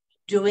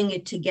doing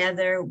it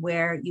together,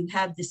 where you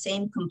have the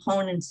same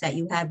components that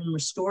you have in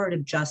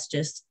restorative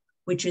justice,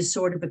 which is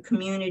sort of a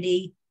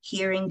community,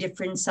 hearing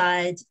different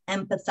sides,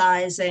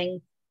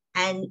 empathizing,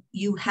 and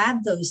you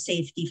have those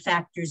safety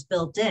factors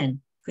built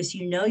in because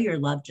you know you're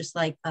loved, just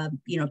like,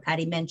 you know,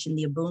 Patty mentioned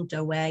the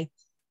Ubuntu way.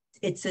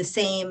 It's the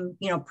same,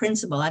 you know,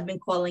 principle. I've been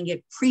calling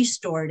it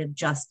restorative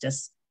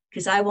justice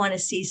because I want to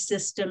see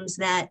systems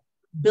that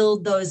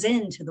build those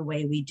into the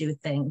way we do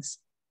things.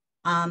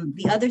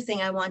 The other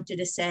thing I wanted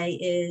to say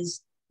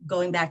is,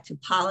 going back to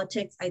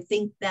politics, I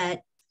think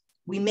that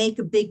we make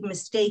a big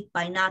mistake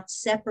by not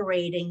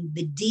separating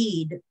the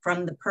deed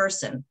from the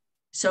person.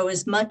 So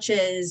as much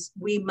as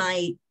we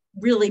might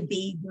really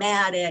be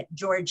mad at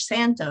George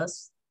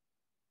Santos,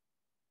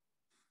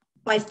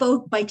 by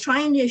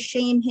trying to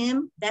shame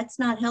him, that's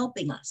not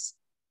helping us.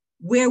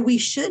 Where we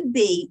should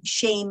be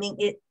shaming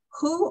it,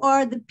 who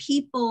are the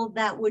people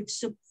that would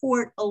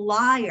support a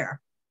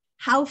liar?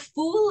 How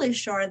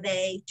foolish are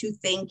they to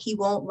think he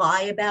won't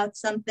lie about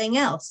something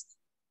else?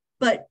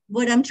 But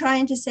what I'm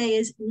trying to say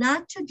is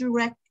not to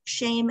direct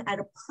shame at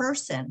a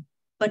person,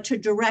 but to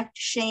direct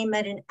shame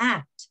at an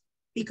act,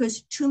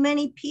 because too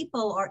many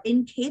people are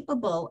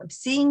incapable of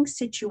seeing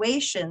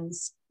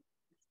situations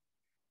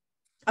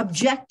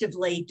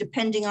objectively,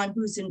 depending on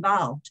who's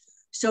involved.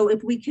 So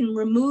if we can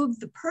remove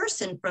the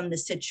person from the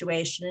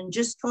situation and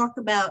just talk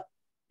about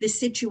the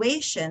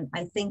situation,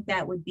 I think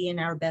that would be in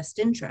our best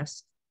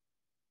interest.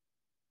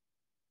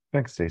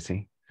 Thanks,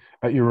 Stacy.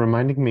 You're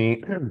reminding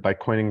me by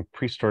coining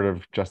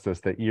restorative justice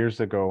that years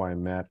ago I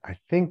met, I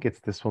think it's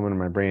this woman in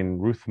my brain,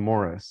 Ruth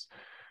Morris,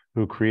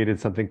 who created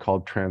something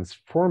called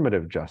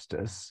transformative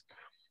justice.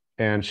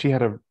 And she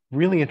had a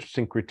really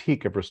interesting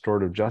critique of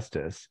restorative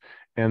justice.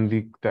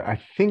 And I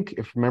think,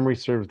 if memory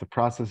serves, the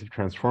process of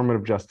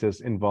transformative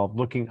justice involved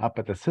looking up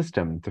at the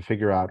system to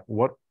figure out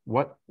what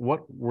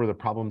were the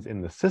problems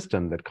in the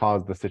system that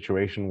caused the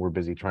situation we're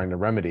busy trying to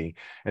remedy,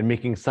 and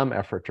making some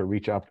effort to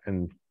reach up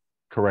and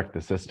correct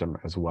the system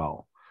as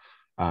well,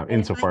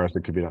 insofar as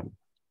it could be done.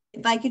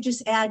 If I could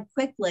just add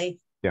quickly,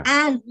 yeah,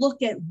 and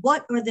look at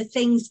what are the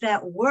things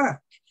that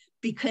work,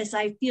 because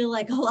I feel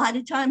like a lot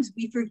of times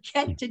we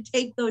forget to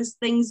take those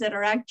things that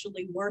are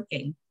actually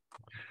working.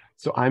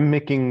 So I'm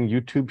making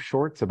YouTube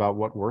shorts about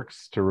what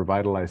works to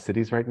revitalize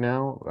cities right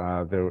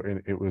now.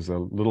 It was a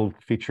little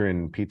feature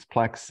in Pete's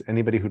Plex.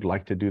 Anybody who'd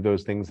like to do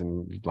those things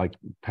and like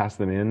pass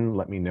them in,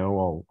 let me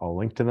know. I'll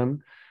link to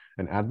them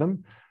and add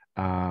them.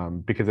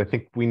 Because I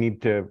think we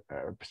need to,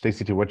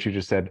 Stacy, to what you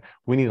just said,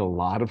 we need a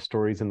lot of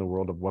stories in the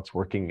world of what's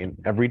working in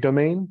every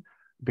domain,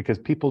 because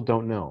people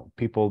don't know.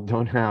 People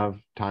don't have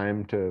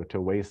time to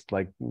waste,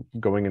 like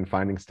going and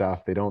finding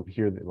stuff. They don't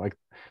hear, like,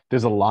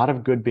 there's a lot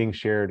of good being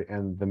shared,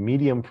 and the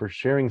medium for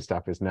sharing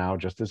stuff is now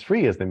just as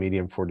free as the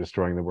medium for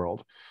destroying the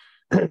world.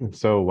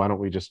 So why don't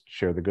we just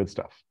share the good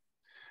stuff?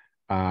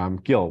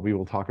 Gil, we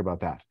will talk about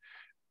that.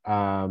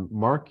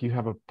 Mark, you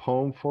have a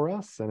poem for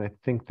us, and I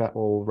think that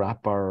will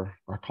wrap our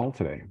call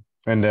today.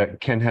 And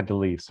Ken had to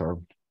leave,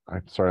 so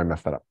I'm sorry I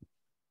messed that up.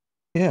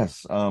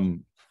 Yes,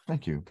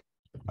 thank you.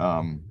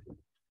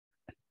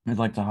 I'd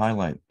like to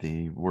highlight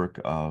the work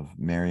of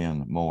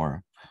Marianne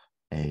Moore,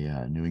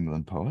 a New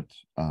England poet,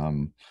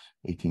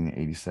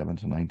 1887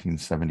 to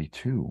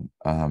 1972.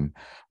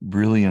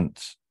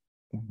 Brilliant,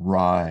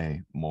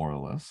 wry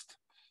moralist.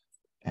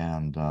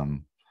 And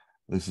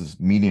this is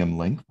medium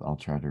length. I'll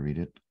try to read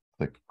it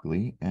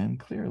quickly and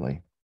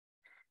clearly.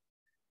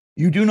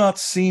 You do not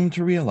seem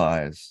to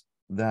realize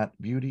that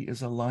beauty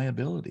is a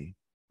liability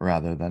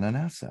rather than an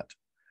asset.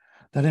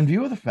 That in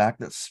view of the fact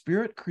that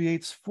spirit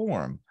creates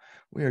form,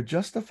 we are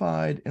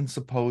justified in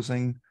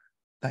supposing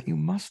that you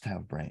must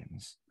have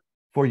brains.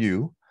 For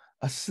you,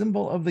 a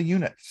symbol of the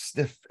unit,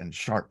 stiff and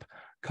sharp,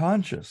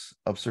 conscious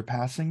of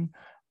surpassing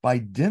by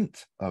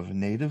dint of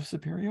native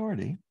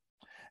superiority,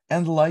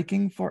 and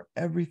liking for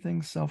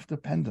everything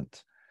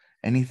self-dependent,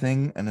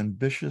 anything an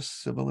ambitious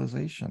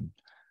civilization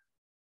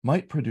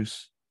might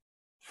produce.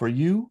 For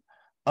you,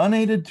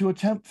 unaided to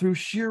attempt through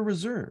sheer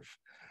reserve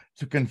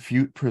to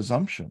confute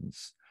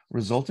presumptions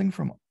resulting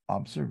from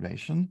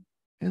observation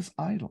is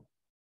idle.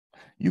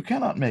 You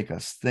cannot make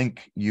us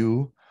think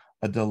you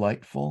a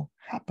delightful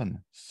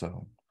happen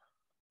so.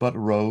 But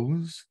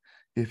rose,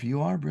 if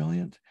you are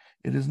brilliant,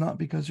 it is not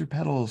because your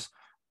petals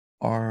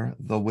are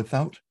the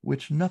without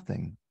which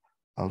nothing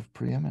of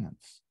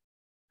preeminence.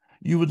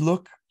 You would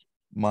look,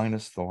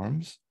 minus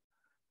thorns,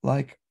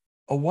 like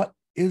a what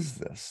is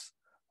this?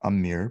 A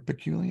mere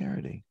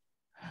peculiarity.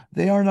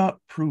 They are not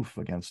proof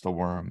against a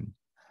worm,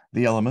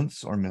 the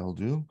elements or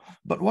mildew,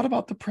 but what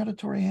about the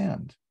predatory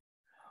hand?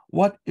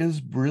 What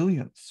is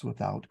brilliance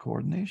without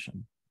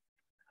coordination?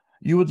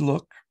 You would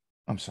look,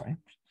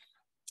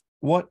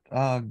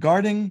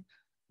 guarding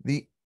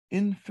the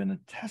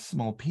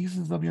infinitesimal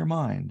pieces of your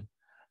mind,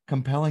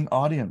 compelling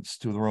audience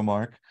to the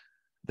remark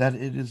that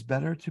it is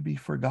better to be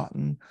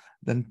forgotten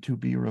than to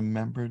be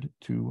remembered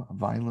too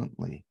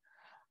violently.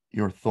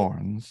 Your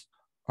thorns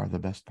are the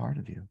best part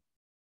of you.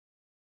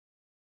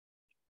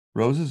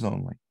 Roses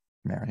only,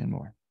 Marion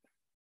Moore.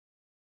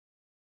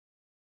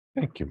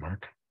 Thank you,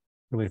 Mark.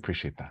 Really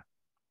appreciate that.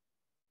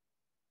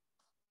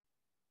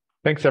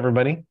 Thanks,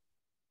 everybody.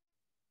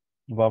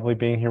 Lovely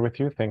being here with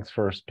you. Thanks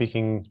for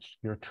speaking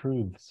your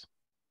truths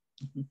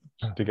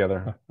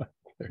together.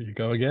 There you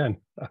go again.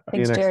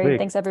 Thanks, Jerry.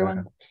 Thanks,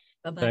 everyone.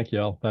 Bye-bye. Thank you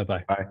all.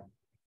 Bye-bye. Bye.